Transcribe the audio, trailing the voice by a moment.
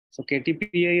So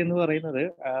KTPI എന്ന് പറയുന്നത്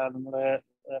നമ്മുടെ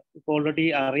ഇപ്പോൾ ഓൾറെഡി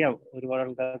അറിയാം, ഒരുപാട്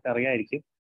ആൾക്കാർക്ക് അറിയാമായിരിക്കും.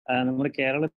 നമ്മുടെ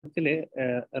കേരളത്തിൽ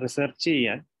റിസർച്ച്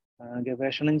ചെയ്യാൻ,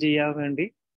 ഗവേഷണം ചെയ്യാൻ വേണ്ടി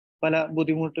പല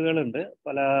ബുദ്ധിമുട്ടുകളുണ്ട്.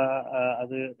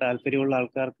 അത് താല്പര്യമുള്ള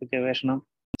ആൾക്കാർക്ക് ഗവേഷണം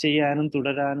ചെയ്യാനും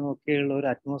തുടരാനും ഒക്കെയുള്ള ഒരു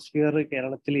അറ്റ്മോസ്ഫിയർ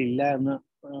കേരളത്തിൽ ഇല്ല എന്ന്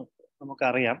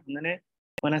നമുക്കറിയാം. അങ്ങനെ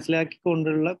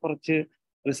മനസ്സിലാക്കിക്കൊണ്ടുള്ള കുറച്ച്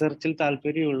റിസർച്ചിൽ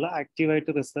താല്പര്യമുള്ള,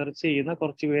 ആക്റ്റീവായിട്ട് റിസർച്ച് ചെയ്യുന്ന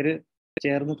കുറച്ച് പേര്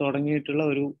ചേർന്ന് തുടങ്ങിയിട്ടുള്ള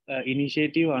ഒരു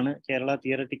ഇനീഷ്യേറ്റീവാണ് കേരള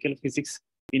തിയററ്റിക്കൽ ഫിസിക്സ്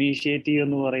ഇനീഷ്യേറ്റീവ്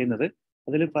എന്ന് പറയുന്നത്.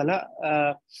 അതിൽ പല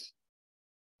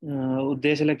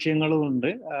ഉദ്ദേശ ലക്ഷ്യങ്ങളും ഉണ്ട്.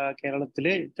 കേരളത്തിൽ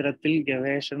ഇത്തരത്തിൽ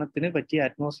ഗവേഷണത്തിന് പറ്റിയ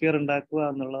അറ്റ്മോസ്ഫിയർ ഉണ്ടാക്കുക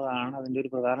എന്നുള്ളതാണ് അതിൻ്റെ ഒരു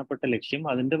പ്രധാനപ്പെട്ട ലക്ഷ്യം.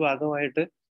 അതിൻ്റെ ഭാഗമായിട്ട്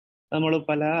നമ്മൾ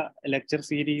പല ലെക്ചർ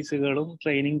സീരീസുകളും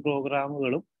ട്രെയിനിങ്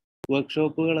പ്രോഗ്രാമുകളും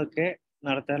വർക്ക്ഷോപ്പുകളൊക്കെ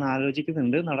നടത്താൻ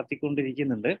ആലോചിക്കുന്നുണ്ട്,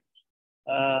 നടത്തിക്കൊണ്ടിരിക്കുന്നുണ്ട്.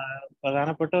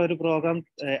 പ്രധാനപ്പെട്ട ഒരു പ്രോഗ്രാം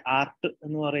ആർട്ട്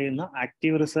എന്ന് പറയുന്ന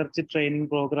ആക്റ്റീവ് റിസർച്ച് ട്രെയിനിങ്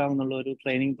പ്രോഗ്രാം എന്നുള്ള ഒരു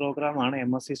ട്രെയിനിങ് പ്രോഗ്രാമാണ്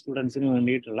MSc സ്റ്റുഡൻസിന്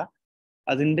വേണ്ടിയിട്ടുള്ള.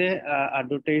 അതിൻ്റെ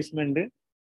അഡ്വർടൈസ്മെന്റ്,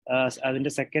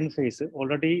 അതിൻ്റെ സെക്കൻഡ് ഫേസ്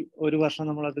ഓൾറെഡി ഒരു വർഷം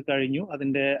നമ്മളത് കഴിഞ്ഞു.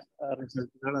 അതിൻ്റെ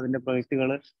റിസൾട്ടുകൾ, അതിൻ്റെ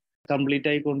പ്രൊജക്റ്റുകൾ കംപ്ലീറ്റ്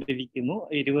ആയിക്കൊണ്ടിരിക്കുന്നു.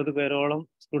 20 പേരോളം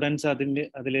സ്റ്റുഡൻസ്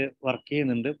അതിൽ വർക്ക്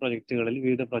ചെയ്യുന്നുണ്ട് പ്രൊജക്റ്റുകളിൽ,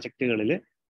 വിവിധ പ്രൊജക്റ്റുകളിൽ.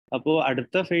 അപ്പോൾ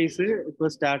അടുത്ത ഫേസ് ഇപ്പോൾ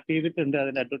സ്റ്റാർട്ട് ചെയ്തിട്ടുണ്ട്.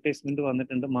 അതിൻ്റെ അഡ്വർടൈസ്മെന്റ്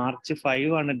വന്നിട്ടുണ്ട്. March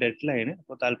 5 ആണ് ഡെഡ് ലൈന്.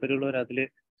 അപ്പോൾ താല്പര്യമുള്ളവർ അതിൽ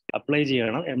അപ്ലൈ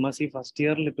ചെയ്യണം. MSc ഫസ്റ്റ്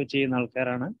ഇയറിൽ ഇപ്പോൾ ചെയ്യുന്ന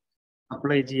ആൾക്കാരാണ്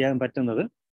അപ്ലൈ ചെയ്യാൻ പറ്റുന്നത്.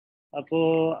 അപ്പോൾ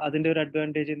അതിൻ്റെ ഒരു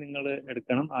അഡ്വാൻറ്റേജ് നിങ്ങൾ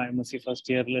എടുക്കണം. ആ MSc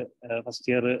ഫസ്റ്റ്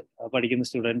ഇയർ പഠിക്കുന്ന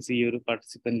സ്റ്റുഡൻസ് ഈ ഒരു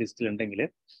പാർട്ടിസിപ്പൻറ്റ് ലിസ്റ്റിൽ ഉണ്ടെങ്കിൽ.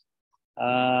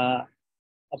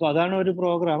 അപ്പോൾ അതാണ് ഒരു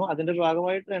പ്രോഗ്രാം. അതിൻ്റെ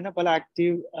ഭാഗമായിട്ട് തന്നെ പല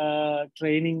ആക്റ്റീവ്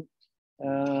ട്രെയിനിങ്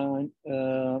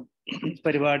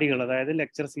പരിപാടികൾ, അതായത്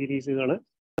ലെക്ചർ സീരീസുകൾ,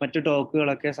 മറ്റു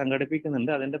ടോക്കുകളൊക്കെ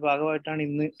സംഘടിപ്പിക്കുന്നുണ്ട്. അതിൻ്റെ ഭാഗമായിട്ടാണ്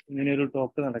ഇന്ന് ഇങ്ങനെയൊരു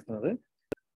ടോക്ക് നടക്കുന്നത്.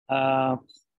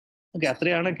 ഓക്കെ,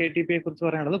 അത്രയാണ് KTPI കുറിച്ച്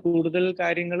പറയാനുള്ളത്. കൂടുതൽ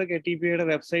കാര്യങ്ങൾ KTPIയുടെ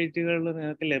വെബ്സൈറ്റുകളിൽ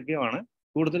നിങ്ങൾക്ക് ലഭ്യമാണ്.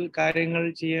 കൂടുതൽ കാര്യങ്ങൾ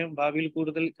ചെയ്യാൻ, ഭാവിയിൽ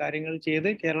കൂടുതൽ കാര്യങ്ങൾ ചെയ്ത്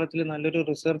കേരളത്തിൽ നല്ലൊരു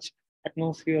റിസർച്ച്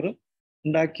അറ്റ്മോസ്ഫിയർ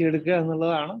ഉണ്ടാക്കിയെടുക്കുക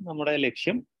എന്നുള്ളതാണ് നമ്മുടെ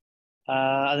ലക്ഷ്യം.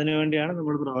 അതിനുവേണ്ടിയാണ്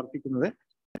നമ്മൾ പ്രവർത്തിക്കുന്നത്.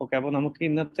 ഓക്കെ, അപ്പോൾ നമുക്ക്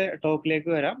ഇന്നത്തെ ടോക്കിലേക്ക്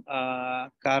വരാം.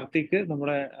 കാർത്തിക്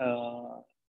നമ്മുടെ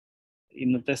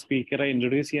ഇന്നത്തെ സ്പീക്കറെ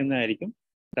ഇൻട്രൊഡ്യൂസ് ചെയ്യുന്നതായിരിക്കും.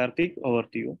 Karthik, over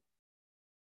to you.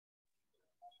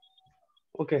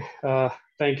 Okay,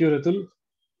 thank you, Ritul.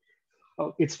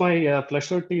 It's my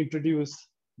pleasure to introduce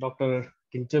Dr.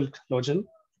 Kinjalk Lochan.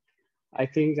 I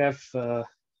think I've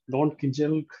known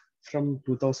Kinjalk from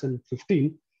 2015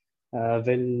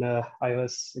 when I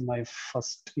was in my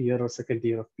first year or second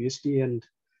year of PhD, and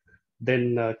then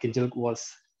Kinjalk was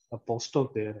a postdoc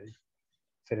there,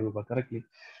 if I remember correctly.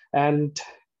 And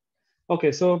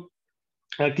okay, so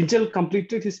Kinjalk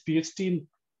completed his PhD in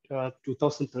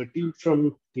 2013 from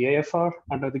the IIFR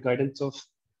under the guidance of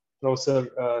Professor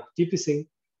TP Singh,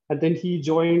 and then he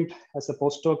joined as a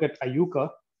postdoc at IUCA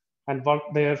and worked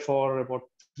there for about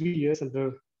 3 years under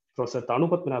Professor Tanu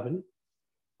Padmanabhan,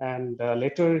 and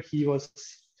later he was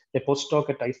a postdoc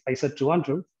at IISER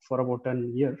Trivandrum for about a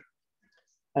year,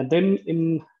 and then in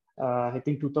I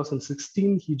think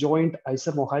 2016 he joined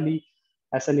IISER Mohali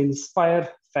as an Inspire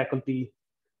faculty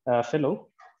fellow.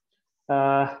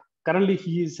 Currently,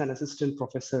 he is an assistant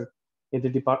professor in the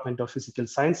Department of Physical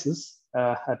Sciences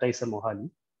at IISER Mohali.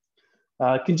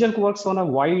 Kinjalk works on a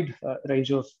wide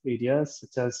range of areas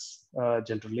such as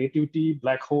general relativity,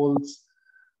 black holes,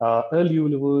 early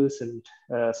universe, and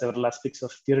several aspects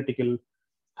of theoretical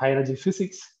high energy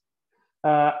physics.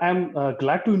 I'm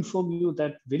glad to inform you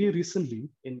that very recently,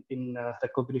 in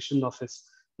recognition of his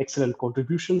excellent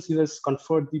contributions, he was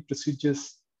conferred the prestigious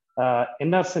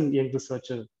Emerson Young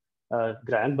Researcher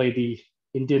grant by the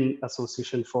Indian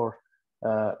Association for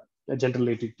General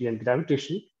Relativity and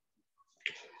Gravitation.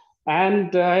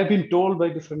 And I have been told by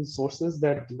different sources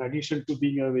that in addition to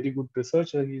being a very good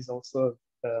researcher, he is also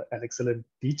an excellent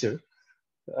teacher.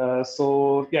 So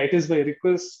yeah, it is my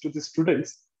request to the students,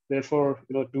 therefore,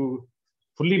 to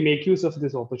fully make use of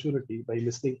this opportunity by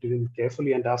listening to him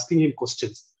carefully and asking him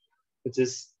questions, which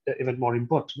is even more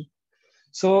important.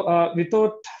 So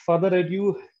without further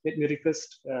ado, let me request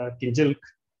Kinjalk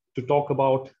to talk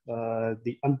about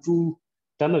the Unruh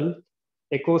Tunnel,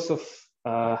 echoes of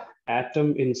atom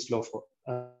in slow form.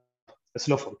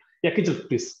 Yeah, Kinjalk,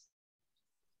 please.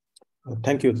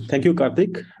 Thank you,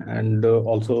 Karthik, and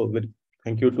also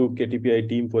thank you to KTPI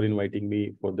team for inviting me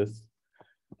for this.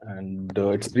 And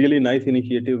it's really nice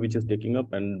initiative which is taking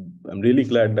up, and I'm really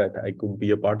glad that I could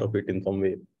be a part of it in some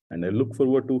way. And I look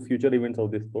forward to future events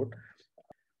of this sort.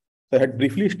 I had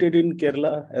briefly stayed in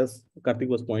Kerala, as Karthik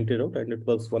was pointed out, and it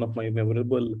was one of my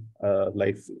memorable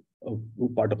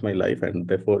part of my life, and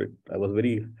therefore I was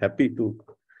very happy to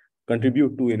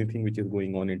contribute to anything which is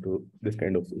going on into this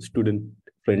kind of student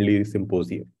friendly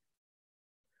symposium.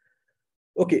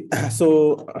 Okay,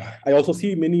 so I also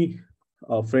see many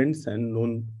friends and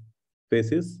known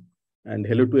faces, and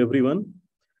hello to everyone.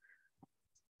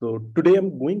 So today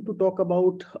I'm going to talk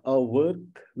about a work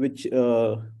which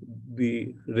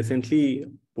we recently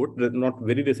put, not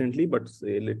very recently, but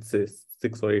say, let's say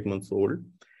 6 or 8 months old.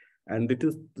 And it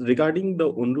is regarding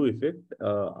the Unruh effect.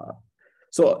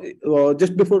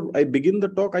 Just before I begin the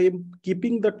talk, I am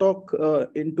keeping the talk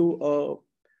into a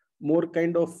more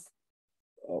kind of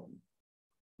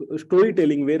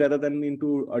storytelling way rather than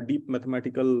into a deep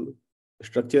mathematical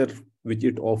structure which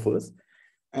it offers.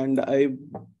 And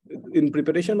in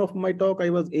preparation of my talk, I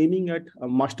was aiming at a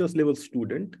master's level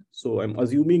student. So I'm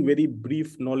assuming very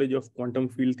brief knowledge of quantum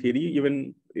field theory.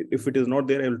 Even if it is not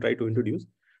there, I will try to introduce.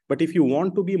 But if you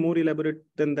want to be more elaborate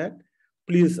than that,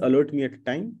 please alert me at a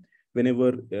time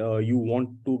whenever you want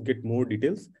to get more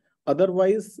details.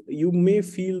 Otherwise, you may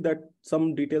feel that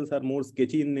some details are more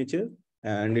sketchy in nature,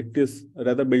 and it is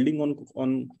rather building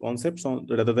on concepts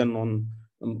rather than on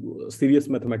serious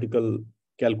mathematical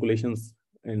calculations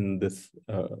in this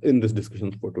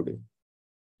discussion for today.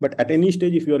 But at any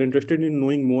stage, if you are interested in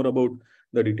knowing more about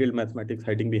the detailed mathematics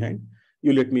hiding behind,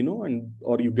 you let me know,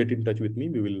 or you get in touch with me.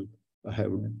 We will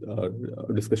have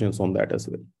discussions on that as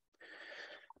well.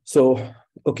 So,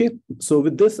 okay. So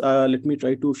with this, let me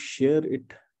try to share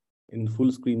it in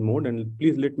full screen mode, and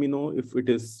please let me know if it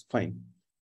is fine.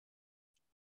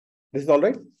 This is all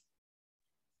right?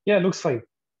 Yeah, looks fine.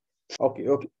 Okay.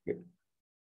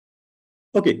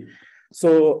 Okay.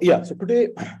 So yeah, so today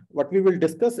what we will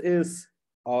discuss is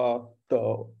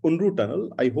the Unruh Tunnel.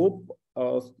 I hope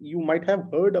you might have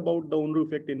heard about the Unruh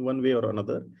effect in one way or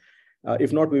another.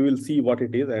 If not, we will see what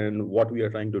it is and what we are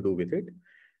trying to do with it.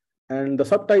 And the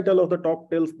subtitle of the talk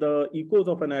tells the echoes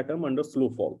of an atom under slow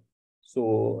fall.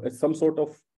 So it's some sort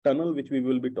of tunnel which we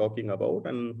will be talking about,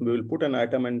 and we will put an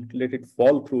atom and let it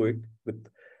fall through it with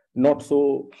not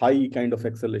so high kind of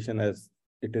acceleration as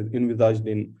it is envisaged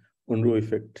in Unruh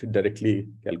effect directly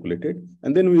calculated.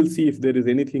 And then we will see if there is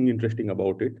anything interesting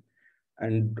about it.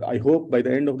 And I hope by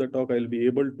the end of the talk, I'll be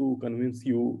able to convince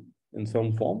you in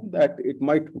some form that it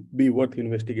might be worth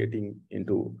investigating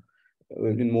into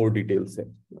in more details,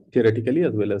 theoretically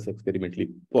as well as experimentally,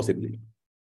 possibly.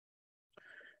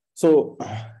 So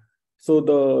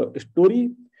the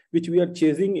story which we are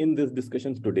chasing in this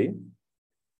discussions today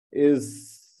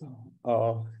is,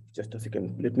 just a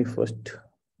second, let me first,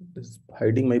 this is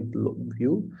hiding my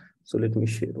view. So let me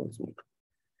share once more.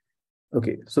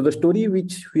 Okay, so the story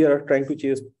which we are trying to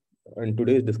chase in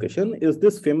today's discussion is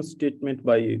this famous statement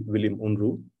by William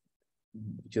Unruh,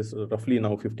 which is roughly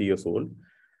now 50 years old,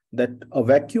 that a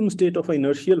vacuum state of an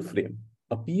inertial frame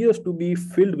appears to be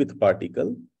filled with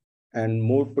particles, and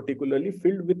more particularly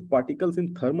filled with particles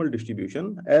in thermal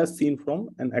distribution as seen from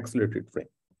an accelerated frame.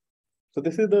 So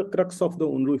this is the crux of the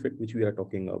Unruh effect which we are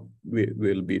talking about. We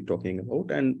will be talking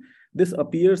about, and this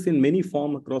appears in many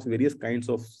forms across various kinds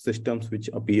of systems which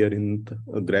appear in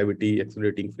gravity,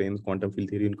 accelerating frames, quantum field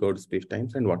theory, in curved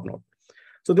spacetimes, and whatnot.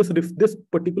 So this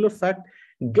particular fact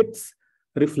gets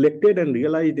reflected and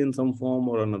realized in some form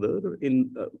or another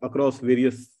in across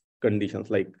various conditions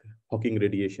like Hawking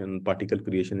radiation, particle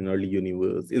creation in early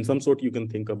universe. In some sort, you can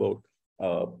think about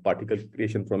particle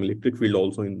creation from electric field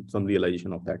also in some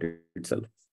realization of that itself.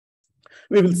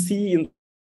 We will see in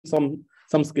some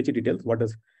sketchy details what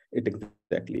does it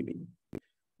exactly mean.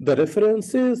 The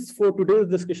references for today's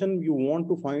discussion you want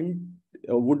to find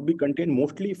would be contained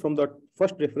mostly from the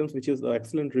first reference, which is the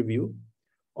excellent review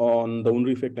on the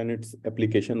Unruh effect and its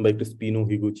application by Crispino,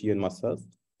 Higuchi, and Massas.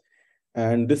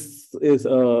 And this is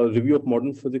a review of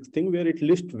modern physics thing where it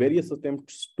lists various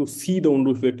attempts to see the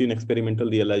Unruh effect in experimental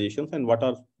realizations and what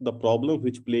are the problems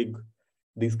which plague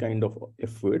these kind of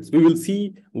efforts. We will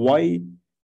see why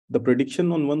the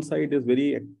prediction on one side is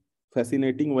very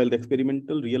fascinating, while the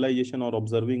experimental realization or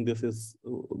observing this is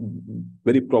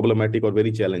very problematic or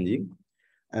very challenging.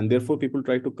 And therefore, people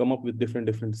try to come up with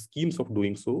different schemes of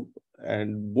doing so.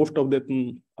 And most of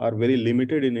them are very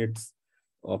limited in its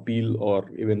appeal or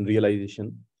even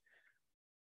realization.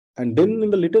 And then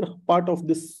in the later part of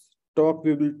this talk,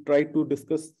 we will try to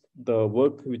discuss the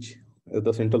work which is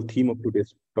the central theme of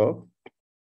today's talk,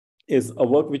 is a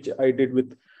work which I did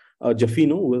with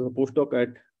Jaffino, who was a postdoc at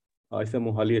IISER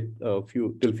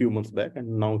Mohali till few months back, and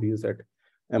now he is at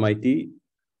MIT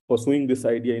pursuing this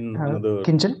idea in another.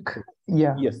 Kinjalk?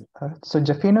 Yeah. Yes. So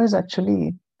Jaffino is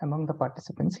actually among the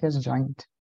participants. He has joined.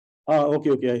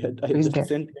 Okay. I just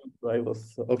sent him. So I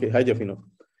was okay. Hi, Jaffino.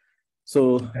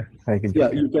 So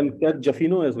yeah, you can catch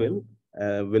Jaffino as well.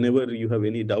 Whenever you have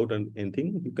any doubt on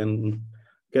anything, you can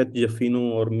catch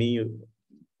Jaffino or me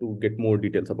to get more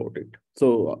details about it.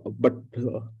 So, but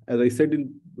as I said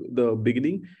in the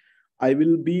beginning, I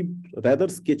will be rather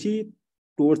sketchy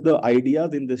towards the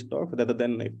ideas in this talk rather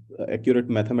than accurate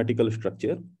mathematical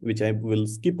structure, which I will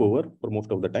skip over for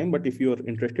most of the time. But if you are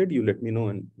interested, you let me know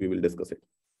and we will discuss it.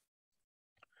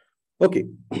 Okay.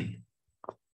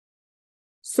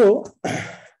 So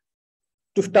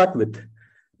to start with,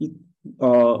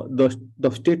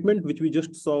 the statement which we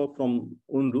just saw from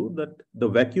Unruh, that the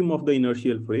vacuum of the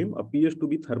inertial frame appears to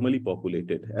be thermally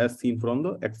populated as seen from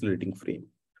the accelerating frame.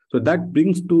 So that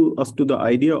brings us to the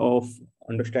idea of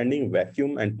understanding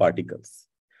vacuum and particles.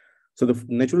 So the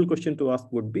natural question to ask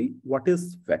would be, what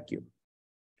is vacuum?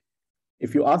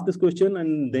 If you ask this question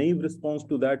and naive response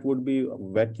to that would be,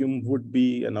 vacuum would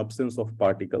be an absence of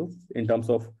particles. In terms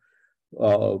of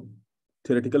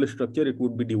theoretical structure, it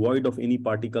would be devoid of any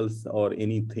particles or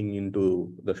anything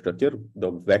into the structure.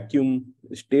 The vacuum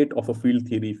state of a field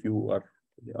theory, if you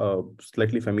are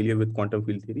slightly familiar with quantum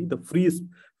field theory, the free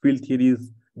field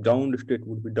theory's ground state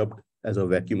would be dubbed as a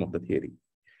vacuum of the theory.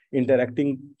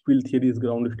 Interacting field theory's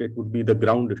ground state would be the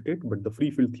ground state, but the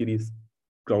free field theory's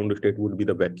ground state would be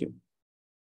the vacuum.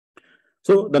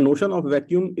 So the notion of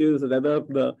vacuum is rather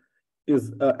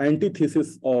an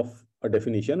antithesis of a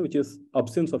definition, which is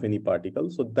absence of any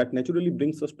particle. So that naturally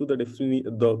brings us to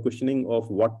the questioning of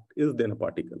what is then a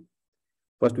particle.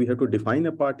 First, we have to define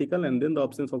a particle, and then the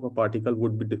absence of a particle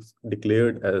would be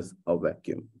declared as a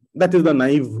vacuum. That is the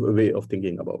naive way of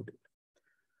thinking about it.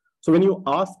 So when you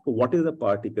ask what is a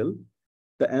particle,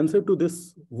 the answer to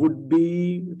this would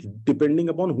be depending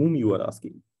upon whom you are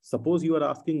asking. Suppose you are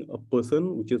asking a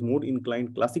person which is more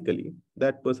inclined classically,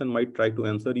 that person might try to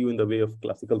answer you in the way of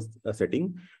classical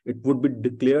setting. It would be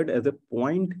declared as a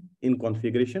point in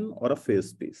configuration or a phase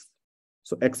space.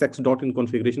 So xx dot in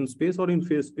configuration space or in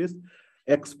phase space,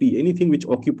 xp, anything which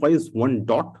occupies one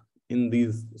dot in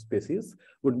these spaces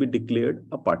would be declared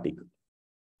a particle.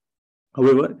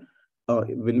 However,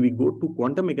 when we go to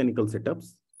quantum mechanical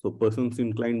setups, so persons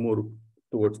inclined more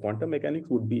towards quantum mechanics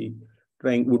would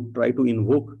try to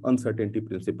invoke uncertainty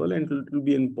principle, and it will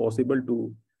be impossible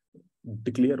to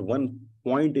declare one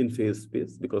point in phase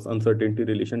space because uncertainty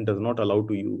relation does not allow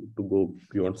you to go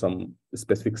beyond some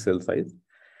specific cell size.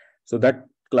 So that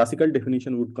classical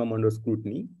definition would come under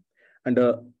scrutiny. And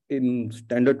in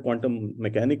standard quantum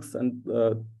mechanics and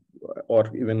or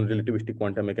even relativistic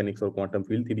quantum mechanics or quantum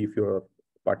field theory, if you're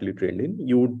partly trained in,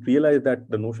 you would realize that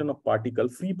the notion of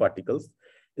free particles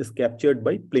is captured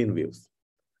by plane waves.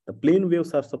 The plane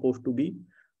waves are supposed to be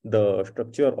the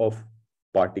structure of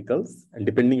particles, and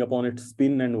depending upon its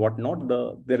spin and whatnot,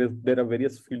 there are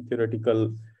various field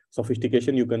theoretical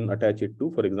sophistication you can attach it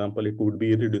to. For example, it would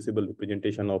be irreducible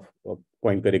representation of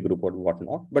Poincare group or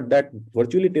whatnot, but that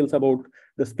virtually tells about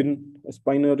the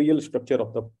spinorial structure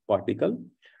of the particle.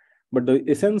 But the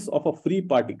essence of a free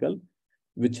particle,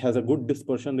 which has a good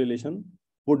dispersion relation,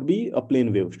 would be a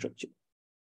plane wave structure.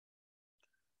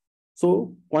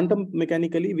 So quantum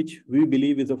mechanically, which we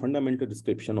believe is a fundamental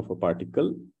description of a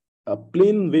particle, a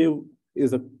plane wave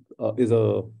is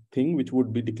a thing which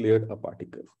would be declared a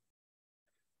particle.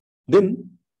 Then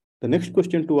the next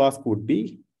question to ask would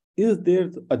be, is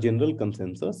there a general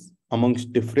consensus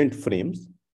amongst different frames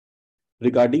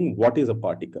regarding what is a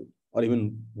particle or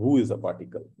even who is a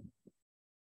particle?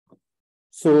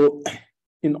 So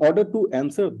in order to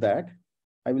answer that,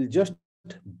 I will just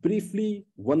briefly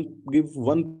give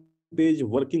one page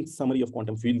working summary of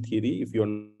quantum field theory if you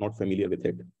are not familiar with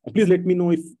it. Please let me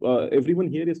know if everyone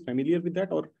here is familiar with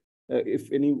that, or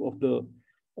if any of the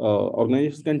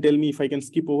organizations can tell me if I can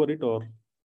skip over it, or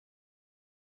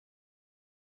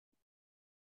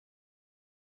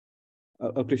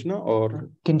Krishna or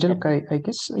Kinjalk, I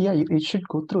guess, yeah, you should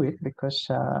go through it because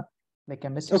like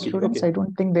MSc students, okay. I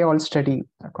don't think they all study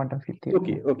quantum field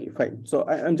theory. Okay, fine. So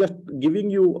I'm just giving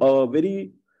you a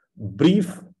very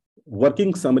brief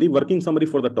working summary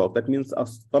for the talk. That means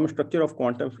some structure of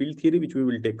quantum field theory, which we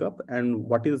will take up, and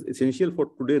what is essential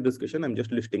for today's discussion, I'm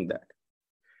just listing that.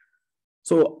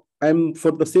 So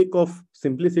for the sake of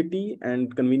simplicity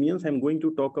and convenience, I'm going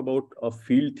to talk about a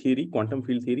field theory, quantum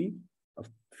field theory. A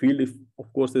field,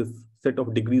 of course, is set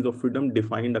of degrees of freedom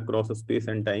defined across a space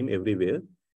and time everywhere.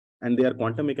 And they are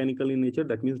quantum mechanical in nature.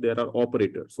 That means there are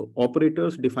operators. So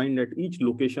operators defined at each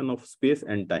location of space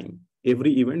and time.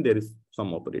 Every event, there is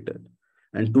some operator.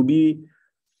 And to be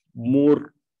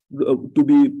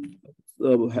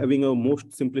having a most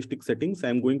simplistic settings,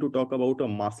 I'm going to talk about a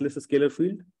massless scalar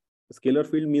field. A scalar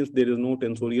field means there is no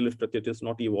tensorial structure, it is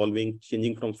not evolving,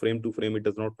 changing from frame to frame. It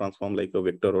does not transform like a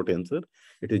vector or tensor.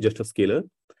 It is just a scalar.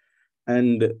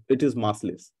 And it is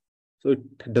massless. So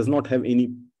it does not have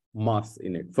any mass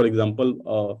in it. For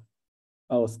example,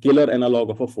 a scalar analog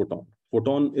of a photon.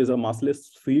 Photon is a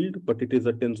massless field, but it is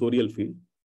a tensorial field.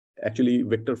 Actually,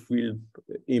 vector field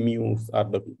MUs are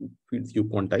the fields you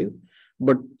quantize.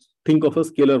 But think of a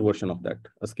scalar version of that.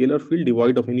 A scalar field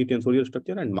devoid of any tensorial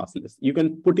structure and massless. You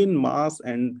can put in mass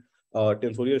and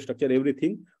tensorial structure,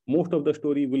 everything. Most of the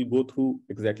story will go through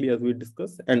exactly as we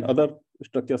discussed. And other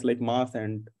structures like mass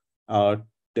and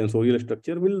tensorial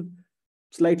structure will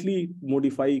slightly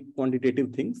modify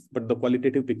quantitative things, but the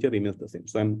qualitative picture remains the same.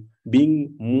 So I'm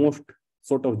being most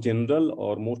sort of general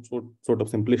or most sort of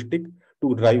simplistic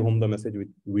to drive home the message which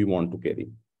we want to carry.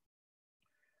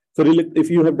 So if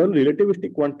you have done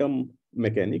relativistic quantum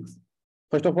mechanics,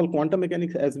 first of all, quantum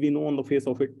mechanics, as we know on the face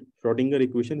of it, Schrodinger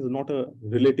equation is not a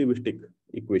relativistic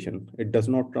equation. It does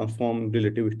not transform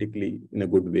relativistically in a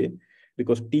good way,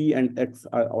 because t and x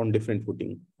are on different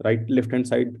footing. Right, left-hand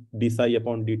side d psi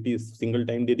upon dt is single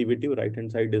time derivative.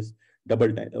 Right-hand side is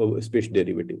double time space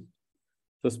derivative.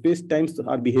 So space times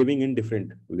are behaving in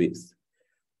different ways.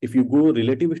 If you go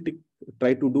relativistic,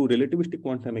 try to do relativistic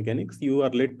quantum mechanics, you are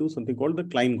led to something called the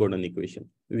Klein-Gordon equation,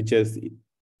 which is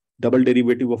double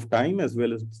derivative of time as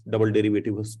well as double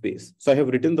derivative of space. So I have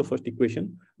written the first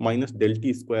equation, minus del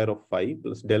t square of phi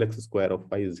plus del x square of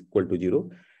phi is equal to 0,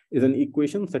 is an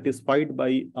equation satisfied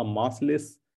by a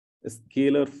massless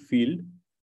scalar field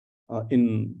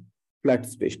in flat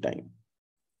space-time,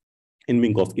 in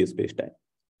Minkowski space-time.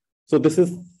 So this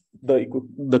is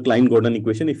the Klein-Gordon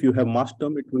equation. If you have mass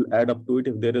term, it will add up to it.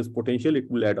 If there is potential, it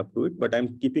will add up to it. But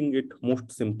I'm keeping it most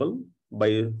simple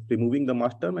by removing the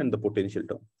mass term and the potential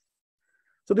term.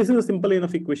 So this is a simple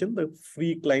enough equation, the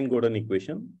free Klein-Gordon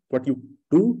equation. What you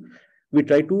do, we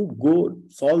try to go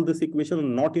solve this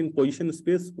equation not in position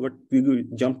space, but we will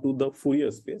jump to the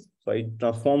Fourier space. So I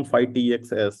transform phi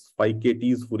tx as phi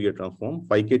kt's Fourier transform.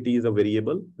 Phi kt is a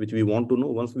variable which we want to know.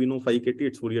 Once we know phi kt,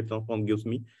 its Fourier transform gives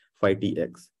me phi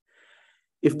tx.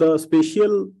 If the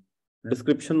spatial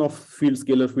description of field,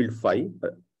 scalar field phi,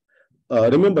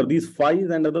 remember these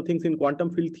phi's and other things in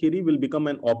quantum field theory will become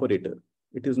an operator.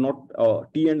 It is not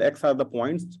t and x are the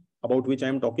points about which I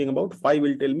am talking about. Phi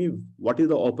will tell me what is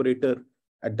the operator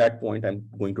at that point I'm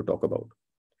going to talk about.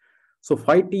 So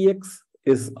phi tx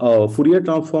is a Fourier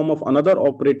transform of another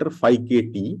operator phi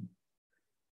kt.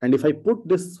 And if I put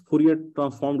this Fourier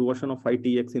transformed version of phi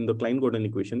tx in the Klein-Gordon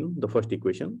equation, the first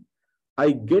equation,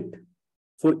 I get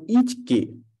for each k,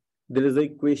 there is an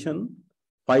equation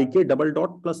phi k double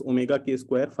dot plus omega k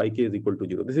square phi k is equal to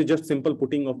 0. This is just simple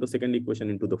putting of the second equation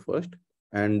into the first.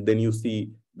 And then you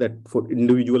see that for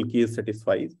individual k's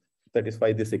satisfy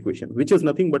this equation, which is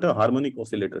nothing but a harmonic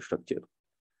oscillator structure.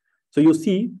 So you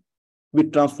see, we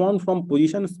transform from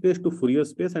position space to Fourier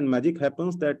space, and magic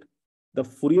happens that the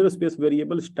Fourier space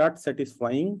variable starts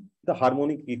satisfying the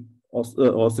harmonic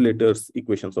oscillators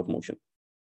equations of motion.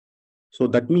 So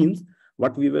that means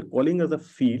what we were calling as a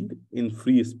field in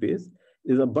free space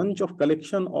is a bunch of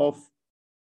collection of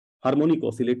harmonic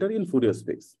oscillator in Fourier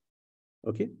space.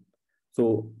 Okay.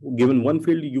 So given one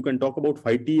field, you can talk about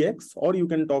phi tx, or you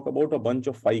can talk about a bunch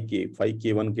of phi k1,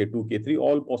 k2, k3,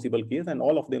 all possible k's, and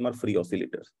all of them are free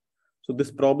oscillators. So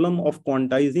this problem of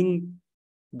quantizing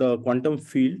the quantum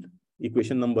field,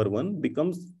 equation number 1,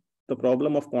 becomes the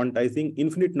problem of quantizing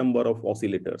infinite number of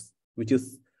oscillators, which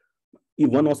is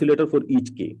one oscillator for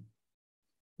each k,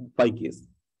 phi k's.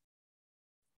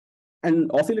 And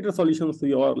oscillator solutions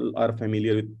we all are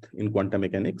familiar with in quantum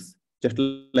mechanics. Just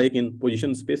like in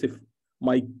position space, if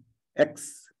my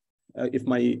x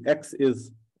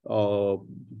is a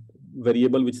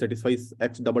variable which satisfies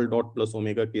x double dot plus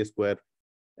omega k square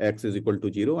x is equal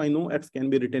to 0, I know x can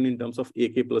be written in terms of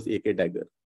ak plus ak dagger.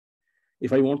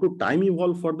 If I want to time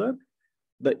evolve further,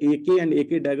 the ak and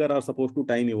ak dagger are supposed to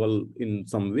time evolve in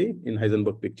some way in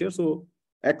Heisenberg picture. So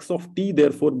x of t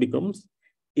therefore becomes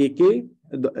ak,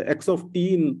 the x of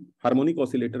t in harmonic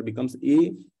oscillator becomes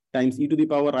a times e to the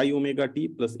power I omega t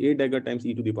plus a dagger times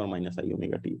e to the power minus I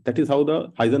omega t. That is how the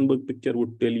Heisenberg picture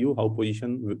would tell you how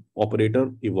position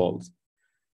operator evolves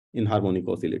in harmonic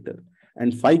oscillator.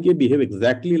 And phi k behave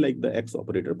exactly like the x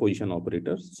operator, position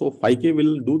operator. So phi k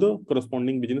will do the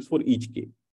corresponding business for each k.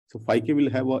 So phi k will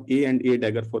have a and a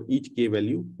dagger for each k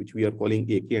value, which we are calling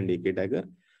ak and ak dagger.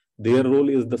 Their role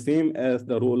is the same as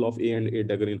the role of a and a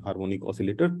dagger in harmonic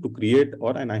oscillator to create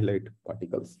or annihilate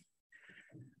particles.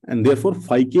 And therefore,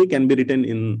 phi k can be written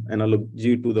in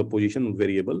analogy to the position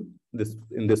variable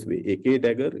in this way: ak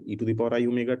dagger e to the power I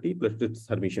omega t plus its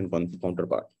Hermitian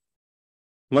counterpart.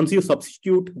 Once you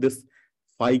substitute this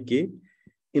phi k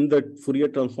in the Fourier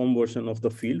transform version of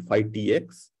the field phi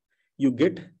tx, you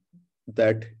get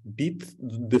that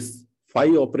this phi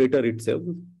operator itself,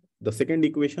 the second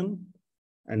equation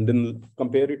and then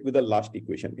compare it with the last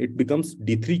equation. It becomes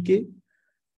d3k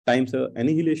times the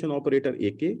annihilation operator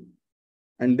ak,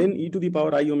 and then e to the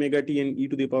power I omega t and e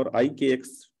to the power I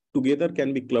kx together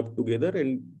can be clubbed together,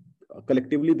 and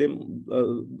collectively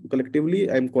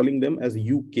I'm calling them as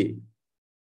uk.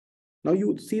 Now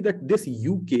you see that this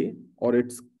uk or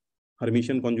its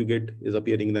Hermitian conjugate is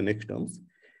appearing in the next terms.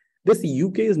 This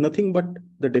uk is nothing but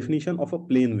the definition of a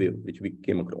plane wave which we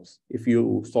came across. If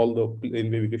you solve the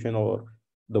plane wave equation or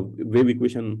the wave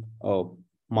equation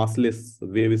massless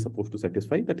wave is supposed to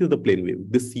satisfy, that is the plane wave.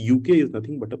 This uk is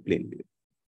nothing but a plane wave.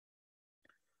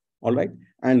 All right.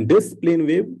 And this plane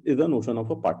wave is the notion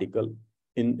of a particle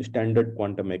in standard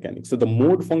quantum mechanics. So the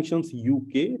mode functions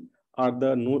uk are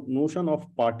the notion of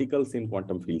particles in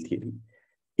quantum field theory.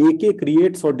 AK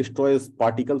creates or destroys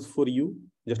particles for you,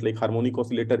 just like harmonic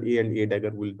oscillator A and A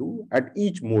dagger will do at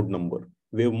each mode number.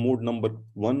 Wave mode number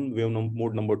 1, wave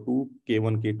mode number 2,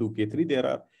 K1, K2, K3, there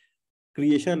are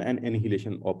creation and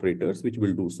annihilation operators which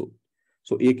will do so.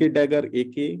 So AK dagger,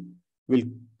 AK will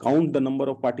count the number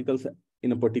of particles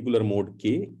in a particular mode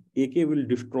K. AK will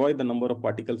destroy the number of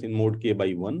particles in mode K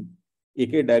by 1.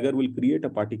 AK dagger will create a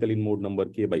particle in mode number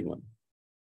K by 1.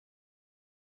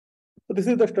 So this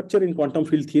is the structure in quantum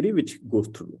field theory which goes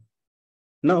through.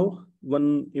 Now,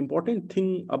 one important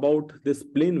thing about this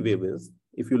plane wave is,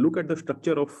 if you look at the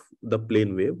structure of the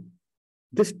plane wave,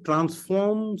 this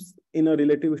transforms in a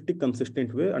relativistic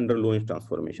consistent way under Lorentz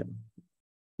transformation.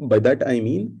 By that I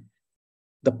mean,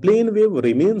 the plane wave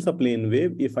remains a plane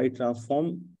wave if I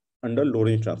transform under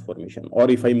Lorentz transformation, or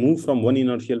if I move from one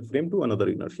inertial frame to another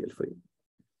inertial frame.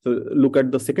 So look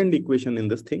at the second equation in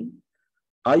this thing.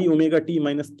 I omega t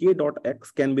minus k dot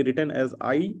x can be written as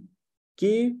I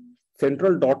k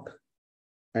central dot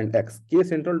and x. K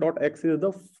central dot x is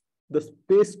the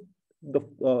space, the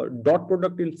dot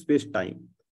product in space time,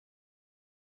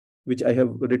 which I have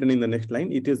written in the next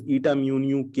line. It is eta mu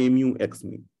nu k mu x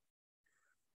mu.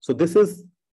 So this is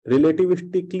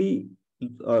relativistically,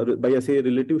 by I say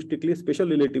relativistically, special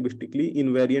relativistically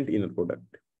invariant inner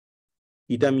product.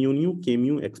 Eta mu nu k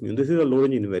mu x mu. This is a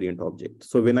Lorentz invariant object.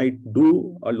 So when I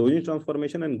do a Lorentz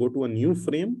transformation and go to a new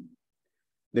frame,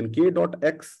 then k dot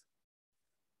x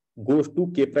goes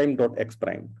to k prime dot x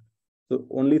prime. So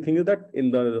only thing is that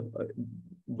in the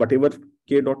whatever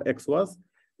k dot x was,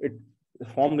 its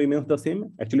form remains the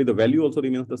same. Actually, the value also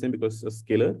remains the same because it's a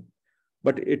scalar,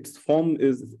 but its form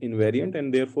is invariant,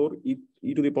 and therefore e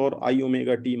to the power I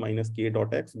omega t minus k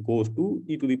dot x goes to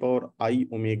e to the power I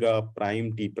omega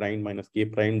prime t prime minus k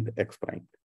prime x prime,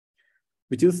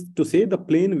 which is to say the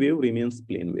plane wave remains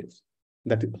plane waves.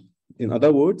 That is, in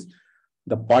other words,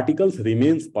 the particles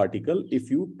remains particle if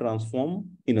you transform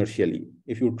inertially,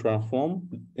 if you transform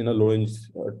in a Lorentz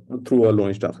through a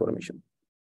Lorentz transformation.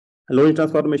 A Lorentz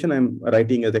transformation I'm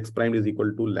writing as x prime is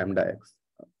equal to lambda x.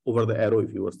 Over the arrow,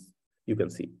 if you can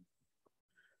see.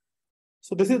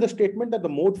 So this is the statement that the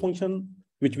mode function,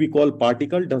 which we call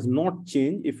particle, does not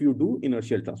change if you do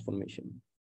inertial transformation.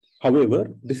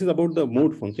 However, this is about the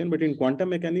mode function, but in quantum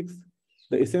mechanics,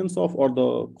 the essence of or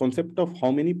the concept of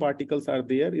how many particles are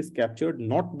there is captured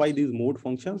not by these mode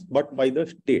functions, but by the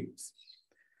states.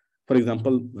 For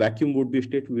example, vacuum would be a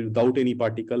state without any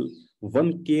particle.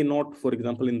 1k naught, for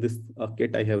example, in this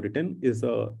kit I have written, is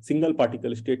a single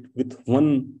particle state with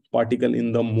one particle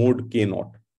in the mode k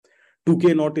naught.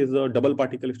 2k naught is a double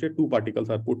particle state. Two particles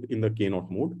are put in the k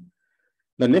naught mode.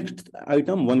 The next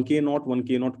item, 1k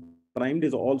naught primed,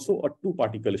 is also a two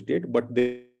particle state, but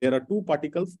there are two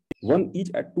particles, one each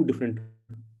at two different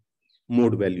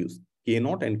mode values, k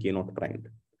naught and k naught primed.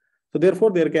 So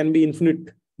therefore, there can be infinite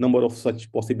number of such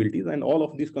possibilities, and all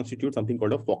of these constitute something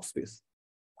called a Fock space.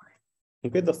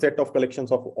 Okay, the set of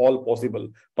collections of all possible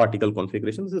particle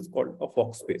configurations is called a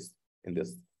Fock space in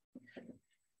this.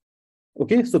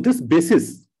 Okay, so this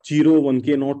basis 0,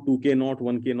 1k naught, 2k naught,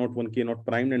 1k naught, 1k naught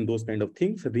primed, and those kind of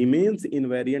things remains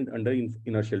invariant under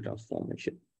inertial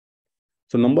transformation.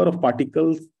 So number of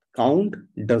particles count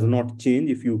does not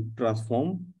change if you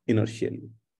transform inertially.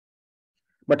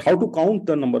 But how to count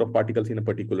the number of particles in a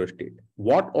particular state?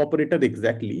 What operator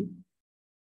exactly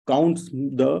counts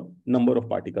the number of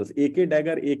particles? AK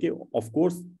dagger AK, of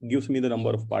course, gives me the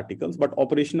number of particles, but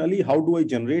operationally, how do I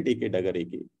generate AK dagger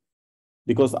AK?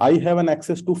 Because I have an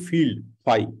access to field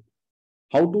phi.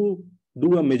 How to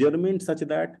do a measurement such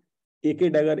that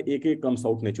AK dagger AK comes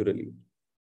out naturally?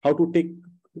 How to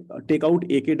take out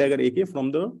AK dagger AK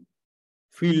from the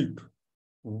field?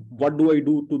 What do I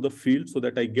do to the field so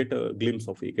that I get a glimpse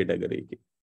of AK dagger AK?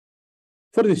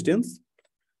 For instance,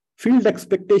 field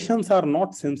expectations are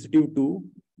not sensitive to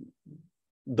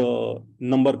the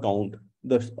number count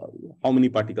how many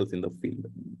particles in the field.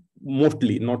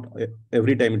 Mostly, not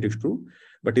every time it is true,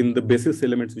 but in the basis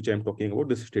elements which I am talking about,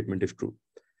 this statement is true.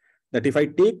 That if I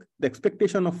take the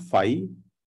expectation of phi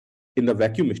in the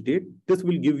vacuum state, this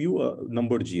will give you a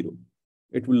number 0.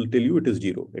 It will tell you it is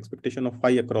 0. Expectation of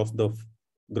phi across the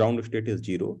ground state is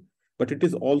 0, but it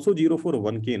is also 0 for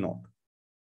 1k naught.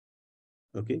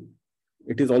 Okay,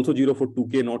 it is also 0 for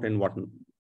 2k naught and what.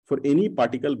 For any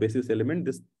particle basis element,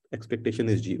 this expectation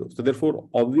is 0. So therefore,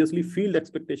 obviously, field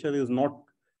expectation is not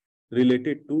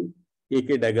related to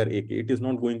AK dagger AK. It is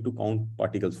not going to count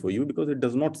particles for you because it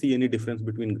does not see any difference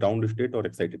between ground state or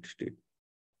excited state.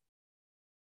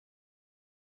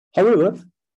 However,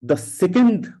 the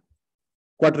second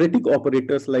quadratic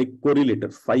operators like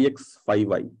correlators, phi x, phi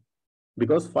y,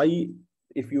 because phi,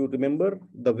 if you remember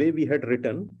the way we had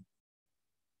written,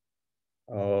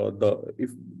 we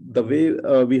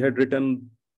had written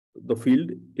the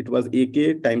field, it was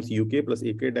AK times UK plus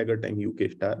AK dagger times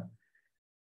UK star.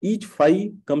 Each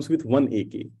phi comes with one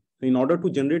AK. So in order to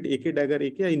generate AK dagger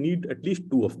AK, I need at least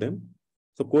 2 of them.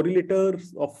 So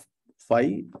correlators of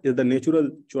phi is the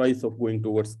natural choice of going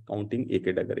towards counting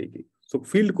AK dagger AK. So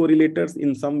field correlators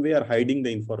in some way are hiding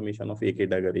the information of AK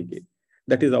dagger AK.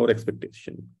 That is our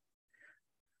expectation.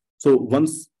 So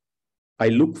once I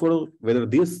look for whether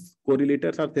these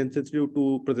correlators are sensitive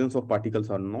to presence of particles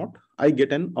or not, I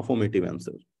get an affirmative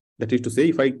answer. That is to say,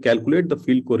 if I calculate the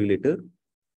field correlator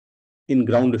in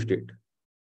ground state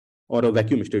or a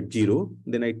vacuum state 0,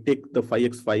 then I take the phi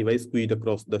x, phi y squeezed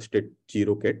across the state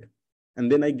 0 ket,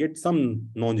 and then I get some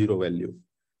non-zero value.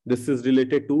 This is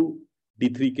related to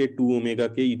d3k 2 omega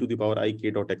k e to the power I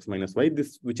k dot x minus y,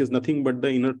 this which is nothing but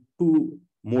the inner 2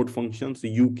 mode functions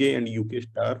uk and uk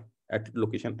star at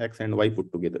location x and y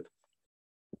put together.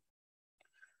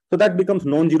 So that becomes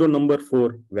non-zero number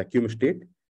for vacuum state.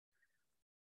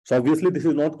 So obviously this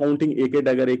is not counting AK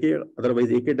dagger AK,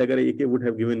 otherwise AK dagger AK would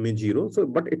have given me 0. So,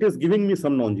 but it is giving me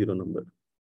some non-zero number.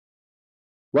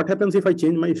 What happens if I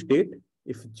change my state?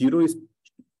 If 0 is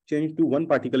changed to one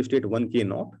particle state 1k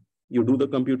naught, you do the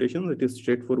computations, it is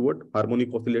straightforward,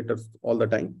 harmonic oscillators all the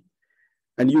time.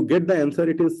 And you get the answer,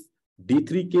 it is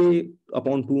d3k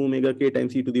upon 2 omega k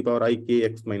times e to the power I k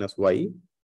x minus y,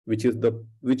 which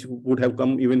would have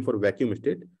come even for vacuum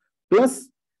state, plus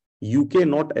uk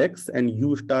naught x and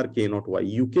u star k naught y.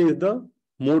 uk is the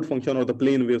mode function or the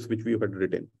plane waves which we had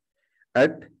written.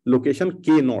 At location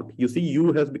k naught, you see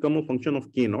u has become a function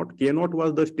of k naught. K naught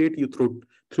was the state you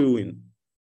threw in.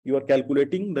 You are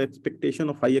calculating the expectation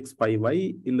of phi x, phi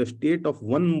y in the state of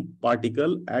one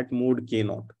particle at mode k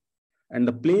naught. And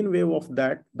the plane wave of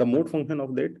that, the mode function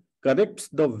of that, corrects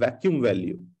the vacuum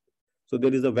value. So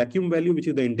there is a vacuum value which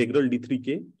is the integral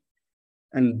d3k,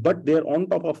 but there on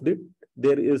top of it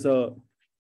there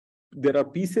are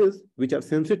pieces which are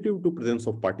sensitive to presence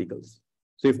of particles.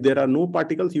 So if there are no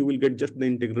particles, you will get just the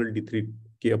integral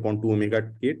d3k upon 2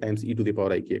 omega k times e to the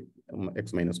power I k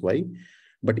x minus y.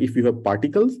 But if you have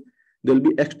particles, there will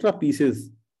be extra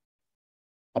pieces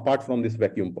apart from this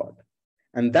vacuum part,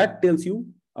 and that tells you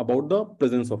about the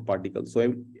presence of particles.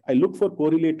 So I look for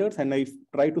correlators and I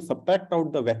try to subtract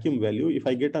out the vacuum value. If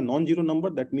I get a non-zero number,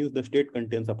 that means the state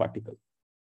contains a particle.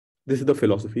 This is the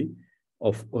philosophy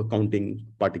of counting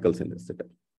particles in this setup.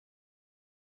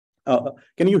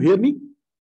 Can you hear me?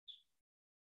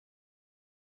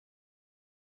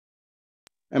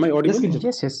 Am I audible?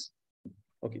 Yes.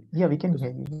 Okay. Yeah, we can hear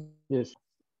you. Yes.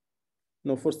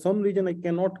 Now, for some reason, I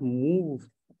cannot move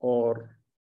or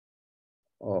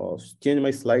change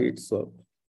my slides. So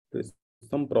there's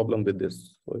some problem with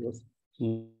this. So I was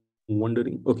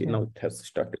wondering. Okay, now it has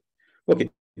started. Okay,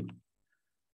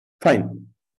 fine.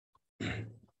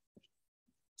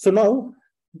 So now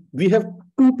we have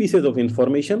 2 pieces of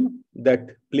information that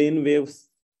plane waves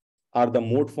are the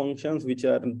mode functions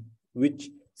which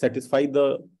satisfy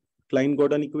the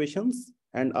Klein-Gordon equations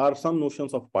and are some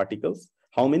notions of particles.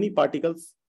 How many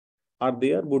particles are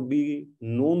there would be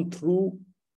known through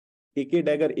AK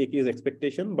dagger AK's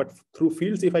expectation, but through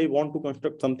fields, if I want to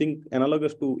construct something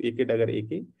analogous to AK dagger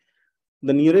AK,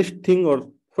 the nearest thing or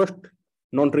first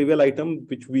non-trivial item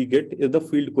which we get is the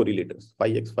field correlators,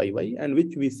 phi x, phi y, and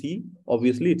which we see,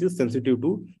 obviously, it is sensitive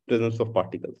to presence of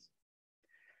particles.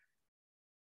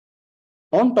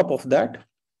 On top of that,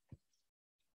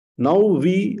 now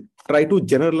we try to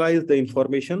generalize the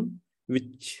information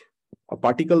which a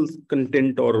particle's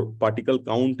content or particle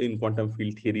count in quantum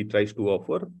field theory tries to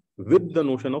offer with the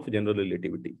notion of general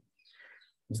relativity.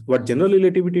 What general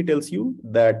relativity tells you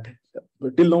that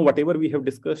till now, whatever we have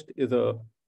discussed is a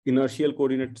inertial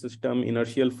coordinate system,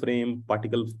 inertial frame,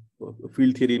 particle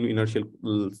field theory in inertial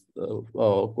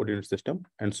coordinate system,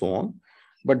 and so on.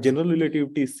 But general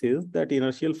relativity says that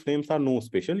inertial frames are no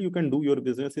special. You can do your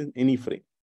business in any frame.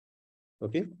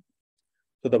 Okay.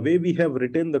 So the way we have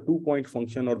written the 2-point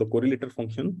function or the correlator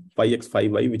function, phi x, phi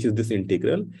y, which is this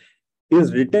integral,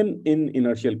 is written in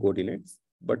inertial coordinates.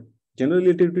 But general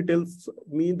relativity tells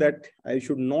me that I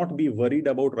should not be worried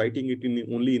about writing it in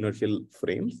only inertial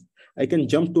frames. I can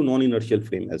jump to non-inertial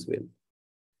frame as well.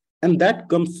 And that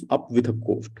comes up with a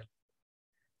cost.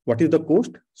 What is the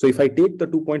cost? So if I take the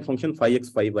 2-point function phi x,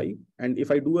 phi y, and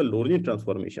if I do a Lorentz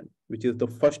transformation, which is the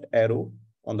first arrow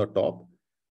on the top,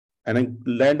 and I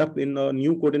land up in a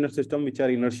new coordinate system which are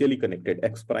inertially connected,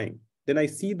 x prime, then I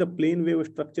see the plane wave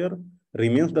structure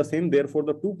remains the same. Therefore,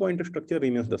 the 2-point structure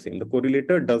remains the same. The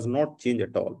correlator does not change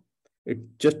at all. It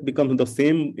just becomes the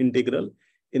same integral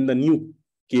in the new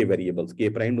k variables, k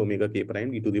prime, omega k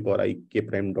prime, e to the power I k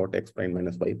prime dot x prime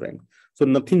minus y prime. So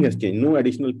nothing has changed. No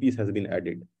additional piece has been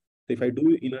added. So if I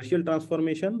do inertial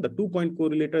transformation, the 2-point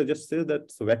correlator just says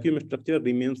that vacuum structure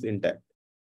remains intact.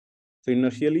 So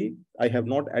inertially, I have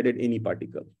not added any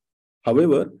particle.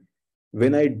 However,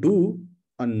 when I do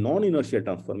a non-inertial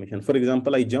transformation, for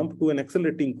example, I jump to an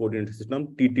accelerating coordinate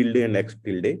system, t tilde and x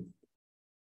tilde,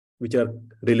 which are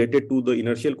related to the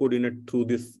inertial coordinate through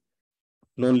this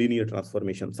non-linear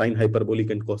transformation, sine hyperbolic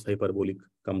and cos hyperbolic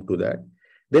come to that.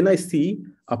 Then I see,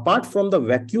 apart from the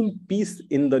vacuum piece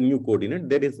in the new coordinate,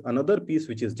 there is another piece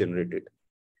which is generated.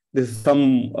 This is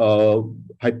some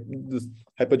this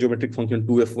hypergeometric function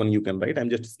 2f1 you can write. I'm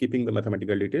just skipping the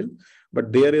mathematical detail,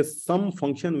 but there is some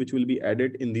function which will be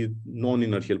added in the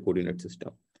non-inertial coordinate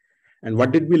system. And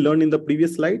what did we learn in the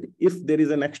previous slide? If there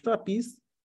is an extra piece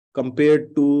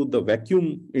compared to the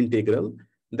vacuum integral,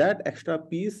 that extra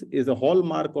piece is a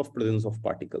hallmark of presence of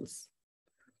particles.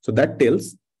 So that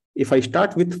tells, if I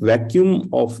start with vacuum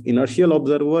of inertial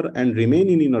observer and remain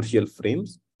in inertial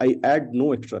frames, I add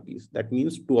no extra piece. That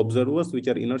means to observers which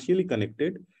are inertially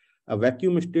connected, a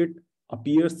vacuum state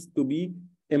appears to be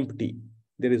empty.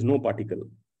 There is no particle.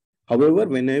 However,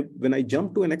 when I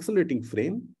jump to an accelerating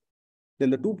frame, then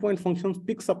the 2-point function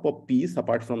picks up a piece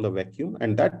apart from the vacuum,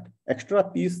 and that extra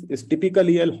piece is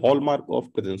typically a hallmark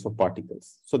of presence of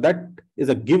particles. So that is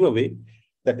a giveaway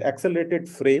that accelerated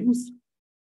frames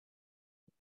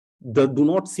do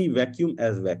not see vacuum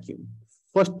as vacuum.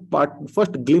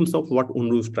 First glimpse of what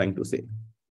Unruh is trying to say.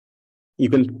 You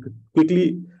can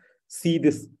quickly see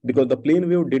this because the plane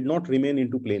wave did not remain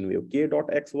into plane wave. K dot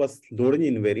x was Lorentz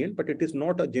invariant, but it is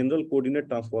not a general coordinate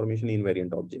transformation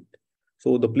invariant object.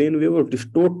 So the plane wave was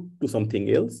distorted to something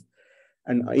else.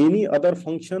 And any other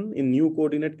function in new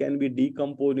coordinate can be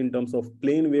decomposed in terms of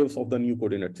plane waves of the new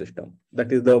coordinate system.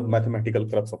 That is the mathematical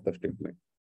crux of the statement.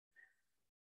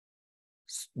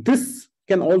 This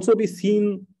can also be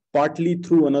seen partly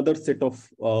through another set of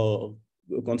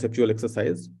conceptual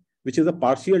exercise, which is a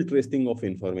partial tracing of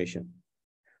information.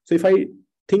 So if I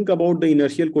think about the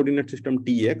inertial coordinate system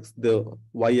Tx, the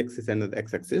y-axis and the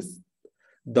x-axis,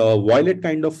 the violet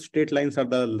kind of straight lines are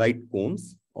the light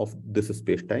cones of this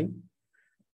space-time.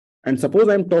 And suppose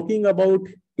I'm talking about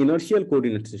inertial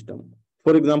coordinate system.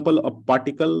 For example, a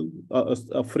particle,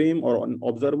 a frame or an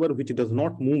observer which does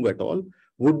not move at all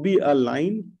would be a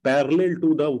line parallel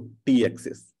to the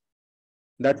t-axis.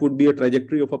 That would be a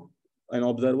trajectory of an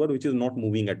observer which is not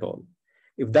moving at all.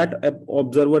 If that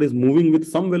observer is moving with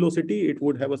some velocity, it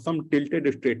would have some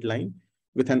tilted straight line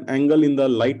with an angle in the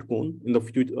light cone, in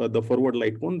the forward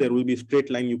light cone. There will be a straight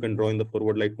line you can draw in the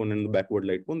forward light cone and the backward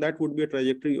light cone. That would be a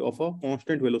trajectory of a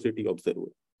constant velocity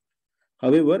observer.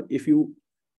 However, if you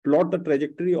plot the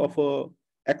trajectory of a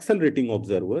accelerating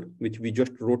observer, which we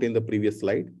just wrote in the previous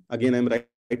slide, again, I'm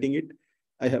writing it.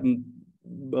 I have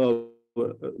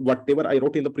whatever I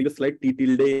wrote in the previous slide, t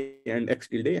tilde and x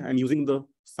tilde, I'm using the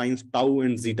signs tau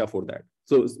and zeta for that.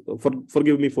 So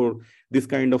forgive me for this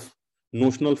kind of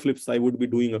notional flips I would be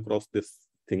doing across these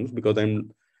things because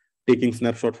I'm taking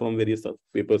snapshot from various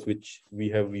papers which we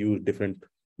have used different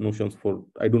notions for.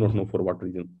 I do not know for what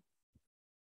reason.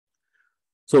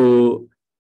 So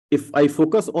if I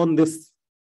focus on this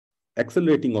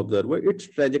accelerating observer, its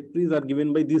trajectories are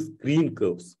given by these green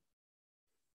curves.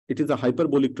 It is a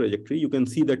hyperbolic trajectory. You can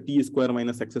see that t square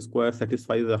minus x square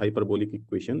satisfies the hyperbolic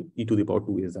equation e to the power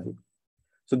 2 si.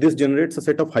 So this generates a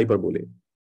set of hyperbolae.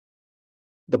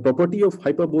 The property of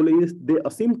hyperbolae is they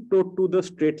asymptote to the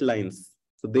straight lines.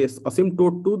 So they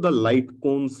asymptote to the light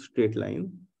cones straight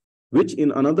line, which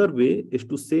in another way is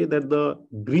to say that the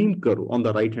green curve on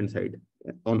the right hand side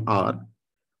on R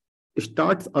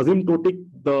starts asymptotic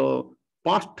the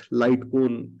past light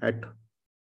cone at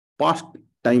past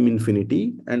time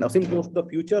infinity and asymptotes the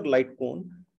future light cone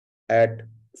at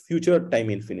future time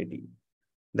infinity.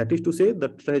 That is to say the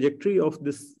trajectory of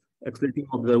this accelerating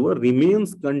observer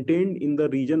remains contained in the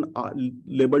region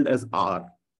labeled as R.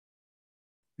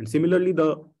 And similarly,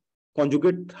 the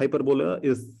conjugate hyperbola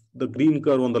is the green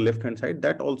curve on the left-hand side.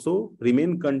 That also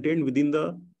remain contained within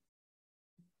the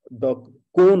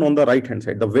cone on the right-hand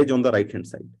side, the wedge on the right-hand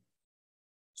side.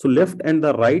 So left and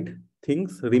the right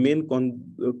things remain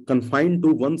confined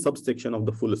to one subsection of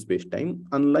the full space-time,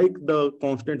 unlike the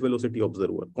constant velocity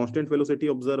observer. Constant velocity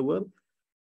observer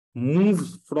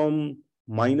moves from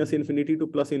minus infinity to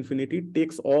plus infinity,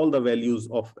 takes all the values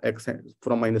of x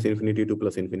from minus infinity to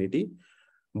plus infinity.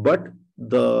 But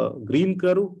the green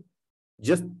curve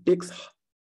just takes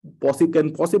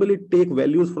can possibly take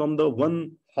values from the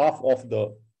one half of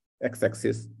the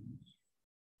x-axis.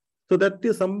 So that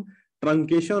is some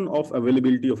truncation of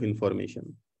availability of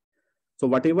information. So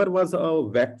whatever was a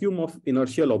vacuum of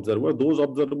inertial observer, those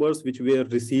observers which were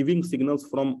receiving signals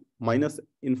from minus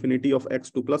infinity of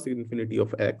x to plus infinity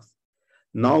of x,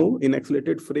 now in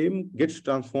accelerated frame gets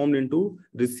transformed into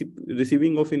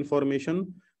receiving of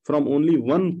information from only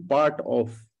one part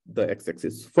of the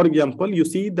x-axis. For example, you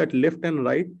see that left and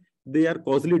right, they are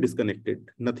causally disconnected.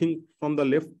 Nothing from the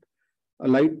left, a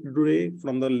light ray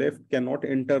from the left cannot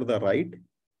enter the right,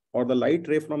 or the light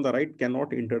ray from the right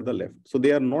cannot enter the left. So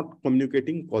they are not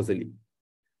communicating causally.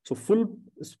 So full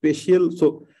spatial,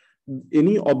 so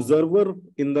any observer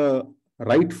in the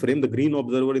right frame, the green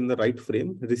observer in the right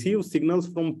frame, receives signals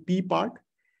from P part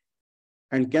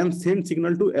and can send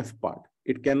signal to F part.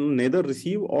 It can neither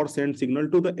receive or send signal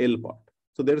to the L part.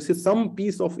 So there is some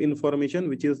piece of information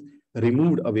which is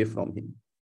removed away from him.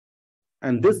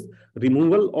 And this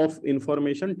removal of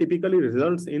information typically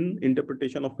results in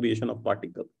interpretation of creation of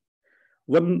particles.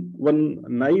 One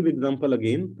naive example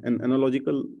again, an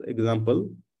analogical example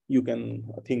you can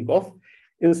think of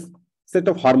is set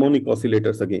of harmonic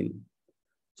oscillators again.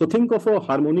 So think of a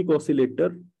harmonic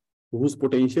oscillator whose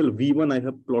potential V1 I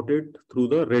have plotted through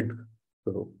the red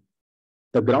curve.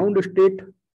 The ground state,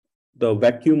 the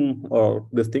vacuum or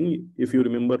this thing, if you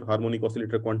remember harmonic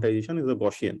oscillator quantization is a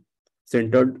Gaussian,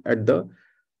 centered at the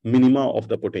minima of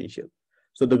the potential.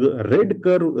 So the red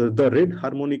curve, the red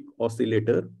harmonic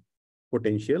oscillator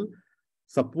potential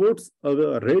supports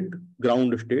a red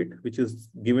ground state, which is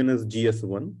given as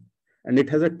GS1, and it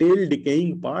has a tail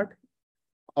decaying part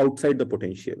outside the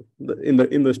potential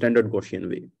in the standard Gaussian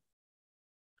way.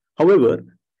 However,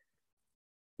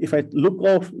 if I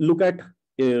look at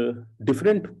a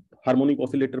different harmonic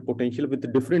oscillator potential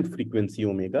with different frequency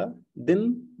omega,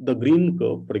 then the green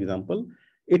curve, for example,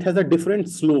 it has a different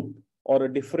slope or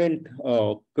a different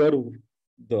curve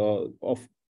of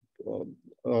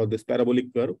this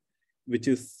parabolic curve, which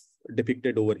is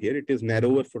depicted over here. It is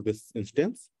narrower for this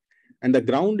instance. And the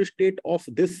ground state of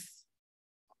this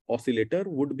oscillator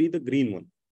would be the green one.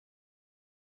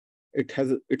 It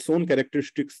has its own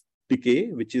characteristics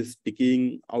decay, which is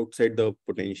decaying outside the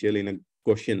potential in a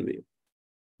Gaussian way.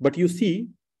 But you see,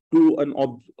 to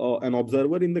an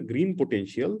observer in the green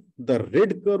potential, the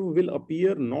red curve will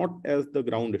appear not as the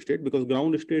ground state, because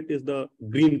ground state is the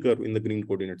green curve in the green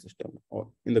coordinate system or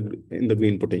in the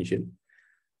green potential.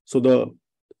 So the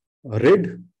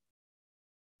red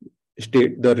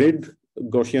state, the red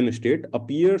Gaussian state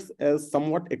appears as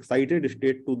somewhat excited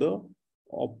state to the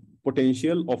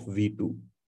potential of V2.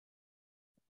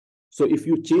 So if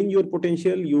you change your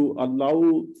potential, you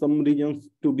allow some regions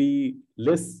to be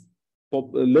less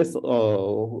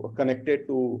connected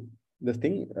to this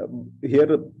thing.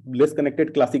 Here, less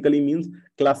connected classically means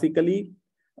classically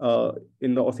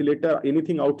in the oscillator,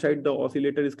 anything outside the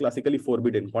oscillator is classically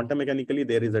forbidden. Quantum mechanically,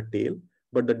 there is a tail,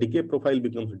 but the decay profile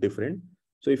becomes different.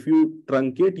 So if you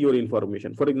truncate your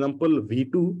information, for example,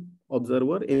 V2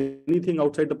 observer, anything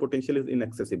outside the potential is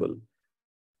inaccessible.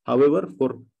 However,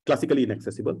 for classically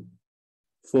inaccessible.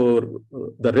 For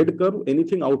the red curve,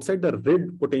 anything outside the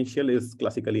red potential is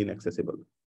classically inaccessible.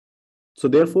 So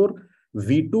therefore,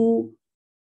 V2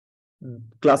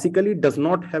 classically does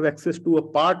not have access to a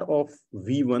part of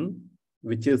V1,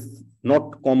 which is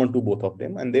not common to both of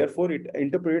them. And therefore, it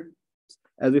interprets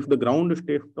as if the ground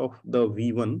state of the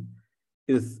V1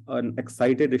 is an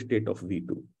excited state of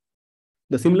V2.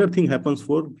 The similar thing happens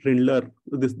for Rindler,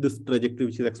 this trajectory,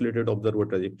 which is accelerated observer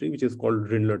trajectory, which is called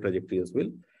Rindler trajectory as well,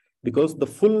 because the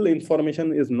full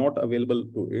information is not available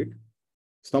to it.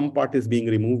 Some part is being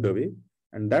removed away,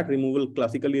 and that removal,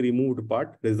 classically removed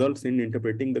part, results in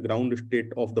interpreting the ground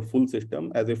state of the full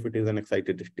system as if it is an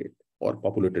excited state or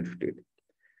populated state.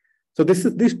 So this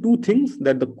is these two things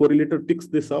that the correlator picks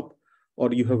this up,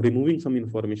 or you have removing some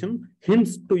information,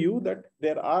 hints to you that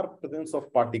there are presence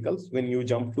of particles when you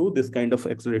jump to this kind of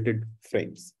accelerated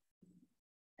frames.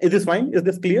 Is this fine? Is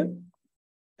this clear?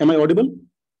 Am I audible?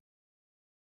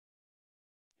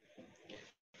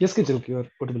 Yes, Kinjalk, you are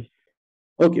audible.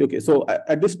 Okay. So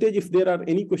at this stage, if there are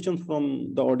any questions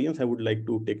from the audience, I would like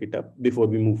to take it up before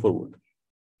we move forward.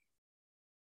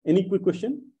 Any quick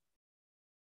question?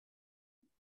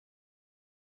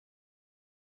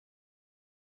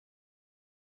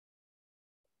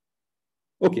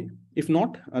 Okay, if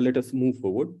not, let us move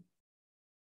forward.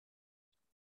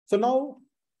 So now,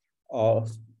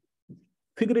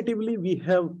 figuratively, we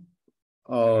have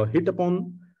hit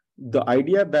upon the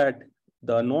idea that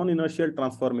the non-inertial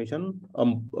transformation,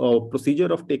 a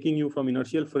procedure of taking you from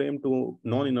inertial frame to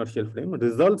non-inertial frame,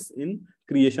 results in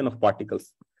creation of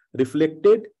particles,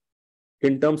 reflected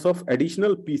in terms of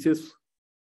additional pieces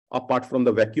apart from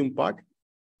the vacuum part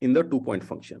in the two-point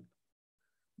function.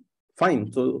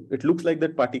 Fine, so it looks like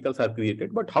that particles are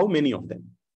created, but how many of them?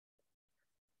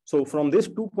 So from this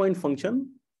two-point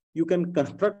function, you can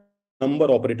construct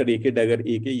number operator AK dagger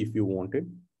AK if you wanted,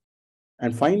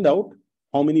 and find out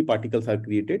how many particles are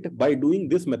created by doing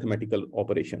this mathematical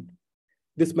operation.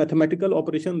 This mathematical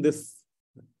operation, this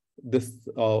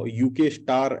UK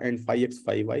star and phi x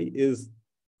phi y is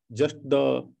just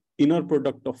the inner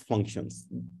product of functions.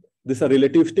 This is a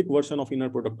relativistic version of inner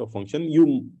product of function.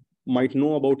 You might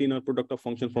know about inner product of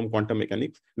function from quantum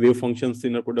mechanics. Wave functions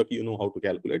inner product, you know how to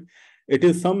calculate. It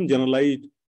is some generalized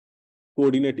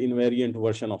coordinate invariant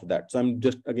version of that. So I'm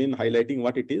just again highlighting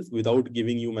what it is without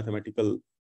giving you mathematical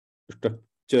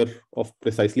structure of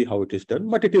precisely how it is done,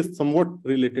 but it is somewhat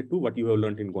related to what you have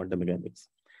learned in quantum mechanics.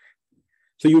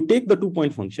 So you take the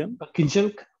two-point function.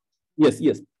 Kinjalk? Yes.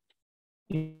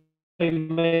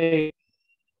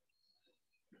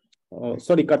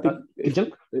 Sorry, Karthik.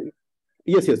 Kinjalk?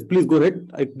 Yes, please go ahead.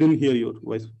 I didn't hear your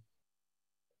voice.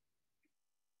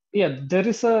 Yeah, there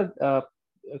is a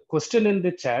question in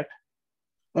the chat.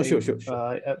 Oh, sure.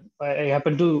 I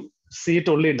happen to see it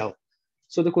only now.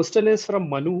 So the question is from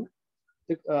Manu.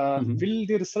 Will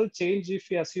the result change if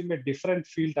we assume a different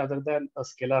field other than a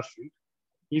scalar field?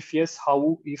 If yes,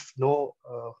 how? If no,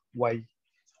 why?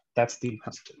 That's the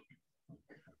question.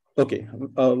 Okay.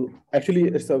 Actually,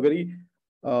 it's a very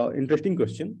interesting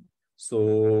question.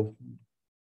 So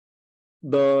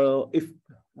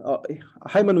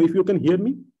hi Manu, if you can hear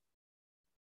me.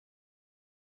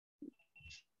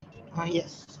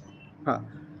 Yes.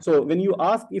 So when you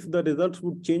ask if the results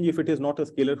would change if it is not a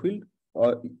scalar field,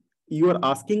 you are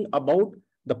asking about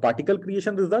the particle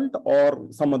creation result or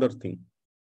some other thing?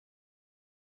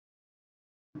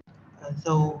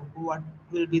 So what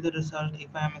will be the result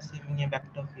if I am assuming a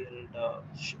vector field?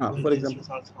 For example,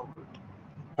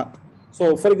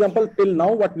 so for example, till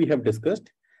now what we have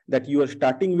discussed, that you are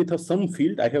starting with a sum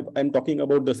field. I'm talking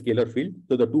about the scalar field.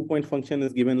 So the two-point function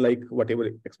is given like whatever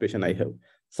expression I have.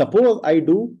 Suppose I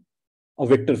do a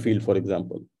vector field, for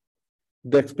example.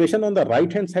 The expression on the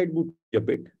right-hand side would be a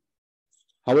bit.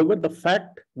 However, the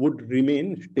fact would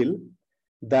remain still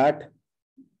that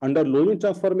under Lochan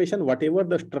transformation, whatever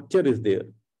the structure is there,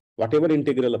 whatever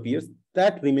integral appears,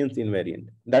 that remains invariant.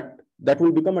 That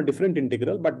will become a different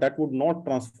integral, but that would not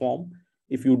transform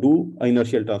if you do an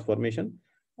inertial transformation.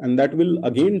 And that will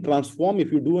again transform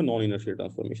if you do a non-inertial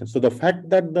transformation. So the fact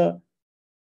that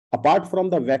apart from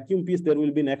the vacuum piece, there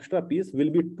will be an extra piece will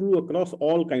be true across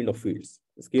all kind of fields: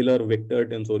 scalar, vector,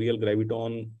 tensorial,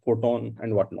 graviton, photon,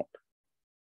 and whatnot.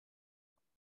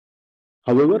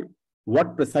 However,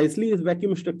 what precisely is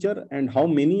vacuum structure and how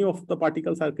many of the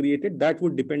particles are created, that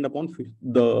would depend upon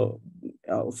the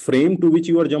frame to which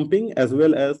you are jumping, as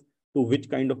well as to which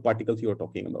kind of particles you are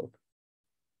talking about.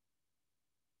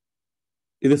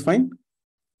 Is this fine?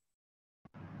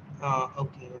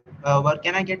 Okay. But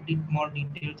can I get more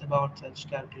details about such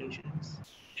calculations?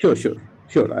 Sure.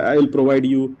 I will provide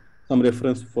you some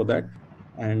reference for that.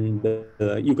 And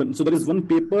you can, so there is one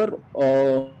paper,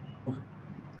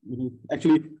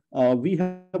 actually, we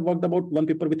have worked about one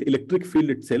paper with electric field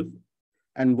itself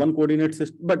and one coordinate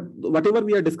system. But whatever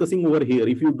we are discussing over here,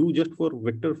 if you do just for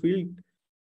vector field,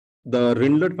 the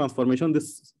Rindler transformation,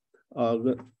 this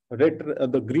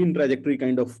the green trajectory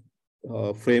kind of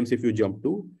frames, if you jump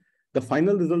to, the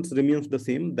final results remains the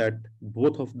same, that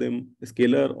both of them,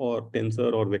 scalar or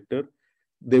tensor or vector,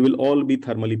 they will all be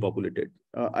thermally populated.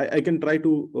 I can try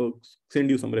to send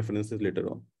you some references later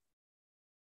on.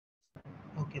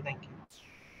 Okay, thank you.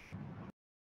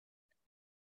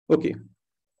 Okay.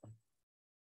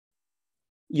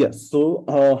 Yes. So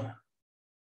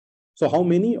how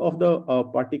many of the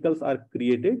particles are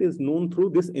created is known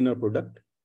through this inner product,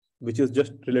 which is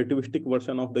just relativistic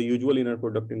version of the usual inner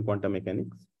product in quantum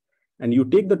mechanics. And you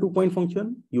take the two-point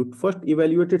function, you first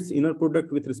evaluate its inner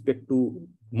product with respect to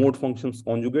mode functions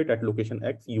conjugate at location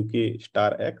x, UK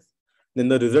star x, Then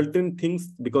the resultant things,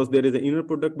 because there is an inner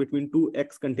product between two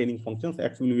x containing functions,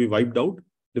 x will be wiped out.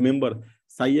 Remember,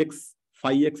 psi x,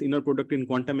 phi x inner product in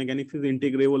quantum mechanics is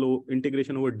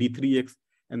integration over d3x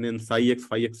and then psi x,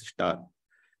 phi x star.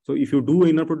 So if you do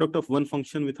inner product of one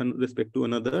function with respect to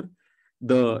another,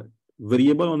 the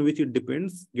variable on which it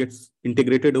depends gets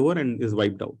integrated over and is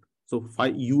wiped out. So phi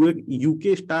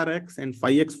uk star x and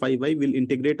phi x, phi y will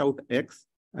integrate out x,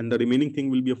 and the remaining thing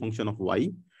will be a function of y.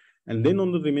 And then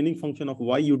on the remaining function of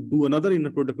y, you do another inner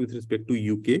product with respect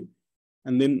to uk,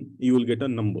 and then you will get a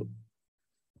number.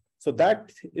 So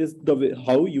that is the way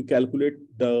how you calculate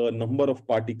the number of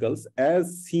particles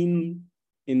as seen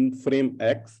in frame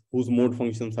x, whose mode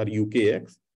functions are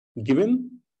ukx, given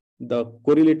the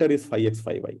correlator is phi x,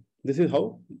 phi y. This is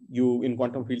how you, in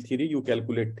quantum field theory, you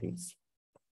calculate things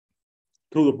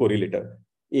through the correlator.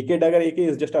 AK dagger AK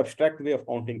is just an abstract way of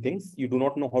counting things. You do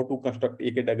not know how to construct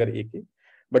AK dagger AK,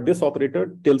 but this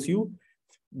operator tells you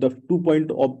the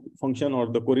 2-point function or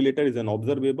the correlator is an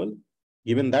observable.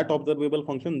 Given that observable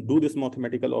function, do this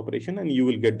mathematical operation and you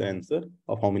will get the answer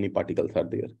of how many particles are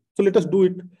there. So let us do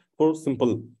it for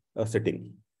simple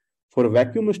setting. For a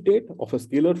vacuum state of a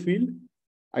scalar field,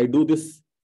 I do this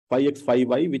phi x, phi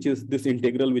y, which is this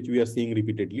integral which we are seeing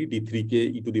repeatedly, d3k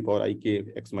e to the power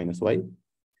ik x minus y.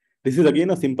 This is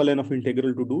again a simple enough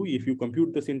integral to do. If you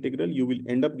compute this integral, you will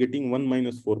end up getting 1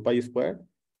 minus 4 pi squared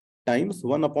times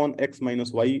 1 upon x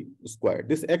minus y squared.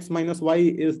 This x minus y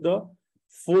is the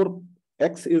 4,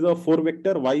 x is a 4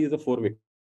 vector, y is a 4 vector,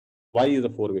 y is a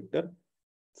 4 vector.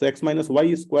 So x minus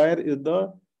y square is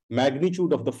the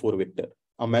magnitude of the 4 vector.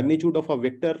 A magnitude of a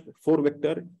vector, 4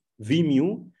 vector, v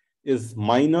mu is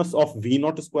minus of v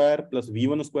naught square plus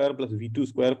v1 square plus v2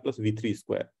 square plus v3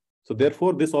 square. So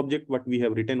therefore, this object, what we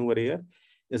have written over here,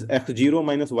 is x0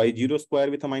 minus y0 square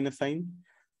with a minus sign,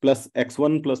 plus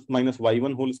x1 plus minus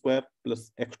y1 whole square,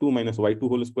 plus x2 minus y2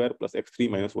 whole square, plus x3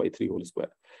 minus y3 whole square.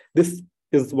 This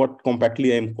is what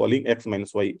compactly I am calling x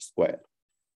minus y square.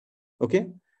 Okay.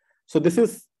 So this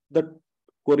is the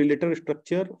correlator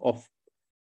structure of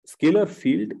scalar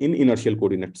field in inertial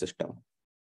coordinate system.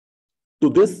 To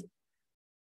this,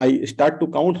 I start to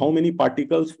count how many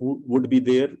particles would be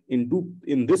there in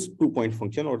this 2-point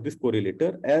function or this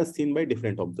correlator as seen by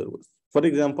different observers. For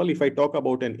example, if I talk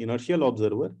about an inertial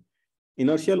observer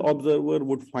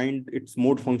would find its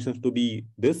mode functions to be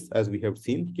this, as we have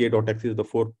seen. K dot x is the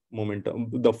 4 momentum,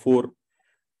 the 4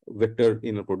 vector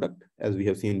inner product, as we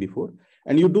have seen before.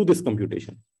 And you do this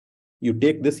computation. You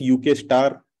take this uk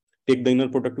star, take the inner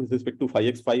product with respect to phi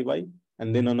x, phi y,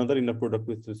 and then another inner product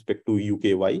with respect to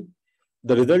uky.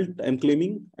 The result I'm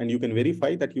claiming, and you can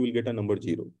verify that you will get a number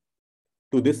 0.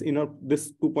 To this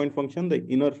 2-point function, the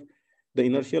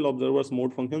inertial observer's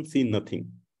mode function see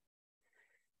nothing.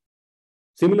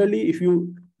 Similarly, if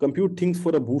you compute things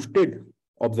for a boosted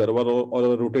observer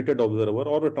or a rotated observer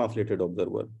or a translated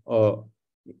observer,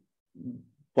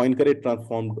 Poincare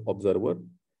transformed observer,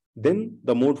 then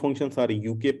the mode functions are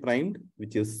uk primed,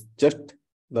 which is just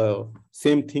the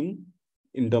same thing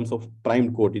in terms of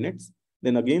primed coordinates.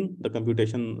 Then again, the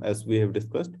computation, as we have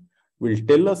discussed, will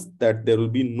tell us that there will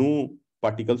be no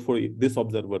particles for this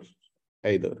observer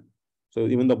either. So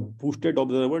even the boosted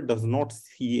observer does not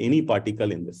see any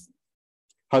particle in this.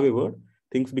 However,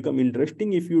 things become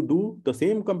interesting if you do the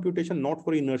same computation not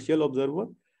for inertial observer,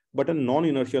 but a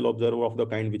non-inertial observer of the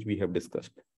kind which we have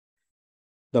discussed.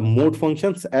 The mode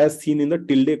functions as seen in the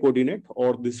tilde coordinate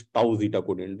or this tau zeta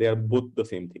coordinate, they are both the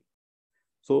same thing.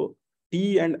 So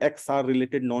t and x are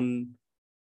related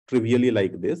non-trivially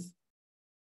like this.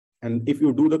 And if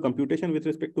you do the computation with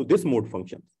respect to this mode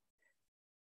function,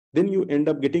 then you end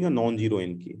up getting a non-zero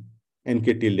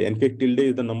nk tilde. Nk tilde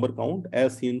is the number count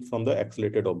as seen from the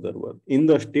accelerated observer in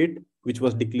the state which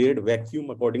was declared vacuum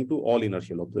according to all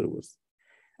inertial observers.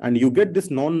 And you get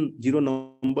this non-zero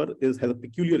number has a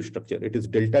peculiar structure. It is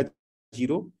delta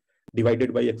 0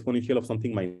 divided by exponential of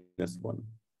something minus 1.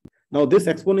 Now this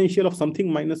exponential of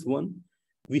something minus 1,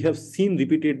 we have seen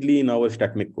repeatedly in our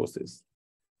statmic courses.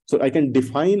 So I can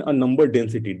define a number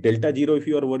density. Delta 0, if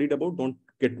you are worried about, don't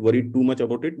get worried too much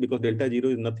about it, because delta 0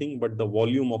 is nothing but the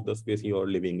volume of the space you are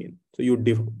living in. So you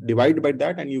divide by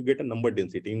that and you get a number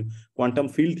density. In quantum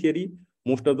field theory,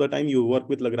 most of the time you work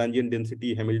with Lagrangian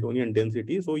density, Hamiltonian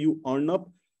density. So you earn up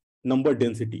number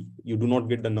density. You do not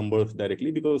get the numbers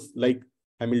directly because like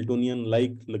Hamiltonian,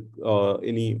 like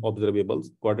any observables,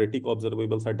 quadratic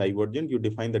observables are divergent. You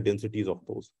define the densities of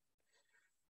those.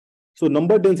 So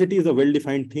number density is a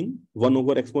well-defined thing, 1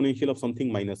 over exponential of something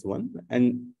minus 1.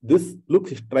 And this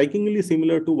looks strikingly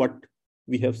similar to what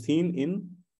we have seen in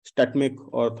statmic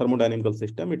or thermodynamical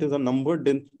system. It is a number,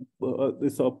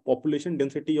 it's a population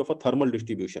density of a thermal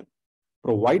distribution.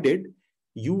 provided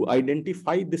you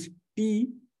identify this T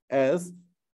as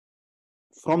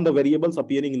from the variables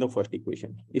appearing in the first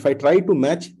equation. If I try to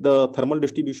match the thermal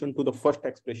distribution to the first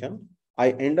expression,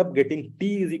 I end up getting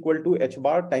T is equal to h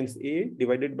bar times A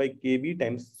divided by KB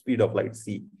times speed of light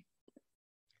C.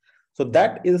 So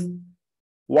that is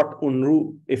what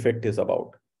Unruh effect is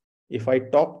about. If I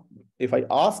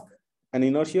ask an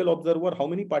inertial observer how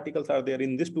many particles are there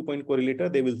in this 2-point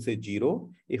correlator, they will say 0.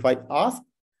 If I ask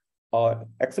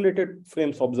accelerated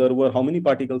frames observer how many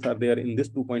particles are there in this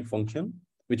 2-point function,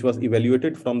 which was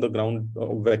evaluated from the ground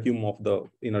vacuum of the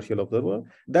inertial observer,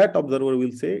 that observer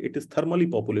will say it is thermally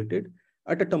populated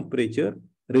at a temperature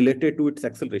related to its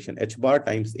acceleration, h bar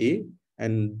times A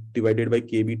and divided by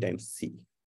KB times C.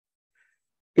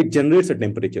 It generates a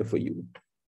temperature for you.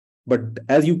 But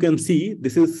as you can see,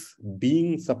 this is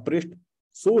being suppressed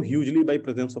so hugely by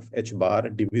presence of h bar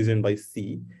division by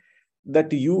C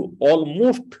that you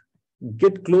almost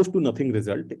get close to nothing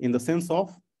result, in the sense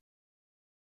of,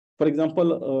 for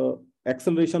example,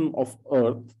 acceleration of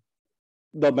Earth,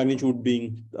 the magnitude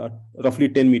being roughly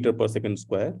 10 meters per second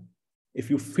square. If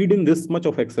you feed in this much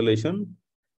of acceleration,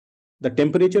 the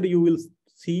temperature you will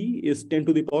see is 10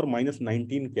 to the power minus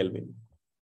 19 Kelvin.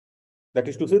 That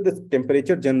is to say, this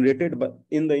temperature generated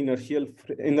in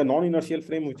the non-inertial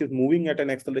frame, which is moving at an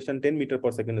acceleration 10 meters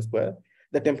per second square,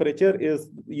 the temperature is,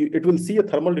 it will see a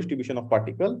thermal distribution of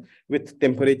particle with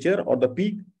temperature or the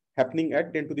peak happening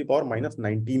at 10 to the power minus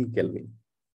 19 Kelvin.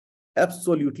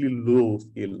 Absolutely low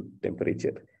scale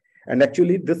temperature. And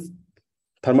actually this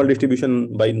thermal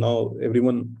distribution, by now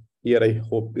everyone here I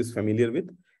hope is familiar with.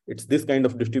 It's this kind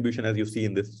of distribution as you see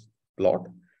in this plot.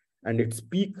 And its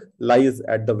peak lies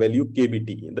at the value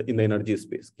kBT in the energy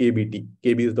space, kBT.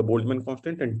 kB is the Boltzmann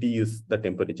constant and T is the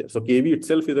temperature. So kB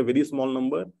itself is a very small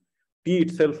number. T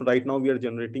itself right now we are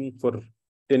generating for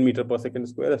 10 meters per second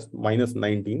square as minus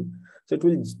 19. So it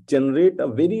will generate a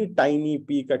very tiny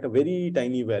peak at a very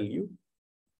tiny value.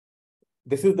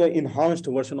 This is the enhanced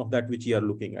version of that which you are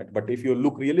looking at. But if you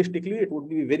look realistically, it would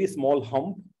be a very small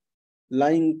hump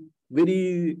lying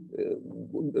very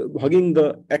hugging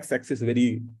the x-axis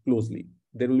very closely.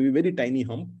 There will be a very tiny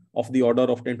hump of the order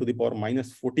of 10 to the power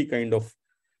minus 40 kind of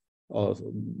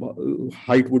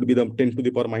height would be the 10 to the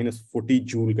power minus 40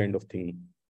 joule kind of thing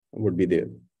would be there.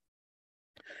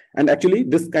 And actually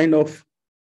this kind of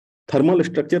thermal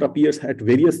structure appears at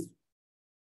various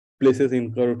places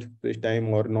in curved spacetime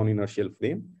or non-inertial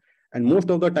frame. And most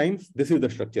of the times, this is the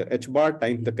structure, h bar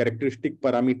times the characteristic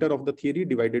parameter of the theory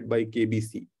divided by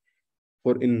KBC.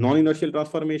 For in non-inertial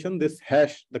transformation, this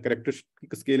hash, the characteristic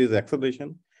scale is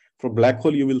acceleration. For black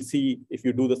hole, you will see, if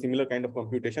you do the similar kind of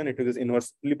computation, it is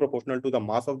inversely proportional to the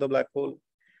mass of the black hole.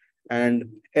 And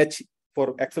h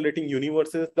for accelerating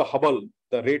universes, the Hubble,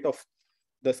 the rate of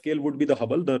the scale would be the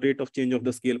Hubble, the rate of change of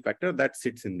the scale factor that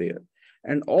sits in there.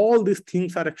 And all these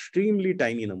things are extremely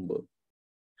tiny number.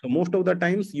 So most of the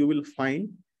times you will find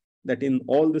that in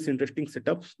all these interesting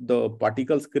setups, the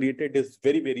particles created is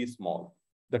very, very small.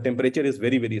 The temperature is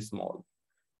very, very small.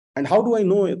 And how do I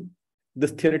know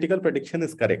this theoretical prediction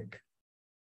is correct?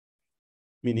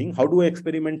 Meaning, how do I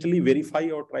experimentally verify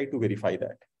or try to verify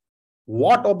that?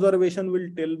 What observation will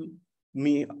tell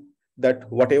me that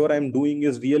whatever I'm doing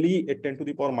is really a 10 to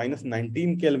the power minus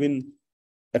 19 Kelvin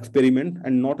experiment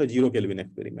and not a 0 Kelvin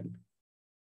experiment?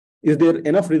 Is there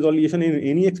enough resolution in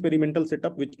any experimental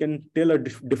setup which can tell a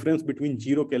difference between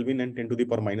 0 Kelvin and 10 to the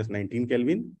power minus 19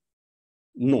 Kelvin?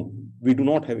 No, we do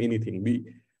not have anything.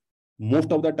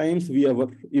 Most of the times we are,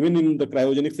 even in the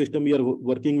cryogenic system, we are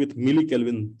working with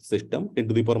millikelvin system, 10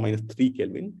 to the power minus 3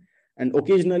 Kelvin. And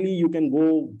occasionally you can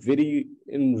go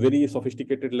in very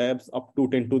sophisticated labs up to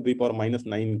 10 to the power minus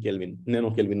 9 Kelvin,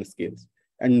 nano Kelvin scales.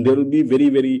 And there will be very,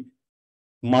 very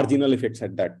marginal effects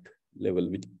at that level,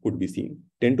 which could be seen.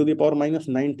 10 to the power minus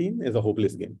 19 is a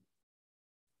hopeless game.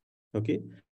 Okay.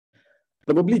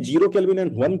 Probably 0 Kelvin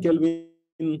and 1 Kelvin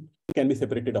can be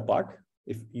separated apart.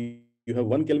 If you have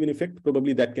 1 Kelvin effect,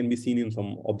 probably that can be seen in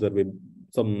some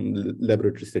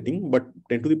laboratory setting, but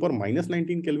 10 to the power minus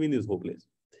 19 Kelvin is hopeless.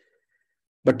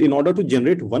 But in order to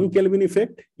generate 1 Kelvin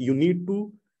effect, you need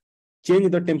to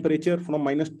change the temperature from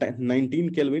minus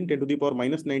 19 Kelvin, 10 to the power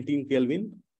minus 19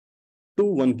 Kelvin to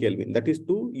 1 Kelvin. That is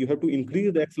you have to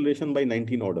increase the acceleration by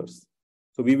 19 orders.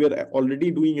 So we were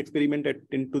already doing experiment at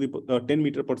 10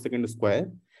 meters per second square.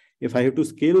 If I have to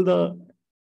scale the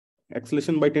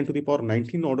acceleration by 10 to the power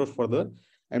 19 orders further,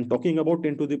 I'm talking about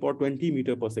 10 to the power 20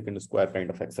 meters per second square kind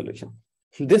of acceleration.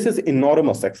 This is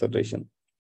enormous acceleration.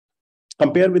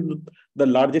 Compare with the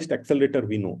largest accelerator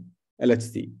we know,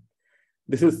 LHC.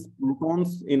 This is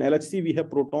protons. In LHC, we have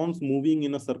protons moving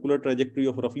in a circular trajectory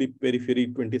of roughly periphery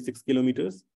 26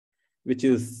 kilometers, which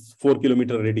is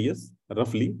 4-kilometer radius,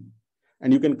 roughly.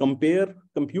 And you can compute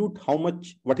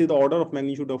what is the order of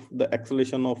magnitude of the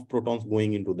acceleration of protons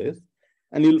going into this.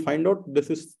 And you'll find out this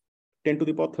is 10 to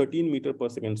the power 13 meter per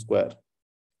second square.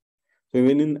 So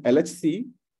when in LHC,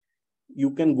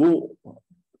 you can go,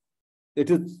 it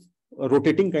is a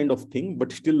rotating kind of thing,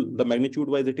 but still the magnitude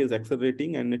wise, it is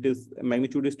accelerating, and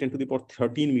magnitude is 10 to the power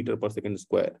 13 meter per second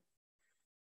square.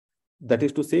 That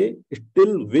is to say,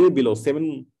 still way below,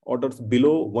 7 orders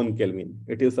below 1 Kelvin.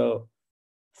 It is a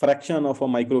fraction of a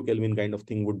micro Kelvin kind of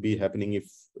thing would be happening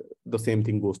if the same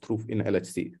thing goes through in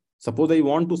LHC. Suppose I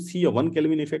want to see a 1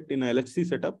 Kelvin effect in a LHC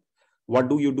setup. What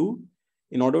do?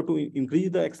 In order to increase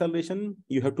the acceleration,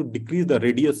 you have to decrease the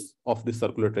radius of the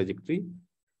circular trajectory.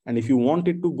 And if you want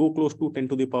it to go close to 10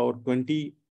 to the power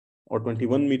 20 or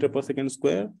 21 meter per second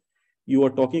square, you are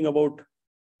talking about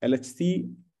LHC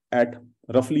at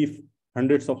roughly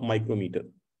hundreds of micrometers.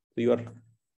 So your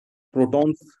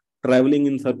protons traveling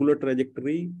in circular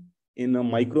trajectory in a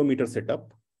micrometer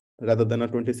setup rather than a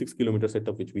 26 kilometer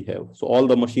setup which we have. So all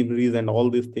the machineries and all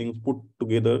these things put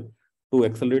together to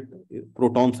accelerate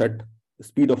protons at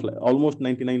speed of light, almost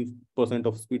 99%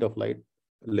 of speed of light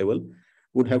level,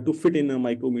 would have to fit in a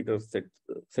micrometer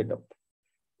setup,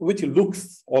 which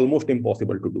looks almost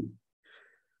impossible to do.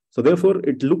 So therefore,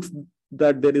 it looks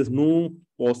that there is no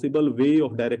possible way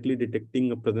of directly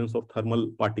detecting a presence of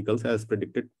thermal particles as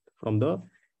predicted from the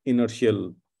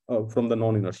inertial, from the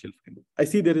non-inertial field. I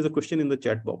see there is a question in the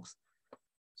chat box.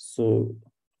 So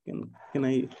can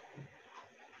I?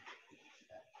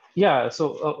 Yeah,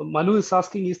 so Manu is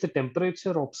asking, is the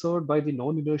temperature observed by the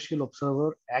non-inertial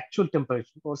observer actual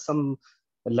temperature or some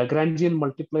Lagrangian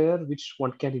multiplier which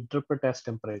one can interpret as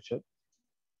temperature?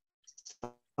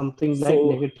 Something like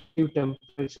negative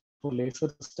temperature for laser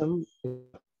system.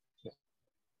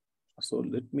 So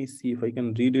let me see if I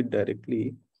can read it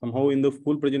directly. Somehow in the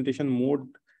full presentation mode,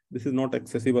 this is not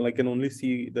accessible. I can only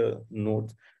see the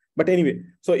notes. But anyway,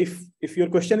 so if your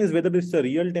question is whether it's a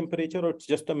real temperature or it's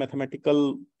just a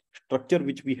mathematical structure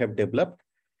which we have developed,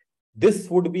 this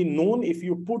would be known if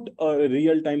you put a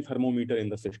real-time thermometer in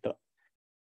the system.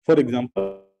 For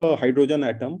example, a hydrogen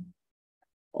atom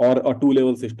or a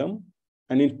two-level system.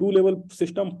 And in two-level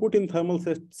system, put in thermal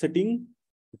setting,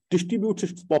 distributes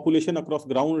its population across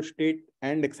ground state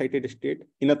and excited state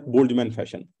in a Boltzmann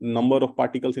fashion. Number of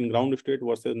particles in ground state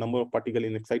versus number of particles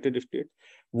in excited state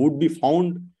would be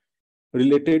found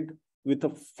related with a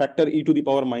factor e to the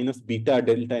power minus beta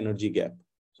delta energy gap.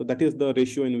 So that is the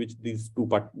ratio in which these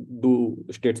two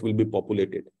states will be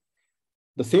populated.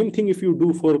 The same thing if you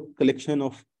do for collection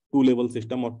of two-level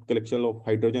system or collection of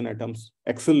hydrogen atoms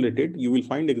accelerated, you will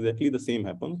find exactly the same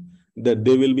happens, that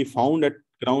they will be found at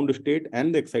ground state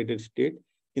and the excited state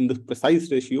in the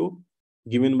precise ratio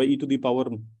given by e to the power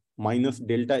minus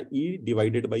delta E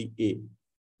divided by A.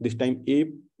 This time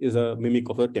A is a mimic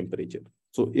of a temperature.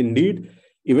 So indeed,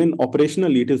 even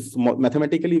operationally, it is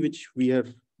mathematically, which we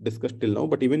have discussed till now,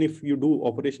 but even if you do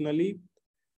operationally,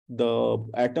 the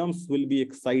atoms will be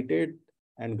excited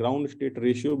and ground state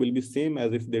ratio will be same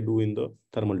as if they do in the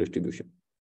thermal distribution.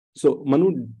 So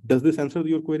Manu, does this answer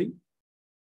your query?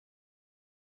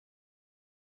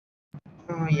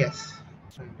 Yes.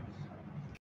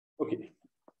 Okay,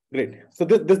 great. So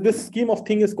this scheme of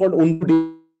thing is called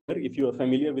Unruh. If you are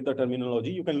familiar with the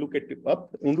terminology, you can look it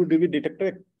up. Unruh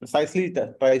detector precisely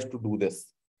tries to do this.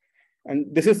 And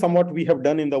this is somewhat we have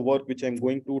done in the work which I'm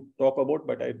going to talk about,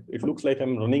 but it looks like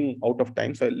I'm running out of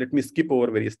time. So let me skip over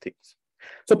various things.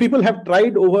 So people have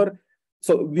tried over.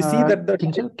 So we see that the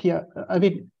Kinjalk, yeah, I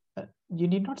mean, you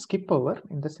need not skip over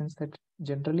in the sense that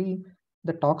generally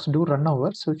the talks do run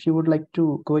over. So if you would like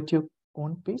to go at your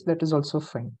own pace, that is also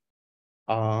fine.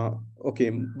 Okay,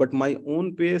 but my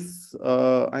own pace,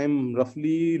 I'm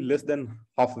roughly less than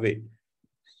halfway.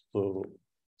 So.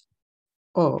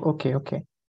 Oh, okay.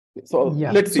 So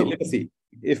yeah, let's see.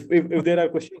 If there are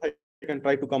questions, I can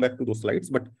try to come back to those slides,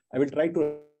 but I will try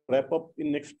to wrap up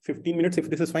in next 15 minutes if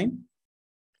this is fine.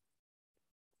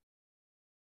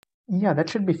 Yeah, that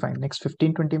should be fine. Next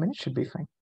 15-20 minutes should be fine.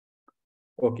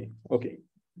 Okay,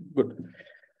 good.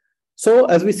 So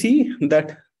as we see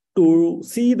that to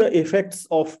see the effects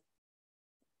of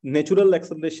natural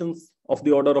accelerations of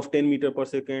the order of 10 meter per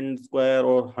second square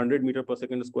or 100 meter per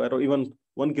second square or even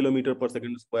 1 kilometer per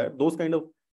second square, those kind of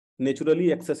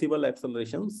naturally accessible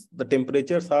accelerations, the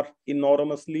temperatures are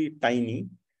enormously tiny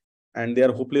and they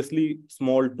are hopelessly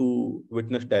small to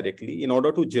witness directly. In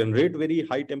order to generate very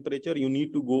high temperature, you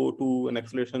need to go to an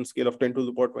acceleration scale of 10 to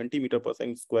the power 20 meter per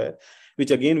second square,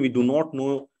 which again, we do not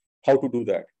know how to do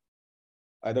that.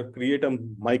 Either create a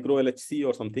micro LHC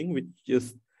or something, which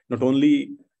is not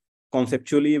only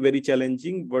conceptually very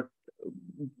challenging, but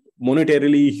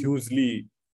monetarily hugely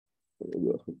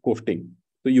costing.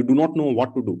 So you do not know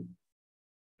what to do.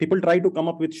 People try to come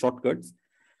up with shortcuts.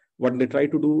 What they try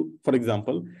to do, for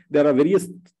example, there are various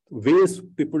ways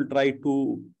people try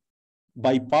to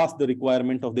bypass the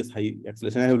requirement of this high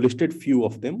acceleration. I have listed few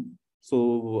of them.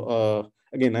 So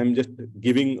again, I'm just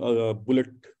giving a bullet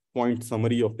point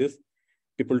summary of this.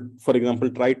 People, for example,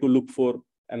 try to look for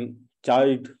an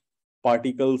charged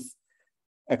particles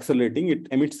accelerating. It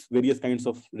emits various kinds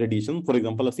of radiation, for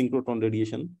example, a synchrotron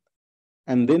radiation.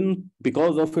 And then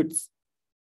because of its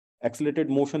accelerated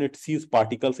motion, it sees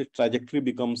particles, its trajectory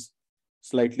becomes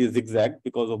slightly zigzag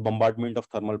because of bombardment of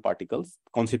thermal particles.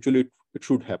 Conceptually, it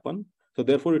should happen. So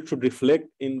therefore, it should reflect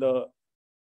in the,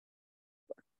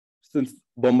 since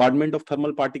bombardment of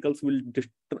thermal particles will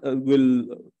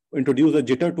introduce a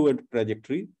jitter to a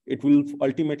trajectory, it will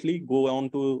ultimately go on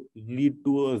to lead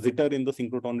to a jitter in the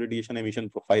synchrotron radiation emission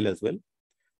profile as well.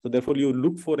 So therefore, you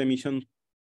look for emission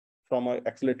from an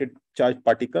accelerated charged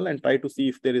particle and try to see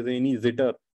if there is any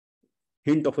jitter,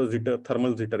 hint of a jitter,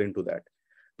 thermal jitter into that.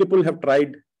 People have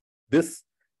tried this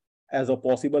as a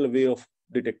possible way of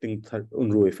detecting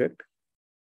Unruh effect.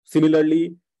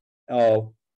 Similarly,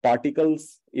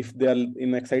 particles, if they are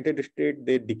in excited state,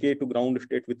 they decay to ground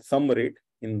state with some rate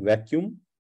in vacuum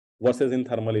versus in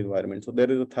thermal environment. So there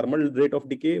is a thermal rate of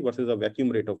decay versus a vacuum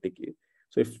rate of decay.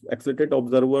 So if accelerated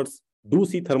observers do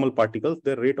see thermal particles,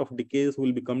 their rate of decays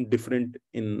will become different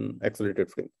in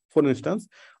accelerated frame. For instance,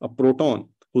 a proton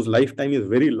whose lifetime is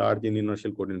very large in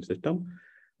inertial coordinate system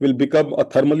will become a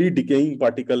thermally decaying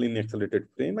particle in accelerated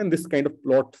frame. And this kind of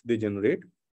plot they generate,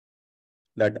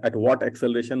 that at what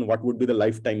acceleration, what would be the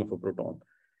lifetime of a proton.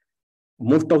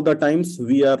 Most of the times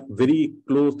we are very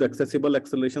close to accessible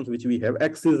accelerations, which we have.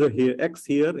 X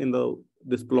here in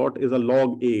this plot is a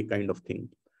log A kind of thing.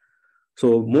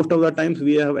 So most of the times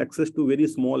we have access to very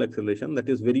small acceleration. That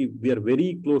is we are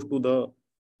very close to the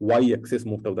y-axis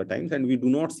most of the times, and we do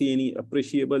not see any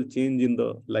appreciable change in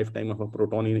the lifetime of a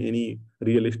proton in any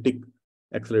realistic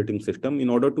accelerating system. In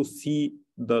order to see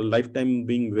the lifetime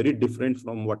being very different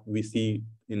from what we see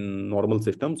in normal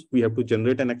systems, we have to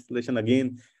generate an acceleration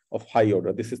again of high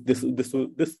order. This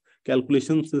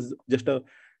calculations is just a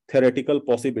theoretical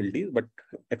possibility, but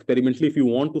experimentally, if you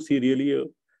want to see really a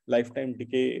lifetime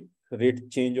decay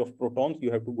rate change of protons, you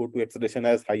have to go to acceleration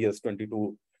as high as 10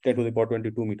 to the power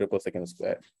 22 meter per second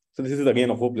square. So this is again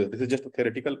a hopeless. This is just a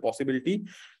theoretical possibility,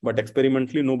 but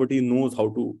experimentally, nobody knows how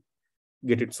to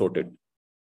get it sorted.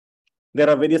 There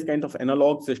are various kinds of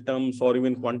analog systems or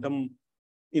even quantum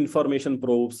information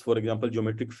probes, for example,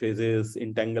 geometric phases,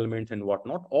 entanglements, and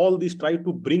whatnot. All these try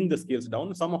to bring the scales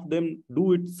down. Some of them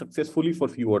do it successfully for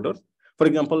few orders. For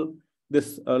example,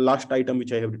 this last item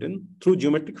which I have written, through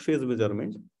geometric phase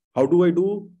measurement. How do I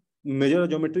measure a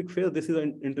geometric phase? This is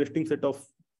an interesting set of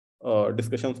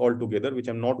discussions altogether, which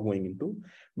I'm not going into.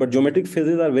 But geometric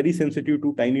phases are very sensitive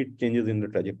to tiny changes in the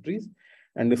trajectories.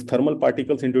 And if thermal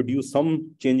particles introduce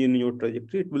some change in your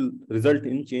trajectory, it will result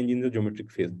in change in the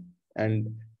geometric phase.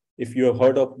 And if you have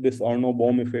heard of this Unruh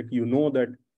bomb effect, you know that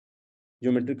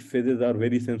geometric phases are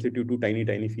very sensitive to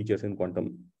tiny features in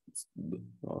quantum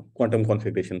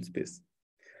configuration space.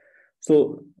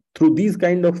 So through these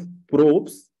kind of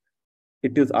probes,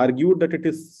 it is argued that it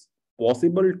is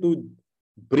possible to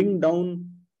bring down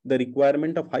the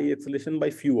requirement of high acceleration by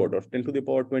few orders. 10 to the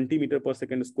power 20 meter per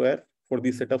second square for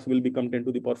these setups will become 10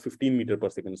 to the power 15 meter per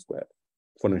second square,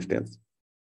 for instance.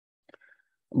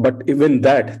 But even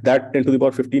that 10 to the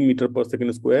power 15 meter per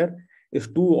second square is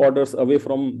 2 orders away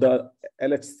from the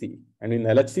LHC. And in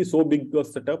LHC, so big a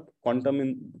setup,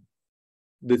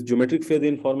 this geometric phase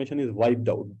information is wiped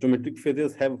out. Geometric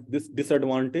phases have this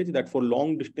disadvantage that for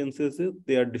long distances,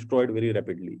 they are destroyed very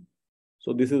rapidly.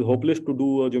 So this is hopeless to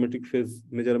do a geometric phase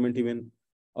measurement, even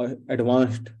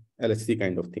advanced LHC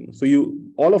kind of thing. So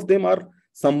all of them are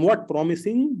somewhat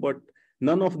promising, but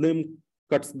none of them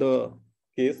cuts the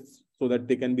case so that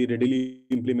they can be readily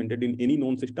implemented in any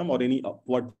known system or any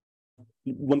what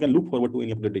one can look forward to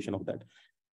any upgradation of that.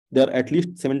 They are at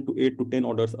least 7 to 8 to 10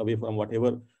 orders away from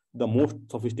whatever the most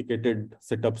sophisticated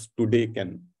setups today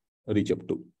can reach up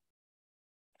to.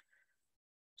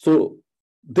 So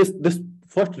this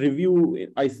first review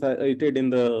I cited in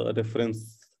the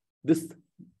reference, this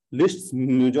lists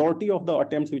majority of the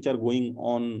attempts which are going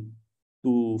on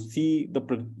to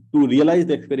realize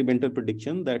the experimental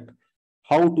prediction that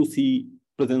how to see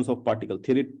presence of particle.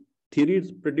 Theory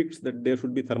predicts that there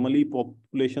should be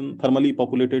thermally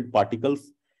populated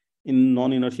particles in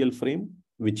non-inertial frame,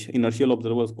 which inertial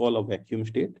observers call a vacuum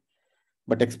state.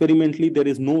 But experimentally, there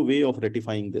is no way of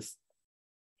ratifying this.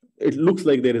 It looks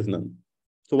like there is none.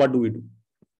 So what do we do?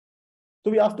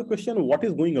 So we ask the question, what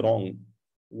is going wrong?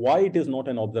 Why it is not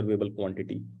an observable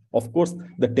quantity? Of course,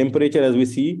 the temperature, as we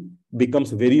see,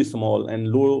 becomes very small, and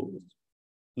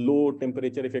low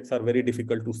temperature effects are very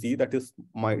difficult to see. That is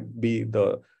might be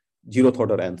the zeroth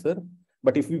order answer.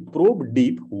 But if we probe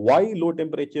deep, why low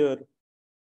temperature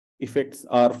effects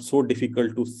are so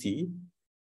difficult to see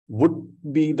would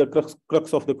be the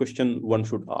crux of the question one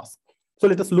should ask. So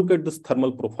let us look at this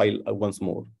thermal profile once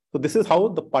more. So this is how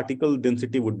the particle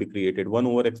density would be created, 1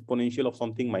 over exponential of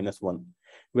something minus 1,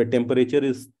 where temperature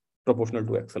is proportional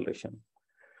to acceleration.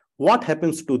 What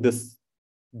happens to this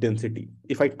density?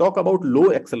 If I talk about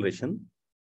low acceleration,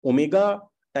 omega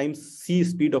times c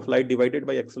speed of light divided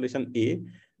by acceleration a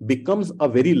becomes a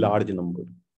very large number.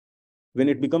 When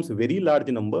it becomes a very large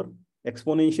number,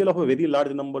 exponential of a very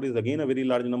large number is again a very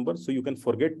large number, so you can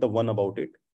forget the 1 about it.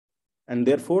 And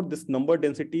therefore, this number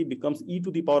density becomes e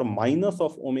to the power minus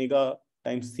of omega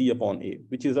times c upon a,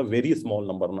 which is a very small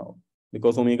number now,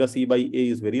 because omega c by a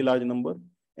is very large number,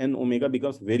 and omega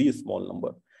becomes very small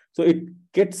number. So it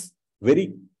gets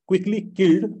very quickly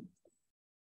killed.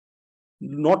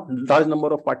 Not large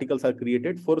number of particles are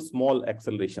created for small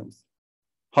accelerations.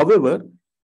 However,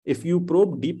 if you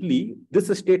probe deeply, this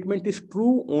statement is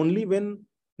true only when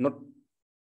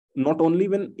not only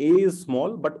when a is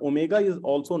small, but omega is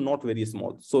also not very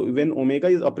small. So when omega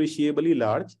is appreciably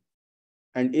large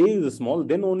and a is small,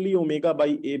 then only omega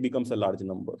by a becomes a large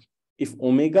number. If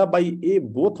omega by a,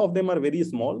 both of them are very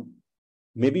small,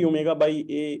 maybe omega by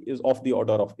a is of the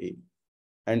order of a.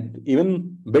 And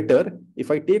even better, if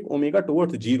I take omega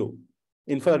towards 0,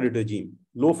 infrared regime,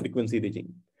 low frequency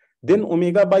regime, then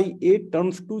omega by a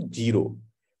turns to 0.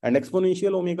 And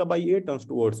exponential omega by a turns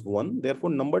towards 1.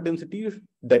 Therefore, number density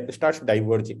starts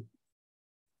diverging.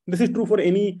 This is true for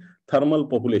any thermal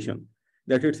population.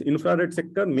 That its infrared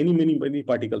sector, many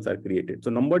particles are created. So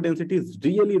number density is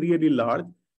really large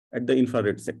at the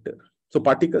infrared sector. So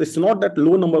particles, it's not that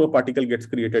low number of particles gets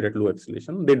created at low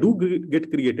acceleration. They do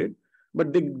get created,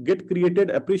 but they get created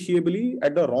appreciably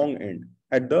at the wrong end,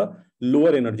 at the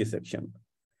lower energy section.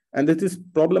 And this is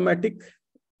problematic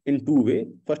in two ways.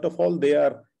 First of all, they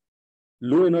are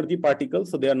low energy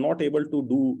particles, so they are not able to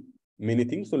do many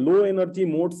things. So low energy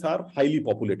modes are highly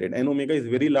populated. N omega is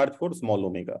very large for small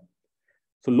omega.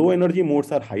 So low energy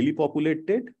modes are highly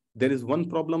populated. There is one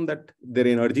problem that their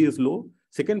energy is low.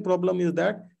 Second problem is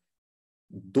that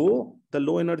though the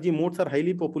low energy modes are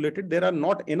highly populated, there are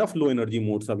not enough low energy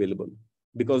modes available.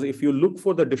 Because if you look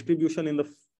for the distribution in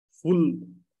the full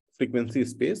frequency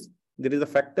space, there is a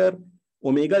factor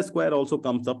omega square also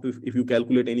comes up if you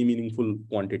calculate any meaningful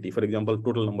quantity, for example,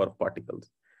 total number of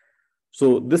particles.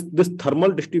 So this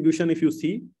thermal distribution, if you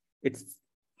see, its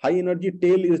high energy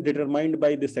tail is determined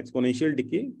by this exponential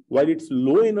decay, while its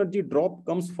low energy drop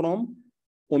comes from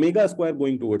omega square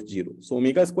going towards 0. So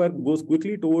omega square goes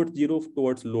quickly towards 0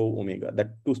 towards low omega.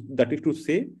 That is to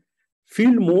say,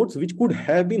 field modes which could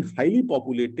have been highly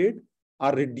populated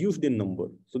are reduced in number.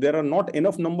 So there are not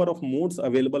enough number of modes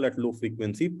available at low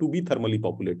frequency to be thermally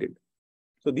populated.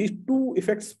 So these two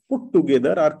effects put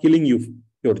together are killing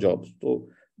your jobs. So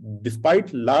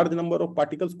despite large number of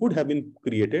particles could have been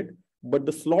created, but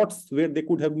the slots where they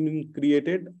could have been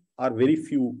created are very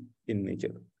few in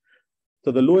nature.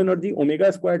 So the low energy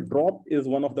omega square drop is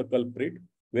one of the culprit,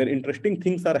 where interesting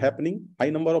things are happening. High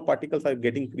number of particles are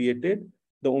getting created.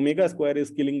 The omega square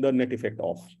is killing the net effect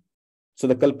off. So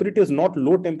the culprit is not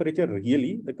low temperature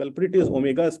really. The culprit is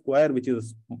omega square, which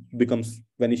becomes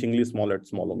vanishingly small at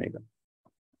small omega.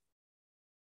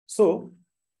 So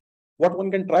what one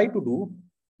can try to do,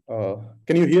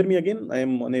 can you hear me again? I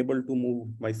am unable to move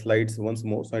my slides once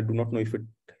more, so I do not know if it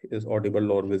is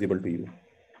audible or visible to you.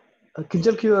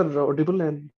 Kinjalk, you are audible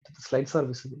and the slides are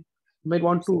visible. You might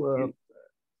want to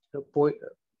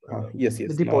yes.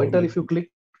 The pointer, if you click.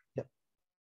 Yeah.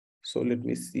 So let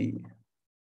me see.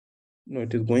 No,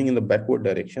 it is going in the backward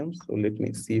direction. So let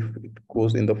me see if it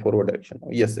goes in the forward direction.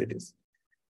 Yes, it is.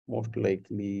 Most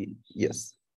likely,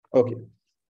 yes. Okay.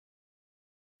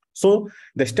 So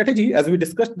the strategy, as we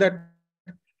discussed, that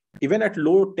even at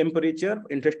low temperature,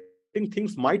 interesting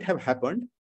things might have happened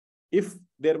if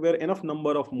there were enough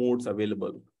number of modes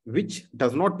available, which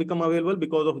does not become available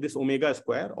because of this omega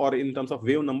square, or in terms of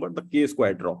wave number, the k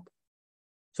square drop.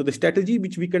 So the strategy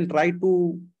which we can try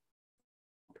to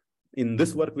in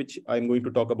this work, which I'm going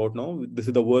to talk about now, this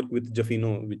is the work with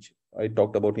Jaffino, which I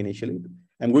talked about initially.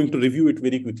 I'm going to review it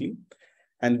very quickly.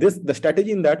 And the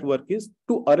strategy in that work is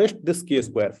to arrest this k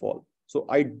square fall. So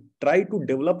I try to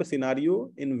develop a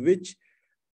scenario in which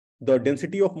the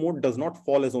density of mode does not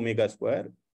fall as omega square.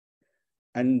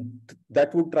 And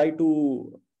that would try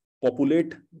to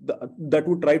populate, that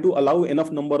would try to allow enough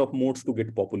number of modes to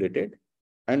get populated.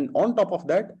 And on top of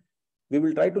that, we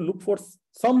will try to look for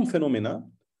some phenomena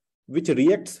which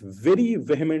reacts very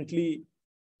vehemently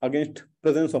against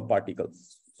presence of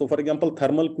particles. So for example,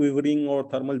 thermal quivering or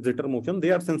thermal jitter motion,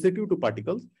 they are sensitive to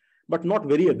particles, but not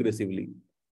very aggressively.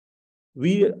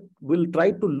 We will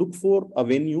try to look for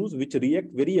avenues which react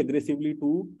very aggressively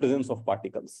to presence of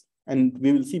particles. And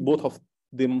we will see both of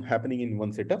them happening in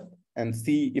one setup and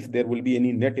see if there will be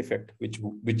any net effect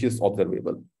which is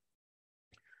observable.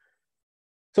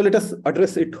 So let us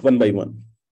address it one by one.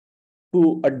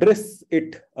 To address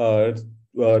it, to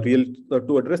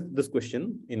address this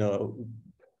question in a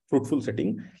fruitful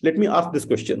setting, let me ask this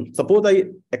question. Suppose I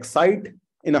excite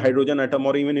in a hydrogen atom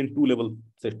or even in two-level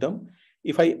system.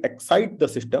 If I excite the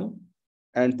system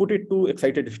and put it to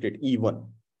excited state E1,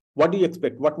 what do you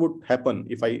expect? What would happen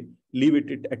if I leave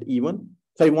it at E1?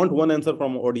 So I want one answer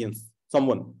from audience.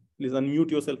 Someone, please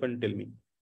unmute yourself and tell me.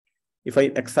 If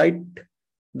I excite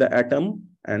the atom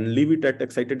and leave it at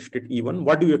excited state E1,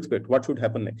 what do you expect? What should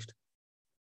happen next?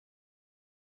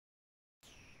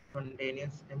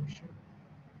 Spontaneous emission.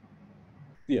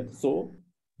 Yeah, so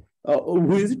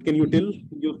who is it? Can you tell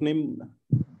your name?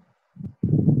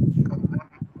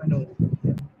 Manu.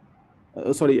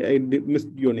 Sorry, I missed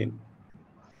your name.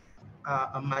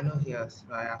 Manu here. So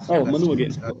I asked Oh, Manu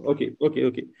questions. again.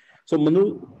 Okay. So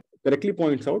Manu correctly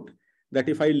points out that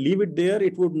if I leave it there,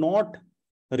 it would not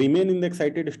remain in the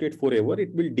excited state forever.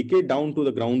 It will decay down to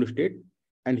the ground state.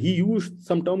 And he used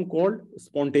some term called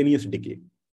spontaneous decay.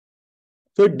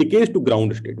 So it decays to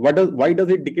ground state. Why does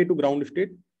it decay to ground state?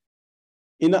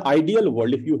 In an ideal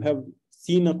world, if you have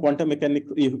seen a quantum mechanics,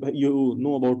 if you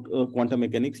know about quantum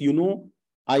mechanics, you know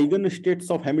eigenstates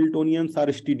of Hamiltonians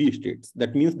are steady states.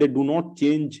 That means they do not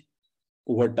change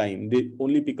over time. They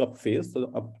only pick up phase.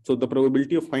 So the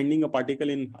probability of finding a particle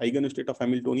in eigenstate of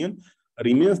Hamiltonian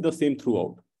remains the same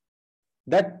throughout.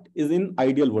 That is in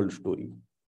ideal world story.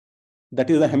 That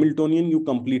is a Hamiltonian you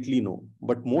completely know.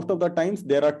 But most of the times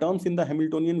there are terms in the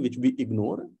Hamiltonian which we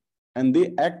ignore and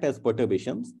they act as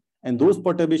perturbations. And those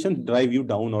perturbations drive you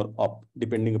down or up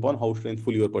depending upon how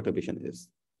strengthful your perturbation is.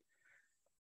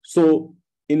 So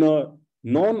in a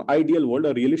non-ideal world,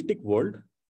 a realistic world,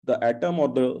 the atom or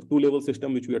the two-level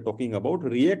system which we are talking about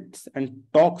reacts and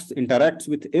interacts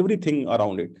with everything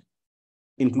around it,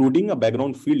 including a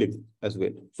background field as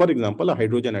well. For example, a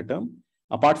hydrogen atom,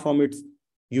 apart from its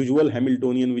usual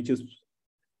Hamiltonian, which is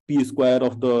p square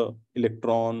of the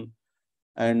electron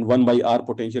and 1 by r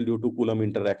potential due to Coulomb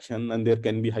interaction, and there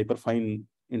can be hyperfine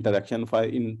interaction,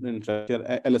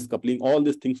 LS coupling, all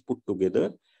these things put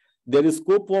together. There is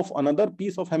scope of another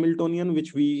piece of Hamiltonian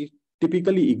which we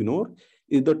typically ignore,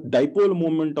 is the dipole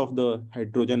moment of the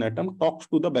hydrogen atom talks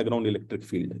to the background electric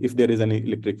field, if there is any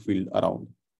electric field around.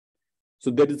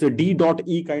 So there is a D dot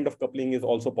E kind of coupling is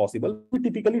also possible. We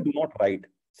typically do not write,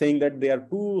 saying that they are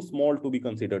too small to be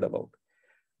considered about.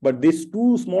 But these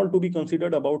too small to be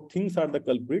considered about things are the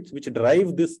culprits which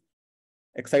drive this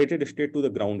excited state to the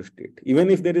ground state.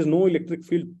 Even if there is no electric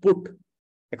field put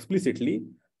explicitly,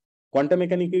 quantum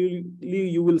mechanically,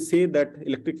 you will say that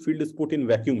electric field is put in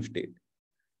vacuum state.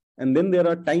 And then there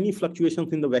are tiny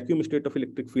fluctuations in the vacuum state of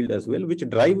electric field as well, which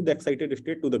drive the excited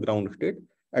state to the ground state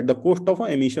at the cost of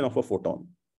an emission of a photon.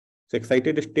 So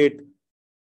excited state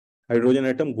hydrogen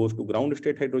atom goes to ground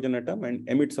state hydrogen atom and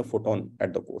emits a photon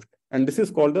at the coast. And this is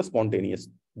called the spontaneous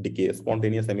decay,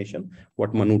 spontaneous emission,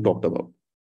 what Manu talked about.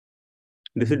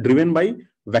 This is driven by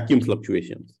vacuum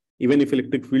fluctuations. Even if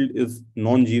electric field is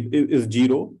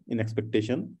zero in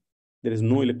expectation, there is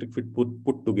no electric field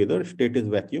put together, state is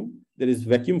vacuum. There is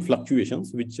vacuum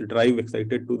fluctuations which drive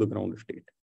excited to the ground state.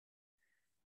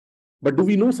 But do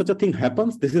we know such a thing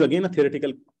happens? This is again a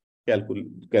theoretical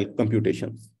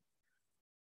computations.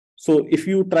 So if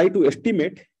you try to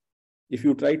estimate, if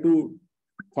you try to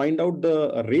find out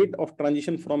the rate of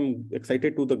transition from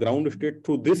excited to the ground state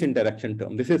through this interaction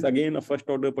term, this is again a first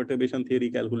order perturbation theory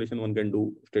calculation one can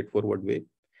do straightforward way.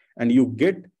 And you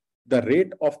get the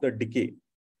rate of the decay.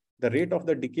 The rate of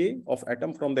the decay of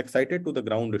atom from the excited to the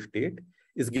ground state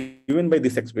is given by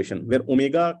this expression, where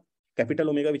omega, capital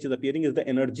omega, which is appearing, is the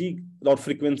energy or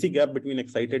frequency gap between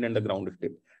excited and the ground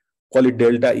state. Call it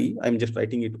delta E. I'm just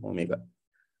writing it omega.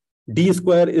 D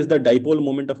square is the dipole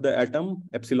moment of the atom,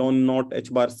 epsilon naught,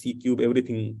 h bar, c cube,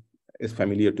 everything is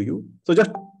familiar to you. So just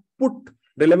put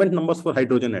relevant numbers for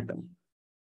hydrogen atom.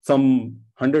 Some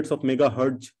hundreds of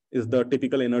megahertz is the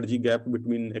typical energy gap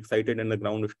between excited and the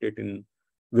ground state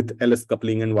with LS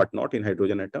coupling and whatnot in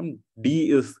hydrogen atom.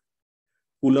 D is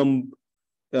Coulomb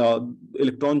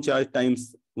electron charge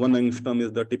times 1 angstrom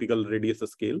is the typical radius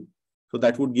scale. So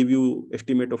that would give you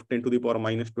estimate of 10 to the power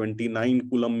minus 29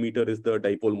 coulomb meter is the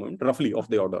dipole moment, roughly of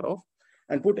the order of.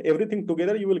 And put everything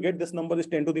together, you will get this number is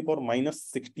 10 to the power minus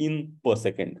 16 per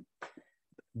second.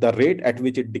 The rate at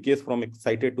which it decays from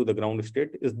excited to the ground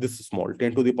state is this small,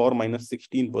 10 to the power minus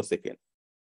 16 per second.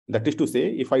 That is to say,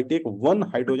 if I take one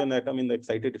hydrogen atom in the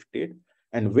excited state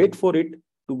and wait for it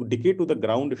to decay to the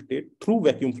ground state through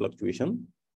vacuum fluctuation,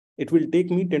 it will take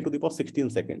me 10 to the power 16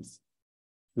 seconds,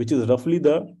 which is roughly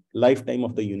the lifetime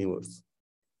of the universe.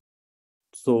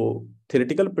 So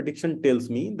theoretical prediction tells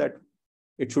me that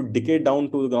it should decay down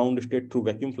to the ground state through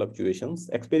vacuum fluctuations.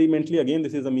 Experimentally, again,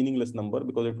 this is a meaningless number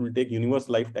because it will take universe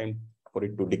lifetime for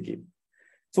it to decay.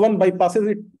 So one bypasses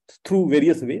it through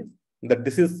various ways. That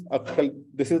this is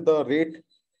the rate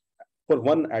for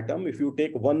one atom. If you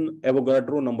take one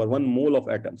Avogadro number, 1 mole of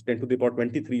atoms, 10 to the power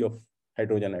 23 of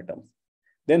hydrogen atoms,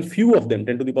 then few of them,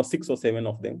 10 to the power 6 or 7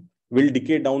 of them, will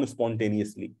decay down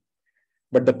spontaneously.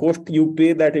 But the cost you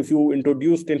pay that if you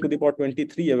introduce 10 to the power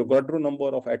 23 Avogadro number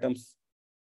of atoms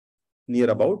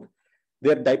near about,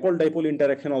 their dipole-dipole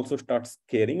interaction also starts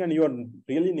caring, and you are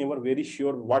really never very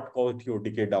sure what caused your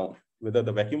decay down, whether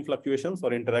the vacuum fluctuations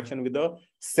or interaction with the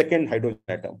second hydrogen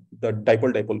atom, the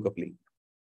dipole-dipole coupling.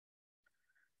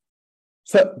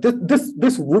 So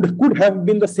this could have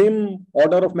been the same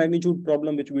order of magnitude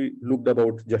problem which we looked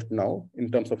about just now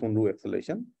in terms of Unruh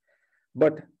acceleration.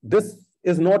 But this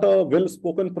is not a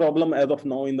well-spoken problem as of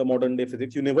now in the modern day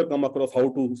physics. You never come across how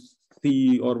to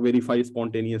see or verify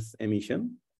spontaneous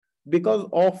emission because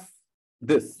of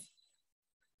this.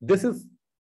 This is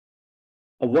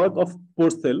a work of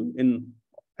Purcell in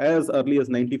as early as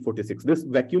 1946. This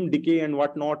vacuum decay and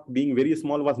whatnot being very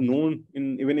small was known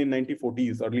even in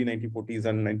 1940s, early 1940s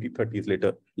and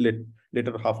 1930s,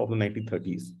 later half of the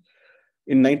 1930s.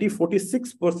 In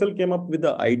 1946, Purcell came up with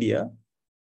the idea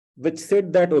which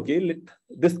said that, okay,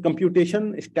 this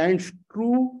computation stands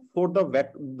true for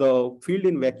the field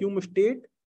in vacuum state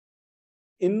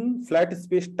in flat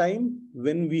space time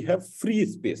when we have free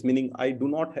space, meaning I do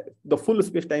not have the full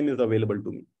space time is available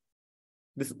to me.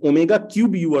 This omega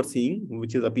cube you are seeing,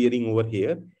 which is appearing over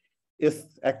here, is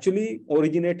actually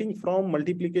originating from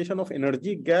multiplication of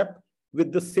energy gap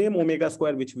with the same omega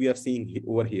square which we are seeing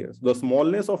over here. So the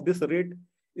smallness of this rate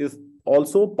is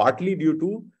also partly due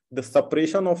to the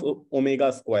suppression of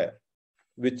omega square,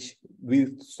 which we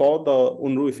saw the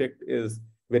Unruh effect is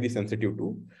very sensitive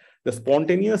to. The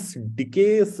spontaneous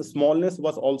decay smallness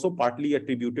was also partly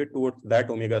attributed towards that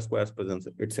omega square's presence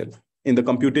itself. In the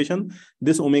computation,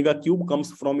 this omega cube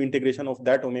comes from integration of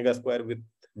that omega square with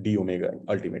d omega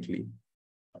ultimately.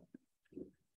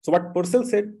 So what Purcell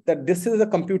said that this is a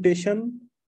computation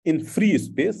in free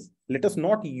space. Let us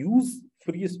not use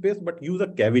free space, but use a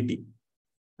cavity.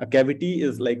 A cavity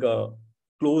is like a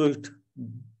closed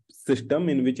system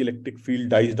in which electric field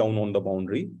dies down on the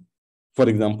boundary. For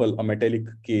example, a metallic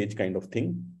cage kind of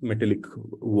thing, metallic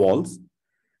walls.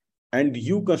 And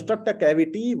you construct a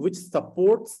cavity which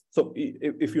supports, so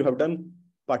if you have done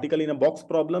particle in a box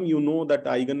problem, you know that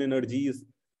eigenenergies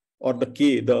or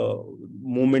the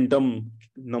momentum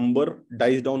number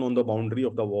dies down on the boundary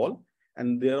of the wall.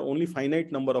 And there are only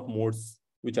finite number of modes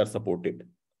which are supported.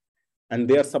 And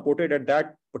they are supported at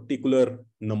that particular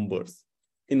numbers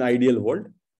in ideal world,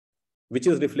 which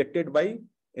is reflected by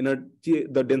energy,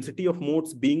 the density of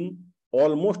modes being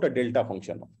almost a delta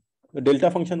function. The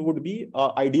delta function would be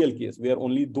an ideal case where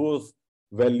only those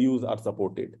values are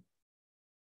supported.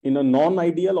 In a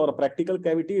non-ideal or a practical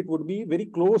cavity, it would be very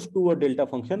close to a delta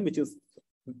function, which is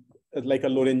like a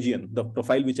Lorentzian. The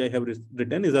profile which I have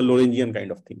written is a Lorentzian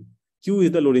kind of thing. Q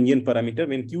is the Lorentzian parameter.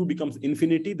 When Q becomes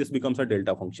infinity, this becomes a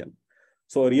delta function.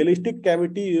 So a realistic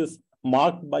cavity is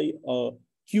marked by a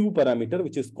Q parameter,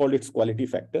 which is called its quality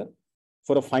factor.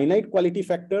 For a finite quality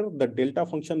factor, the delta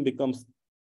function becomes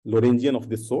Lorentzian of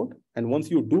this sort. And once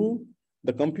you do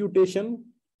the computation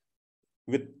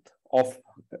of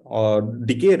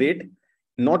decay rate,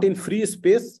 not in free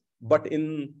space, but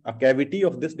in a cavity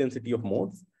of this density of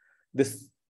modes, this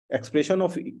expression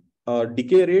of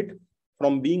decay rate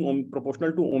from being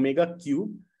proportional to omega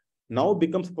cube now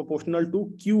becomes proportional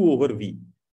to Q over V.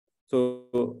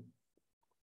 So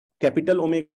capital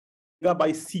omega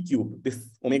by C cube,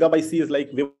 this omega by C is like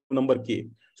wave number K.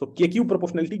 So K cube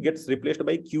proportionality gets replaced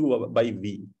by Q by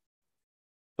V.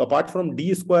 So apart from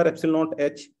D square epsilon naught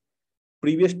H,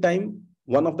 previous time,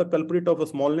 one of the culprit of the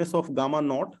smallness of gamma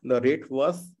naught, the rate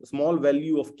was small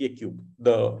value of K cube,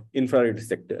 the infrared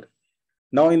sector.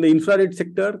 Now in the infrared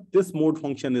sector, this mode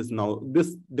function is now,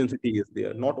 this density is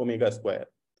there, not omega square.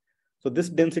 So this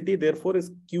density, therefore,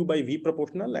 is Q by V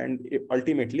proportional, and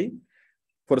ultimately,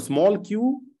 for small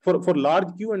q, for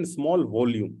large q and small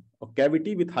volume, a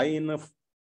cavity with high enough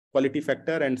quality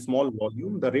factor and small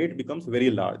volume, the rate becomes very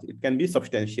large. It can be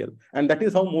substantial. And that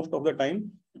is how most of the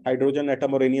time, hydrogen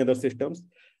atom or any other systems,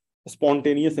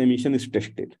 spontaneous emission is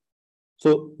tested.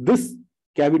 So this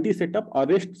cavity setup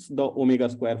arrests the omega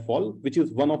square fall, which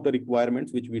is one of the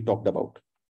requirements which we talked about.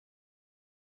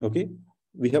 Okay,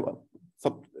 we have,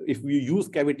 if we use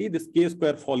cavity, this K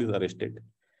square fall is arrested.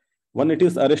 When it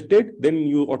is arrested, then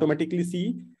you automatically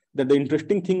see that the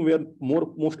interesting thing where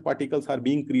most particles are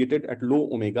being created at low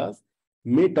omegas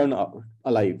may turn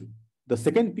alive. The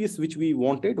second piece which we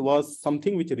wanted was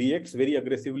something which reacts very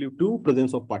aggressively to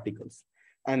presence of particles.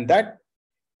 And that,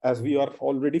 as we are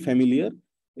already familiar,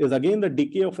 is again the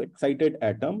decay of excited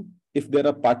atom. If there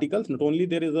are particles, not only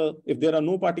if there are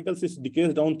no particles, it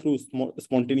decays down through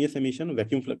spontaneous emission,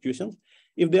 vacuum fluctuations.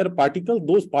 If there are particles,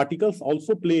 those particles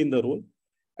also play in the role,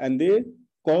 and they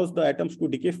cause the atoms to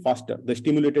decay faster, the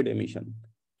stimulated emission.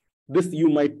 This you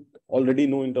might already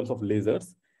know in terms of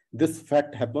lasers. This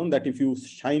fact happens that if you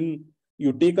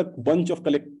take a bunch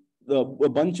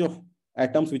of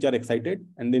atoms which are excited,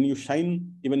 and then you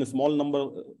shine even a small number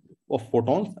of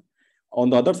photons. On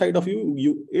the other side of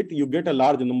you get a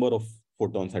large number of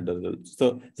photons at the result.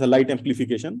 So it's a light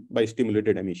amplification by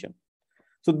stimulated emission.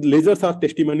 So the lasers are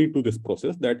testimony to this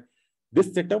process, that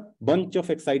this setup, bunch of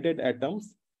excited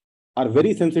atoms, are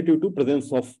very sensitive to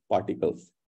presence of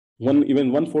particles. Even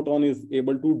one photon is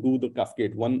able to do the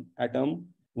cascade. One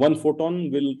photon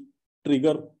will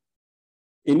trigger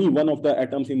any one of the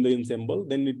atoms in the ensemble,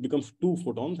 then it becomes 2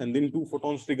 photons, and then 2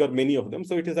 photons trigger many of them.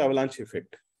 So it is avalanche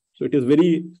effect. So it is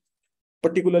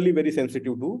particularly very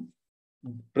sensitive to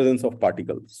presence of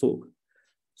particles.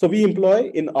 So we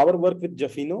employ, in our work with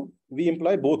Jafino, we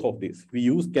employ both of these. We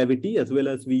use cavity as well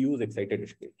as we use excited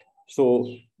state. So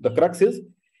the crux is,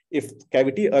 if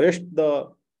cavity arrests the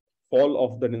fall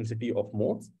of the density of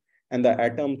modes and the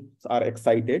atoms are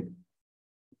excited,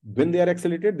 when they are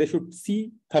accelerated, they should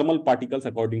see thermal particles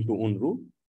according to Unruh.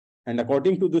 And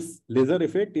according to this laser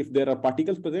effect, if there are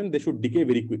particles present, they should decay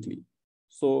very quickly.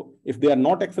 So if they are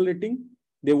not accelerating,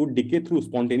 they would decay through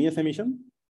spontaneous emission.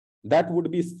 That would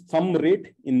be some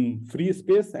rate in free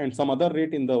space and some other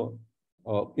rate in the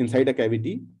inside a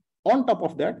cavity. On top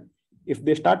of that, if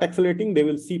they start accelerating, they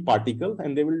will see particles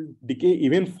and they will decay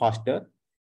even faster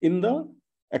in the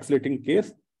accelerating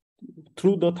case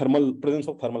through the presence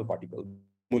of thermal particles,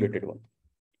 simulated one.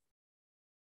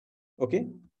 Okay.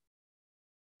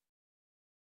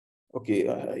 Okay,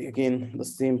 again, the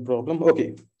same problem.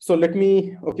 Okay, so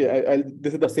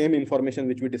this is the same information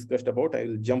which we discussed about. I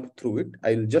will jump through it.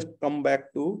 I will just come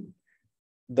back to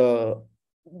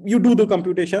you do the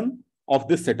computation of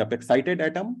this setup, excited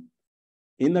atom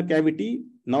in a cavity.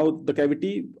 Now the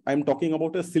cavity, I'm talking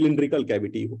about a cylindrical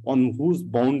cavity on whose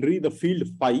boundary the field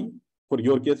phi, for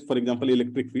your case, for example,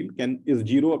 electric field is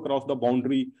 0 across the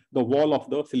boundary, the wall of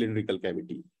the cylindrical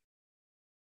cavity.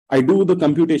 I do the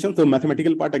computation. So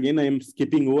mathematical part, again, I am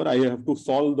skipping over. I have to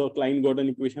solve the Klein-Gordon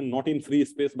equation, not in free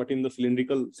space, but in the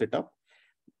cylindrical setup.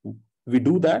 We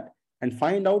do that and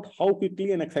find out how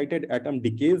quickly an excited atom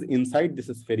decays inside this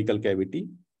spherical cavity.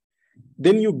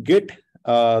 Then you get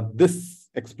this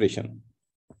expression.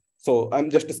 So I'm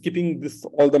just skipping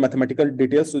all the mathematical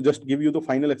details to just give you the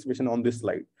final expression on this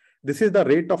slide. This is the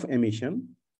rate of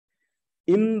emission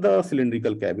in the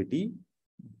cylindrical cavity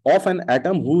of an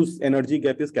atom whose energy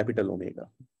gap is capital omega.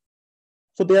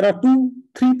 So there are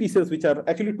 3 pieces, which are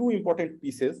actually 2 important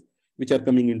pieces which are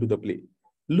coming into the play.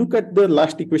 Look at the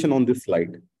last equation on this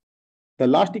slide. The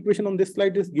last equation on this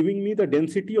slide is giving me the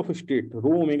density of a state,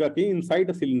 rho omega k, inside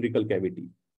a cylindrical cavity.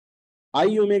 I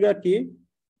omega k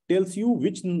tells you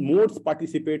which modes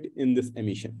participate in this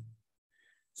emission.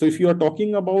 So if you are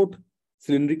talking about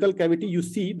cylindrical cavity, you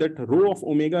see that rho of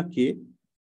omega k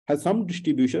has some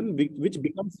distribution which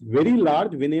becomes very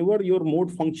large whenever your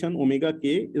mode function omega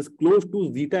k is close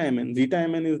to zeta mn. Zeta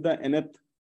mn is the nth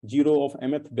 0 of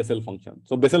mth Bessel function.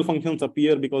 So Bessel functions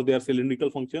appear because they are cylindrical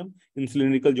function. In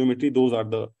cylindrical geometry, those are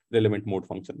the relevant mode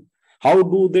function. How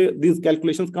do these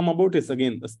calculations come about? Is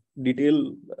again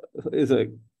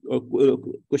a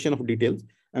question of details.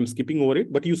 I'm skipping over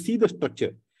it, but you see the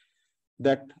structure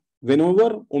that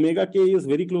whenever omega k is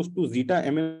very close to zeta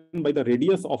mn by the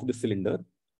radius of the cylinder,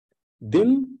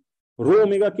 then rho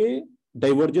omega k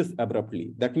diverges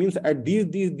abruptly. That means at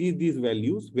these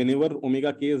values, whenever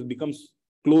omega k becomes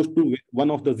close to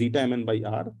 1 of the zeta mn by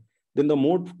r, then the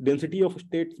mode density of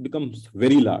states becomes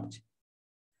very large.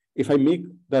 If I make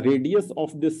the radius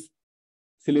of this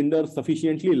cylinder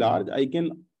sufficiently large, I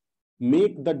can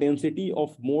make the density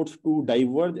of modes to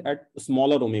diverge at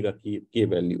smaller omega k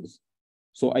values.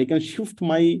 So I can shift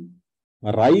my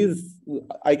rise,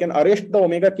 I can arrest the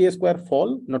omega k square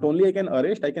fall. Not only I can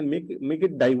arrest, I can make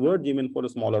it diverge even for a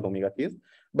smaller omega k's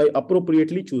by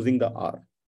appropriately choosing the R.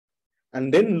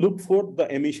 And then look for the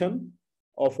emission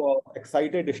of an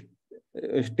excited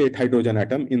state hydrogen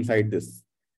atom inside this.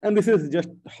 And this is just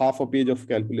half a page of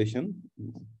calculation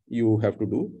you have to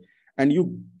do. And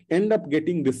you end up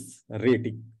getting this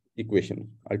rate equation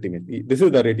ultimately. This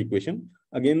is the rate equation.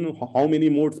 Again, how many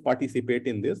modes participate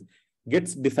in this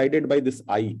gets decided by this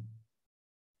I.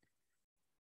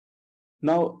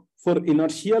 Now, for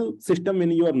inertial system,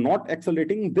 when you are not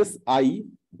accelerating, this I,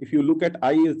 if you look at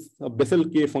I, is a Bessel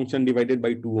K function divided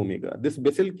by 2 omega. This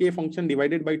Bessel K function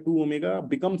divided by 2 omega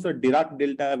becomes a Dirac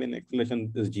delta when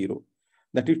acceleration is 0.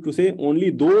 That is to say,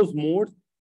 only those modes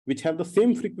which have the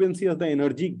same frequency as the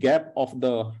energy gap of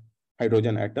the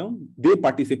hydrogen atom, they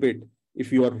participate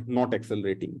if you are not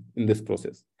accelerating in this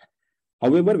process.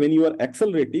 However, when you are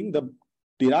accelerating, the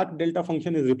Dirac delta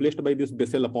function is replaced by this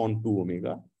Bessel upon 2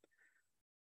 omega.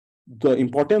 The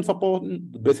importance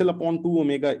upon Bessel upon 2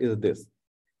 omega is this.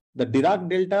 The Dirac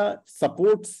delta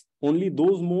supports only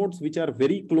those modes which are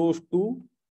very close to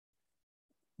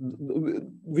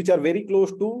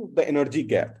the energy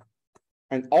gap.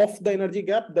 And of the energy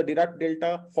gap, the Dirac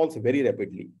delta falls very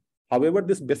rapidly. However,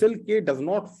 this Bessel K does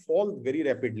not fall very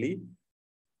rapidly.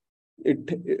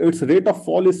 Its rate of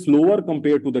fall is slower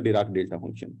compared to the Dirac delta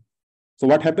function. So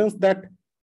what happens that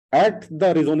at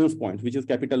the resonance point, which is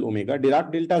capital omega,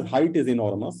 Dirac delta's height is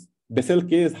enormous. Bessel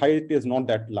K's height is not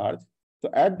that large. So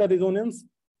at the resonance,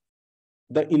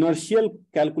 the inertial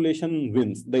calculation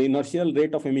wins. The inertial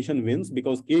rate of emission wins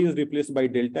because K is replaced by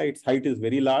delta. Its height is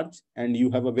very large and you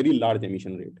have a very large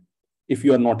emission rate if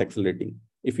you are not accelerating.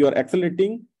 If you are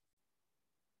accelerating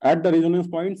at the resonance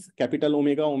points, capital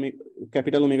omega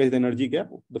is the energy gap,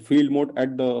 the field mode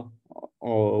at the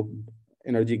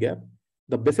energy gap.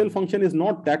 The Bessel function is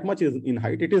not that much in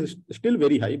height. It is still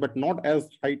very high, but not as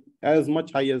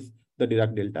much high as the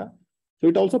Dirac delta. So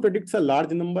it also predicts a large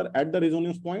number at the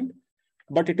resonance point,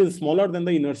 but it is smaller than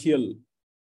the inertial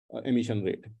emission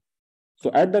rate.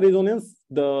 So at the resonance,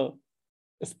 the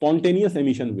spontaneous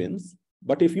emission wins.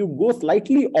 But if you go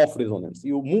slightly off resonance,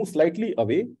 you move slightly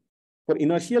away. For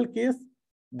inertial case,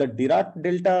 the Dirac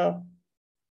delta,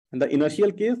 in the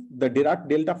inertial case, the Dirac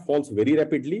delta falls very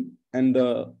rapidly and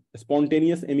the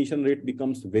spontaneous emission rate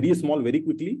becomes very small very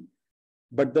quickly.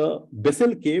 But the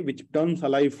Bessel K, which turns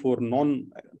alive for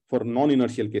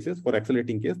non-inertial cases, for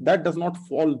accelerating case, that does not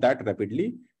fall that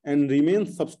rapidly and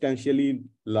remains substantially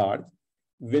large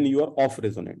when you are off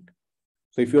resonant.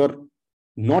 So if you are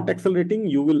not accelerating,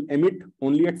 you will emit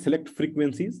only at select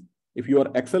frequencies. If you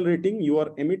are accelerating, you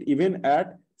are emit even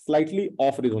at slightly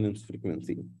off resonance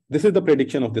frequency. This is the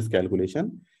prediction of this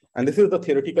calculation. And this is the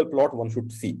theoretical plot one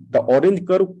should see. The orange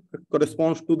curve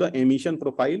corresponds to the emission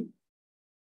profile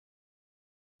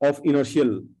of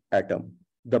inertial atom.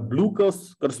 The blue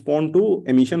curves correspond to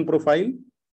emission profile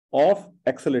of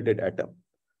accelerated atom.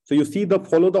 So you see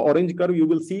follow the orange curve, you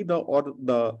will see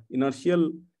the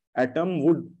inertial atom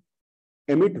would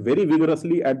emit very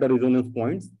vigorously at the resonance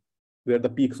points where the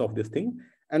peaks of this thing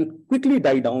and quickly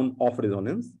die down off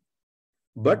resonance.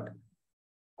 But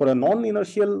for a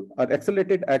non-inertial or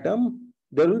accelerated atom,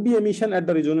 there will be emission at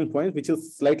the resonance point, which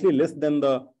is slightly less than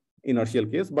the inertial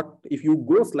case. But if you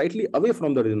go slightly away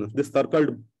from the resonance, this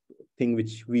circled thing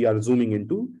which we are zooming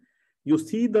into, you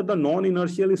see that the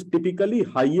non-inertial is typically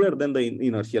higher than the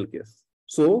inertial case.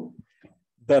 So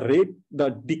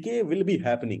the decay will be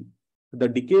happening. The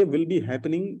decay will be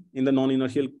happening in the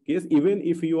non-inertial case, even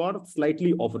if you are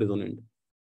slightly off resonant.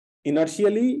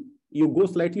 Inertially, you go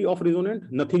slightly off resonant,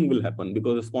 nothing will happen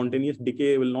because the spontaneous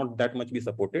decay will not that much be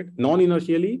supported.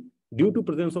 Non-inertially, due to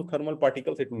presence of thermal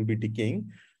particles, it will be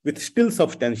decaying with still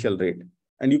substantial rate.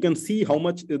 And you can see how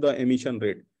much is the emission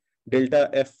rate. Delta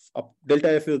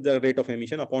F is the rate of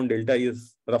emission upon delta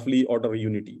is roughly order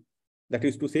unity. That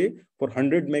is to say, for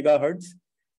 100 megahertz,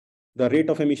 the rate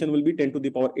of emission will be 10 to the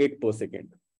power 8 per second.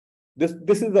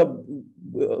 This is a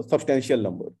substantial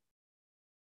number.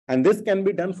 And this can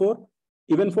be done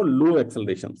even for low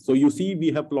accelerations. So you see,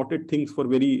 we have plotted things for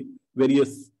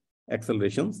various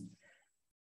accelerations.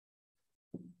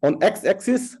 On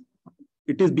x-axis,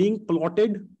 it is being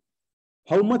plotted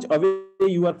how much away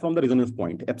you are from the resonance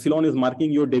point. Epsilon is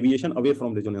marking your deviation away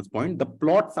from resonance point. The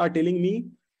plots are telling me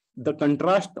the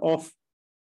contrast of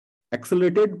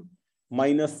accelerated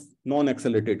minus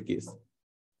non-accelerated case.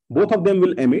 Both of them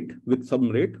will emit with some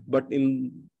rate, but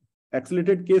in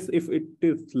accelerated case, if it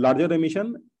is larger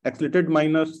emission, accelerated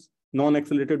minus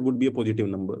non-accelerated would be a positive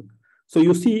number. So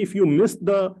you see, if you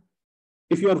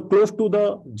are close to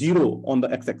the 0 on the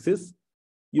x-axis,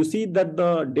 you see that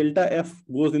the delta F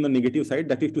goes in the negative side,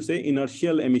 that is to say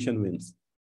inertial emission wins.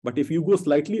 But if you go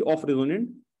slightly off resonant,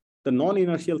 the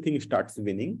non-inertial thing starts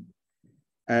winning.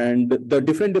 And the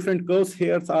different curves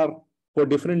here are for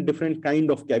different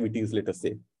kind of cavities, let us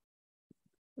say.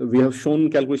 We have shown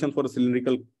calculation for a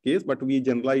cylindrical case, but we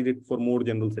generalize it for more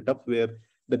general setups where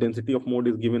the density of mode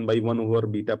is given by 1 over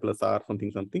beta plus r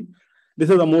something. This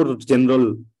is a more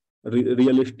general,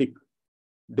 realistic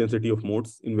density of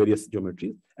modes in various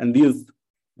geometries. And these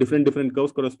different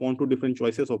curves correspond to different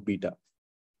choices of beta.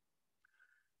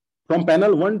 From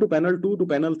panel 1 to panel 2 to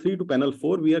panel 3 to panel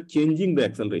 4, we are changing the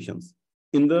accelerations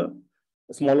in the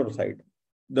smaller side.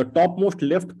 The topmost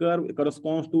left curve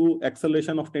corresponds to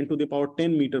acceleration of 10 to the power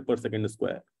 10 meter per second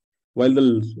square, while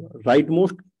the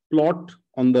rightmost plot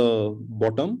on the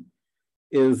bottom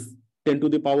is 10 to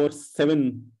the power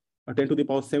 7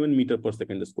 meter per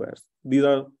second squares. These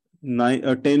are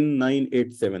 10, 9,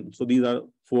 8, 7. So these are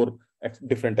 4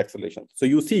 different accelerations. So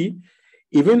you see,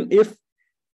 even if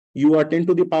you are 10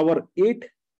 to the power 8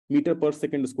 meter per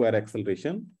second square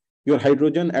acceleration, your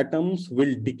hydrogen atoms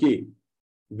will decay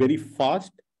very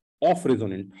fast off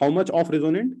resonant. How much off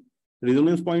resonant?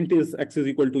 Resonance point is x is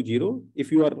equal to 0.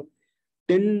 If you are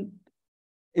 10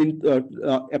 in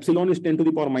epsilon is 10 to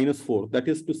the power minus 4. That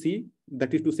is to say,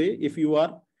 if you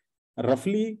are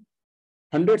roughly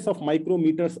hundreds of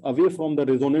micrometers away from the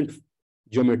resonant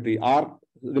geometry, R,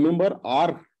 remember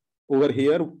R over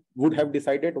here would have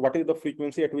decided what is the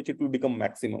frequency at which it will become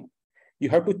maximum. You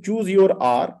have to choose your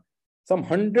R some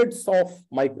hundreds of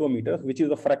micrometers, which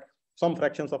is some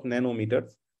fractions of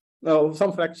nanometers,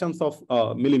 some fractions of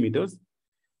millimeters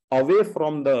away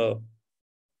from the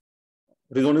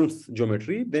resonance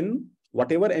geometry. Then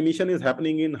whatever emission is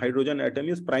happening in hydrogen atom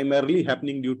is primarily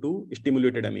happening due to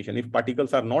stimulated emission. If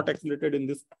particles are not accelerated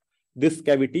in this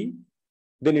cavity,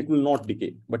 then it will not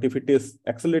decay. But if it is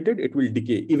accelerated, it will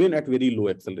decay even at very low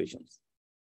accelerations.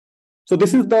 So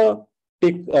this is the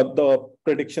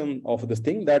prediction of this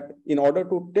thing, that in order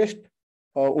to test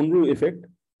Unruh effect,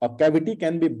 a cavity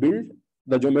can be built.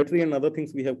 The geometry and other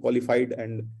things we have qualified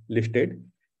and listed.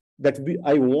 That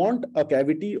I want a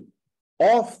cavity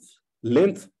of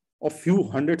length of few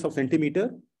hundreds of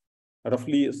centimeters,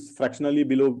 roughly fractionally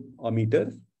below a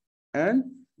meter, and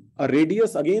a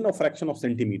radius again of fraction of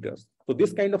centimeters. So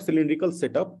this kind of cylindrical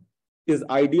setup is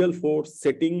ideal for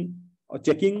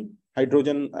checking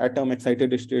hydrogen atom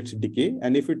excited states decay.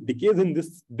 And if it decays in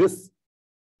this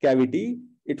cavity,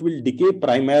 it will decay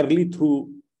primarily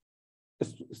through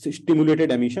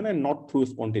stimulated emission and not through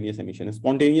spontaneous emission.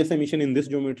 Spontaneous emission in this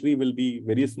geometry will be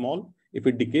very small. If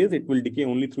it decays, it will decay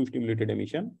only through stimulated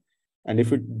emission. And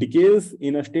if it decays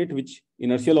in a state which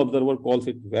inertial observer calls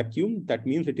it vacuum, that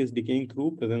means it is decaying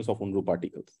through presence of Unruh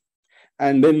particles.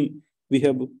 And then we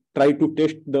have tried to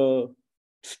test the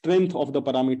strength of the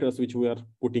parameters which we are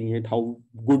putting it, how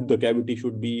good the cavity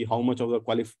should be, how much of the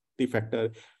quality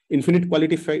factor. Infinite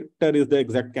quality factor is the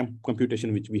exact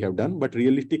computation which we have done, but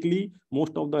realistically,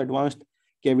 most of the advanced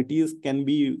cavities can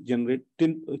be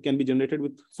generated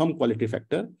with some quality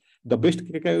factor. The best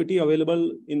cavity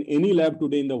available in any lab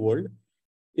today in the world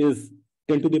is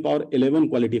 10 to the power 11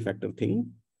 quality factor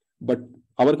thing. But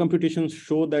our computations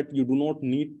show that you do not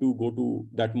need to go to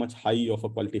that much high of a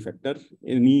quality factor.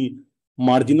 Any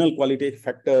marginal quality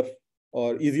factor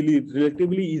or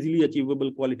relatively easily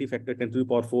achievable quality factor 10 to the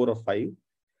power 4 or 5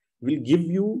 will give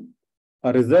you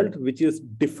a result which is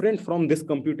different from this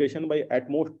computation by at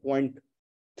most 0.3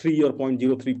 or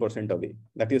 0.03% away.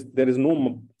 That is, there is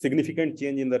no significant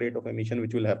change in the rate of emission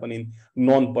which will happen in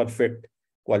non-perfect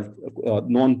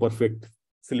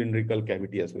cylindrical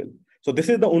cavity as well. So this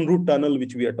is the Unruh tunnel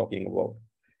which we are talking about.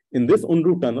 In this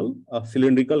Unruh tunnel, a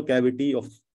cylindrical cavity of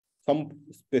some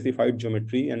specified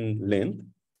geometry and length,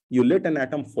 you let an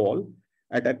atom fall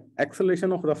at an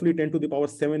acceleration of roughly 10 to the power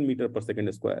 7 meter per second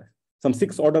square, some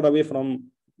 6 order away from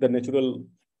the natural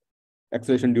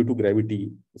acceleration due to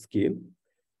gravity scale.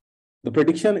 The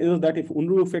prediction is that if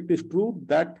Unruh effect is true,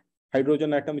 that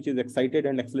hydrogen atom which is excited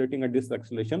and accelerating at this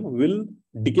acceleration will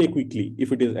decay quickly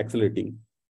if it is accelerating.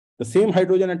 The same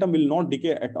hydrogen atom will not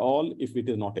decay at all if it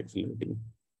is not accelerating.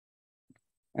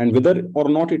 And whether or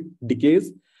not it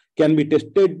decays can be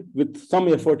tested with some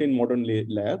effort in modern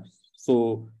labs.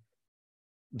 So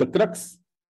the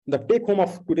take home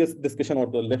of today's discussion, or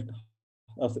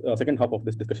the second half of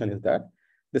this discussion, is that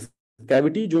this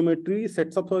cavity geometry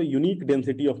sets up a unique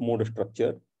density of mode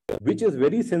structure, which is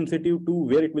very sensitive to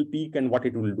where it will peak and what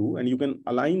it will do. And you can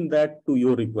align that to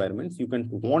your requirements. You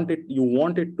want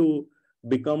it to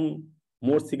become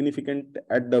more significant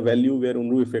at the value where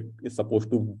Unruh effect is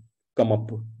supposed to come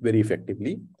up very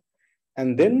effectively.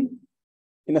 And then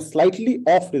in a slightly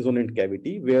off resonant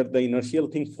cavity where the inertial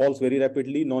thing falls very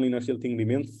rapidly, non-inertial thing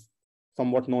remains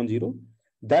somewhat non-zero,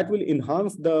 that will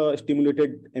enhance the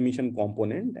stimulated emission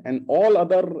component, and all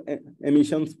other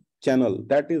emissions channel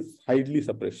that is highly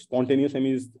suppressed. Spontaneous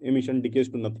emission decays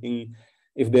to nothing.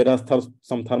 If there are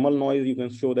some thermal noise, you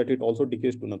can show that it also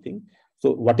decays to nothing.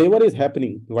 So whatever is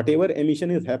happening, whatever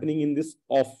emission is happening in this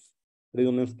off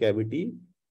resonance cavity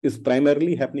is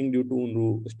primarily happening due to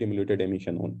Unruh stimulated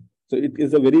emission only. So it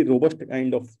is a very robust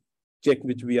kind of check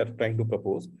which we are trying to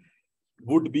propose.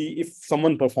 Would be if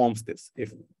someone performs this,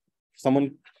 if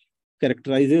someone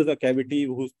characterizes a cavity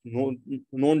whose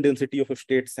known density of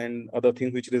states and other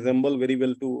things which resemble very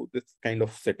well to this kind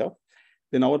of setup,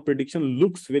 then our prediction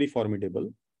looks very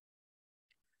formidable.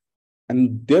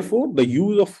 And therefore, the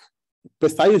use of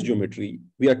precise geometry,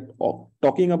 we are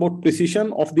talking about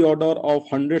precision of the order of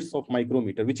hundreds of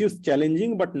micrometer, which is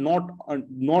challenging but not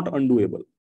undoable.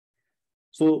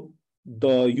 So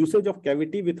the usage of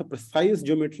cavity with a precise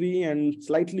geometry and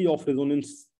slightly off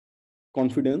resonance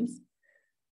confidence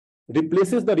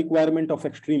replaces the requirement of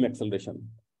extreme acceleration.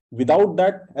 Without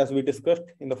that, as we discussed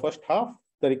in the first half,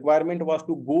 the requirement was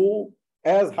to go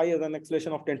as high as an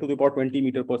acceleration of 10 to the power 20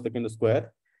 meter per second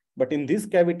square. But in these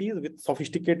cavities with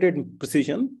sophisticated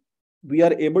precision, we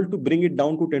are able to bring it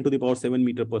down to 10 to the power 7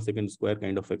 meter per second square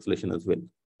kind of acceleration as well.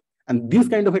 And these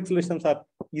kind of accelerations are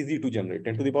easy to generate.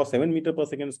 10 to the power 7 meter per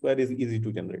second square is easy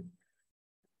to generate.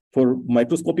 For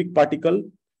microscopic particle,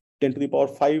 10 to the power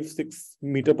 5, 6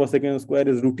 meter per second square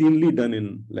is routinely done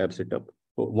in lab setup.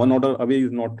 So one order away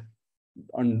is not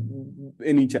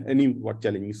any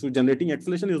challenging. So generating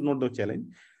acceleration is not the challenge.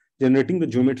 Generating the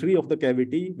geometry of the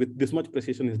cavity with this much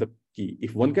precision is the key.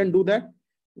 If one can do that,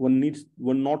 one need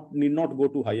not go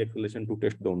to high acceleration to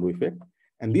test the Unruh effect.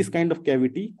 And this kind of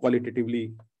cavity,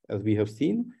 qualitatively, as we have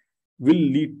seen, will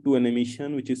lead to an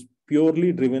emission which is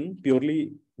purely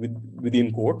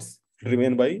within quotes,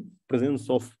 driven by presence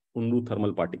of Unruh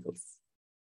thermal particles.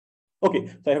 Okay,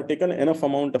 so I have taken enough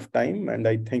amount of time, and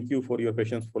I thank you for your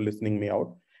patience for listening me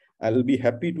out. I'll be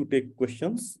happy to take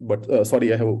questions, but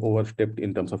sorry, I have overstepped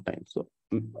in terms of time. So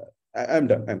I'm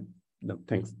done. I'm done.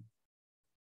 Thanks.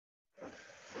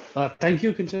 Thank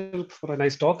you, Kinjalk, for a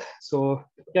nice talk. So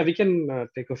yeah, we can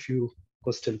take a few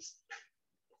questions.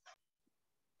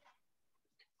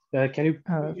 Can you,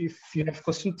 if you have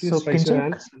questions, please so raise your Kinjalk,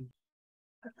 hands.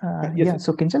 yes, yeah,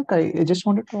 so Kinjalk, I just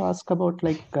wanted to ask about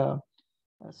like,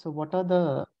 so what are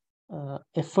the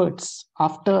efforts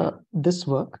after this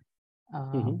work?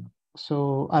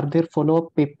 So are there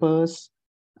follow-up papers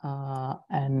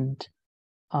and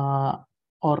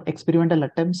or experimental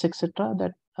attempts, etc.,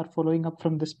 that are following up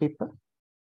from this paper?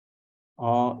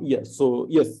 Yes. So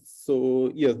yes,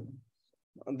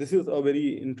 this is a very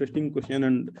interesting question,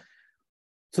 and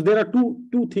so there are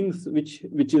two things which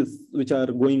are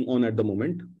going on at the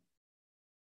moment.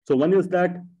 So one is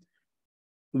that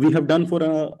we have done for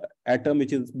an atom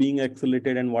which is being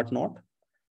accelerated and whatnot.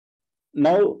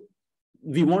 Now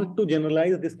we want to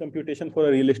generalize this computation for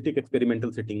a realistic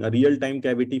experimental setting, a real-time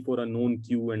cavity for a known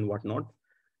Q and whatnot.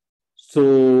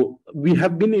 So we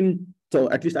have been so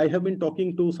at least I have been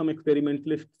talking to some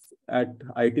experimentalists at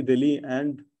IIT Delhi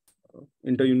and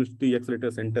Inter-University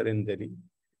Accelerator Center in Delhi.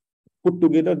 Put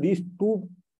together, these two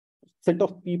set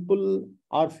of people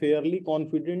are fairly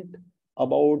confident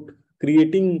about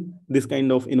creating this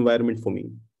kind of environment for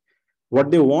me. What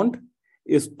they want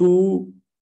is to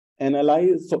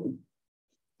analyze. So,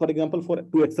 for example,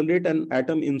 to accelerate an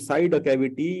atom inside a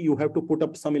cavity, you have to put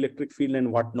up some electric field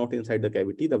and whatnot inside the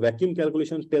cavity. The vacuum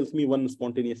calculation tells me one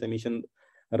spontaneous emission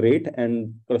rate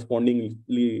and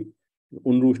correspondingly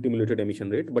Unruh stimulated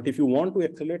emission rate. But if you want to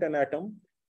accelerate an atom,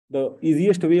 the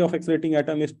easiest way of accelerating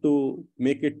atom is to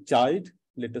make it charged.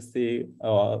 Let us say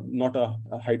not a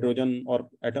hydrogen or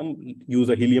atom, use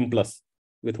a helium plus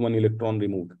with one electron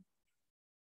removed.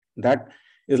 That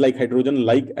is like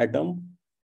hydrogen-like atom,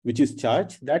 which is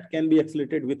charged, that can be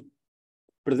accelerated with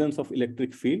presence of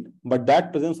electric field. But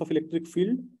that presence of electric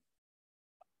field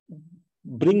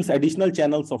brings additional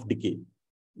channels of decay.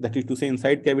 That is to say,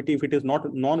 inside cavity, if it is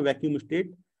not non-vacuum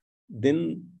state,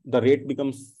 then the rate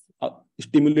becomes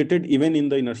stimulated even in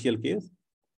the inertial case.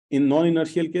 In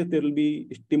non-inertial case, there will be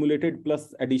stimulated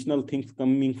plus additional things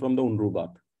coming from the Unruh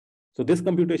bath. So this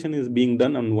computation is being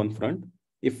done on one front.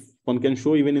 If one can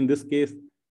show even in this case,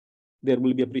 there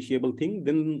will be appreciable thing,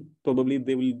 then probably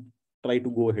they will try to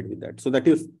go ahead with that. So that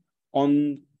is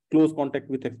on close contact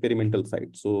with experimental side.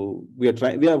 So we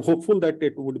are hopeful that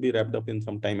it would be wrapped up in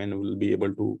some time and we will be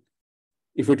able to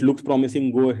if it looks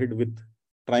promising, go ahead with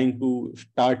trying to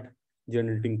start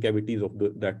generating cavities of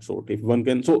that sort. If one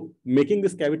can, so making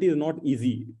this cavity is not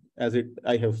easy, as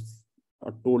I have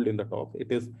told in the talk.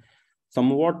 It is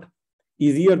somewhat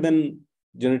easier than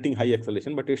generating high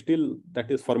acceleration, but it's still,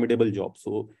 that is formidable job.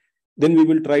 So then we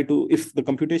will try to, if the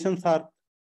computations are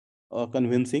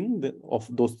convincing of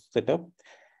those setup,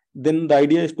 then the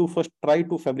idea is to first try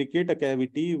to fabricate a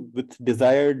cavity with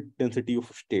desired density of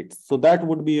states. So that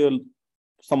would be a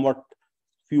somewhat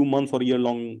few months or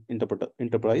year-long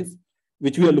enterprise,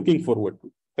 which we are looking forward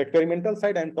to. The experimental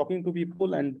side, I'm talking to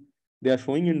people and they are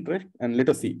showing interest, and let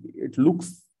us see. It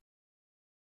looks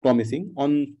promising.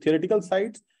 On theoretical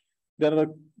sides, there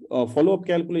are follow-up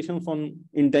calculations on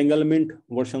entanglement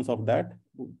versions of that.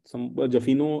 Some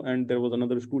Jaffino and there was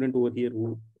another student over here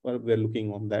who were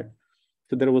looking on that.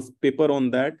 So there was paper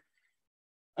on that.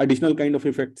 Additional kind of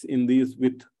effects in these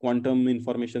with quantum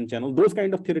information channels. Those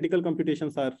kind of theoretical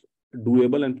computations are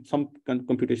doable, and some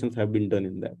computations have been done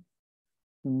in that.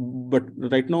 But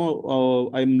right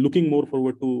now, I'm looking more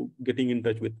forward to getting in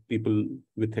touch with people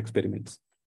with experiments.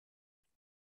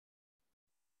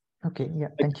 Okay, yeah,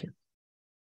 thank you.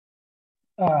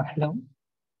 Hello.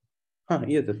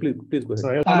 Yes, please go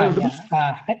ahead. So,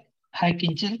 hi,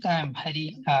 Kinjalk. I'm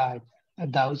Hari,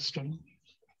 Dow student.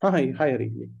 Hi,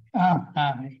 Hari.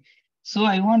 Hi. So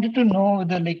I wanted to know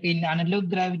that, like, in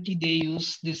analog gravity, they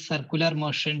use this circular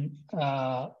motion,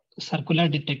 circular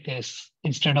detectors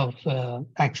instead of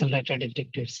accelerator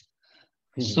detectors.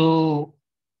 So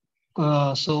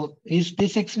is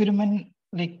this experiment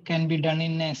like can be done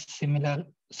in a similar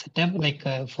setup, like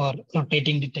for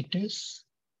rotating detectors?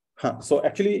 So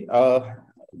actually,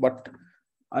 what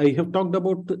I have talked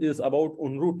about is about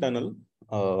Unruh Tunnel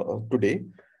today,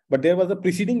 but there was a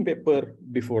preceding paper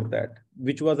before that,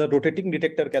 which was a rotating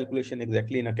detector calculation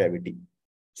exactly in a cavity.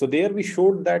 So there we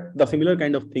showed that the similar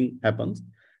kind of thing happens,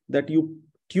 that you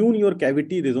tune your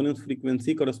cavity resonance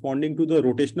frequency corresponding to the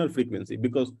rotational frequency,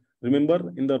 because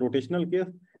remember, in the rotational case,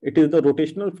 it is the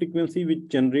rotational frequency which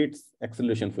generates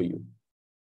acceleration for you.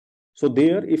 So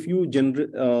there, if you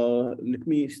generate, let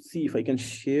me see if I can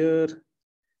share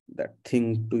that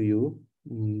thing to you.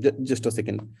 Just a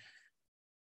second.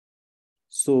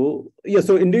 So yeah,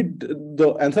 so indeed,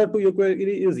 the answer to your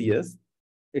query is yes,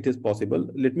 it is possible.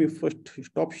 Let me first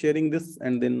stop sharing this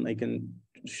and then I can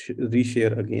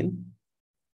reshare again.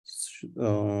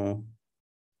 Yeah.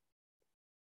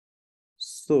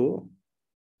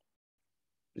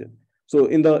 So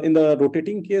in the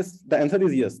rotating case, the answer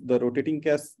is yes. The rotating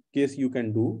case you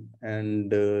can do,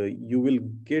 and you will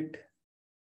get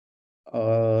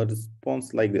a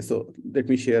response like this. So let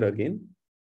me share again.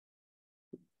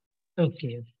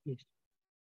 Okay.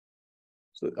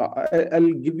 So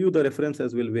I'll give you the reference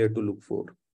as well where to look for.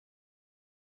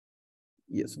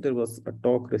 Yes, there was a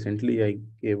talk recently I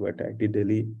gave at IIT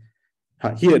Delhi.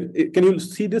 Here, can you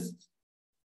see this?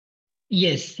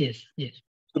 Yes.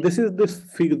 So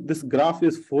this graph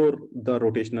is for the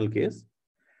rotational case.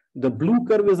 The blue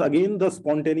curve is again the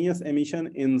spontaneous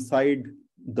emission inside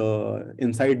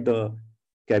the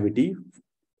cavity.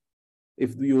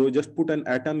 If you just put an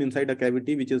atom inside a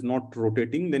cavity which is not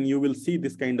rotating, then you will see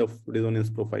this kind of resonance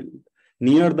profile.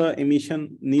 Near the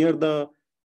emission, near the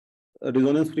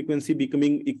resonance frequency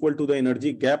becoming equal to the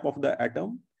energy gap of the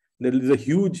atom, there is a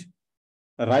huge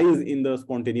rise in the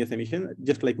spontaneous emission,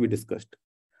 just like we discussed.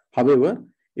 However,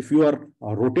 if you are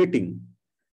rotating,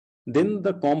 then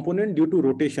the component due to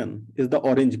rotation is the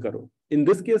orange curve. In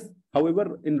this case,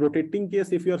 however, in rotating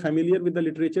case, if you are familiar with the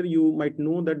literature, you might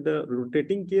know that the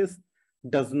rotating case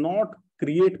does not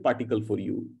create particle for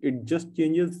you. It just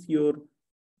changes your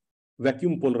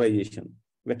vacuum polarization.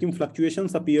 Vacuum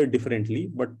fluctuations appear differently,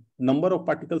 but number of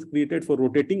particles created for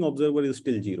rotating observer is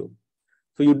still 0.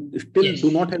 So you still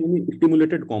do not have any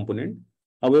stimulated component.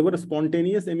 However,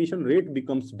 spontaneous emission rate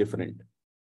becomes different.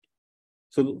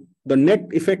 So the net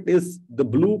effect is the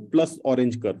blue plus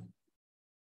orange curve.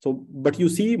 So, but you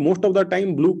see most of the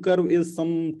time blue curve is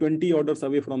some 20 orders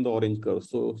away from the orange curve.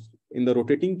 So in the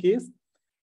rotating case,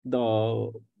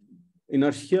 the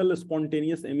inertial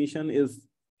spontaneous emission is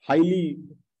highly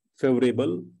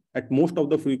favorable at most of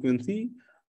the frequency,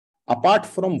 apart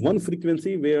from one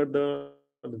frequency where the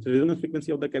resonance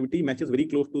frequency of the cavity matches very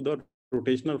close to the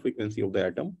rotational frequency of the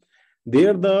atom.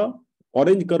 There the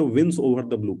orange curve wins over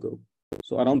the blue curve.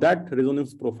 So around that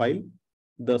resonance profile,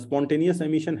 the spontaneous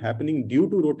emission happening due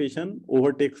to rotation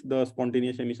overtakes the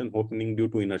spontaneous emission happening due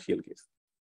to inertial case.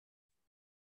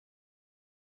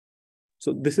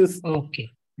 So this is okay.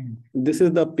 This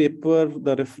is the paper.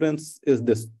 The reference is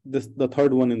this the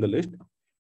third one in the list.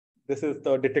 This is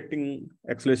the detecting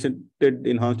accelerated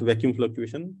enhanced vacuum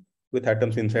fluctuation. with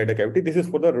atoms inside a cavity. This is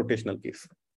for the rotational case.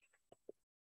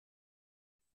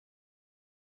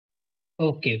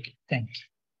 Okay, thanks.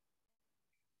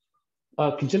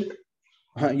 Kinjalk?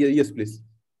 Yes, please.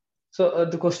 So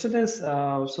the question is,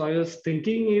 so I was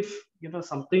thinking if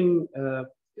something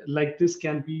like this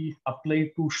can be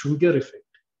applied to Schwinger effect,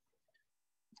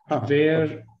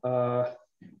 where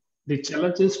the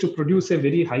challenge is to produce a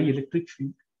very high electric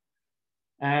field,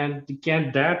 and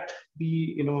can that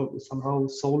be somehow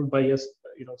solved by a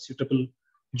suitable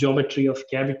geometry of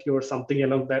cavity or something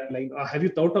along that line? Have you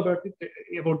thought about it,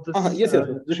 about this? Yes.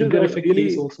 This Schwinger is effect really,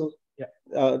 case also.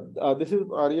 Yeah. This is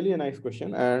really a nice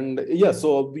question, and yeah,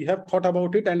 so we have thought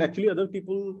about it, and actually other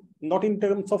people, not in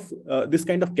terms of this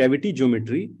kind of cavity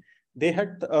geometry, they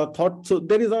had thought. So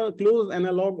there is a close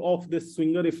analog of this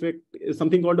Schwinger effect, is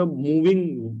something called a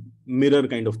moving mirror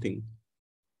kind of thing.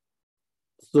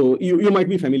 So you might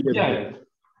be familiar with it.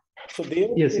 So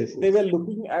they were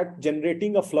looking at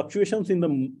generating a fluctuations in the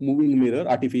moving mirror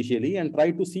artificially and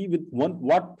try to see with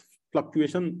what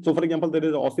fluctuation. So for example, there is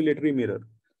an oscillatory mirror.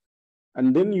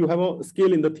 And then you have a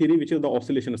scale in the theory, which is the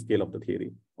oscillation scale of the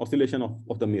theory, oscillation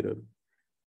of the mirror.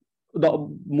 The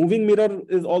moving mirror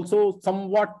is also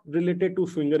somewhat related to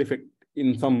Schwinger effect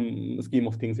in some scheme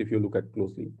of things, if you look at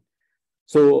closely.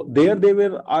 So there they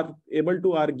are able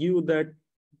to argue that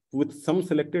with some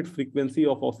selected frequency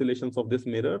of oscillations of this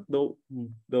mirror, the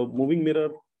moving mirror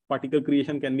particle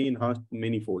creation can be enhanced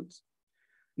many folds.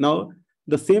 Now,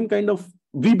 the same kind of,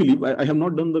 we believe, I have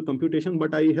not done the computation,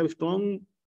 but I have strong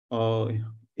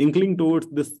inkling towards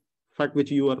this fact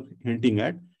which you are hinting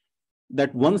at,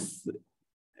 that once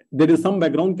there is some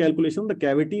background calculation, the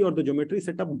cavity or the geometry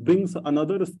setup brings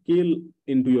another scale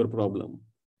into your problem.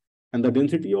 And the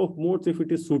density of modes, if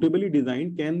it is suitably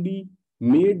designed, can be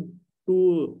made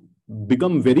to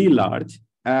become very large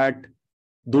at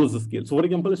those scales. So for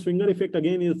example, the Schwinger effect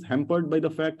again is hampered by the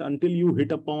fact until you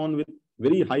hit upon with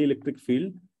very high electric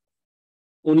field,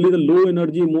 only the low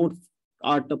energy modes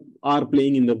are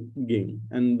playing in the game.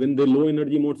 And when the low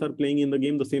energy modes are playing in the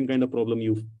game, the same kind of problem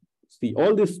you see.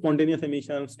 All this spontaneous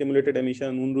emission, stimulated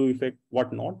emission, Unruh effect,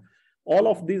 whatnot, all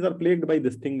of these are plagued by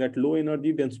this thing that low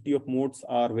energy density of modes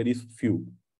are very few.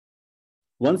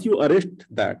 Once you arrest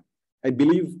that, I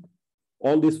believe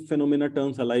all these phenomena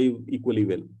turns alive equally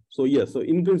well. So yes, so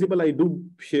in principle, I do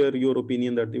share your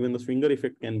opinion that even the Schwinger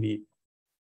effect can be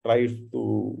tried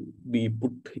to be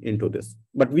put into this.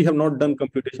 But we have not done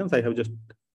computations. I have just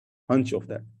hunch of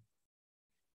that.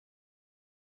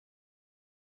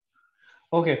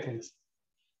 Okay, thanks.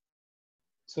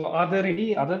 So are there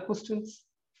any other questions?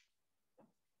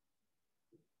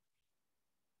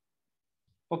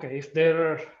 Okay, if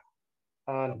there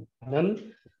are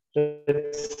none,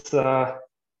 let's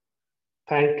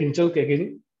thank Kinjalk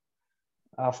again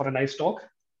for a nice talk.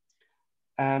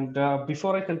 And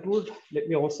before I conclude, let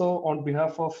me also, on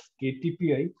behalf of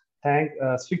KTPI, thank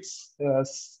Sphinx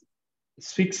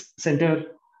Center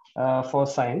for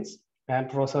Science and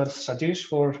Professor Sajesh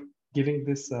for giving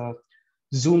this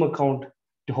Zoom account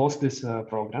to host this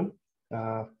program.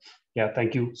 Yeah,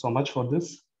 thank you so much for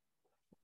this.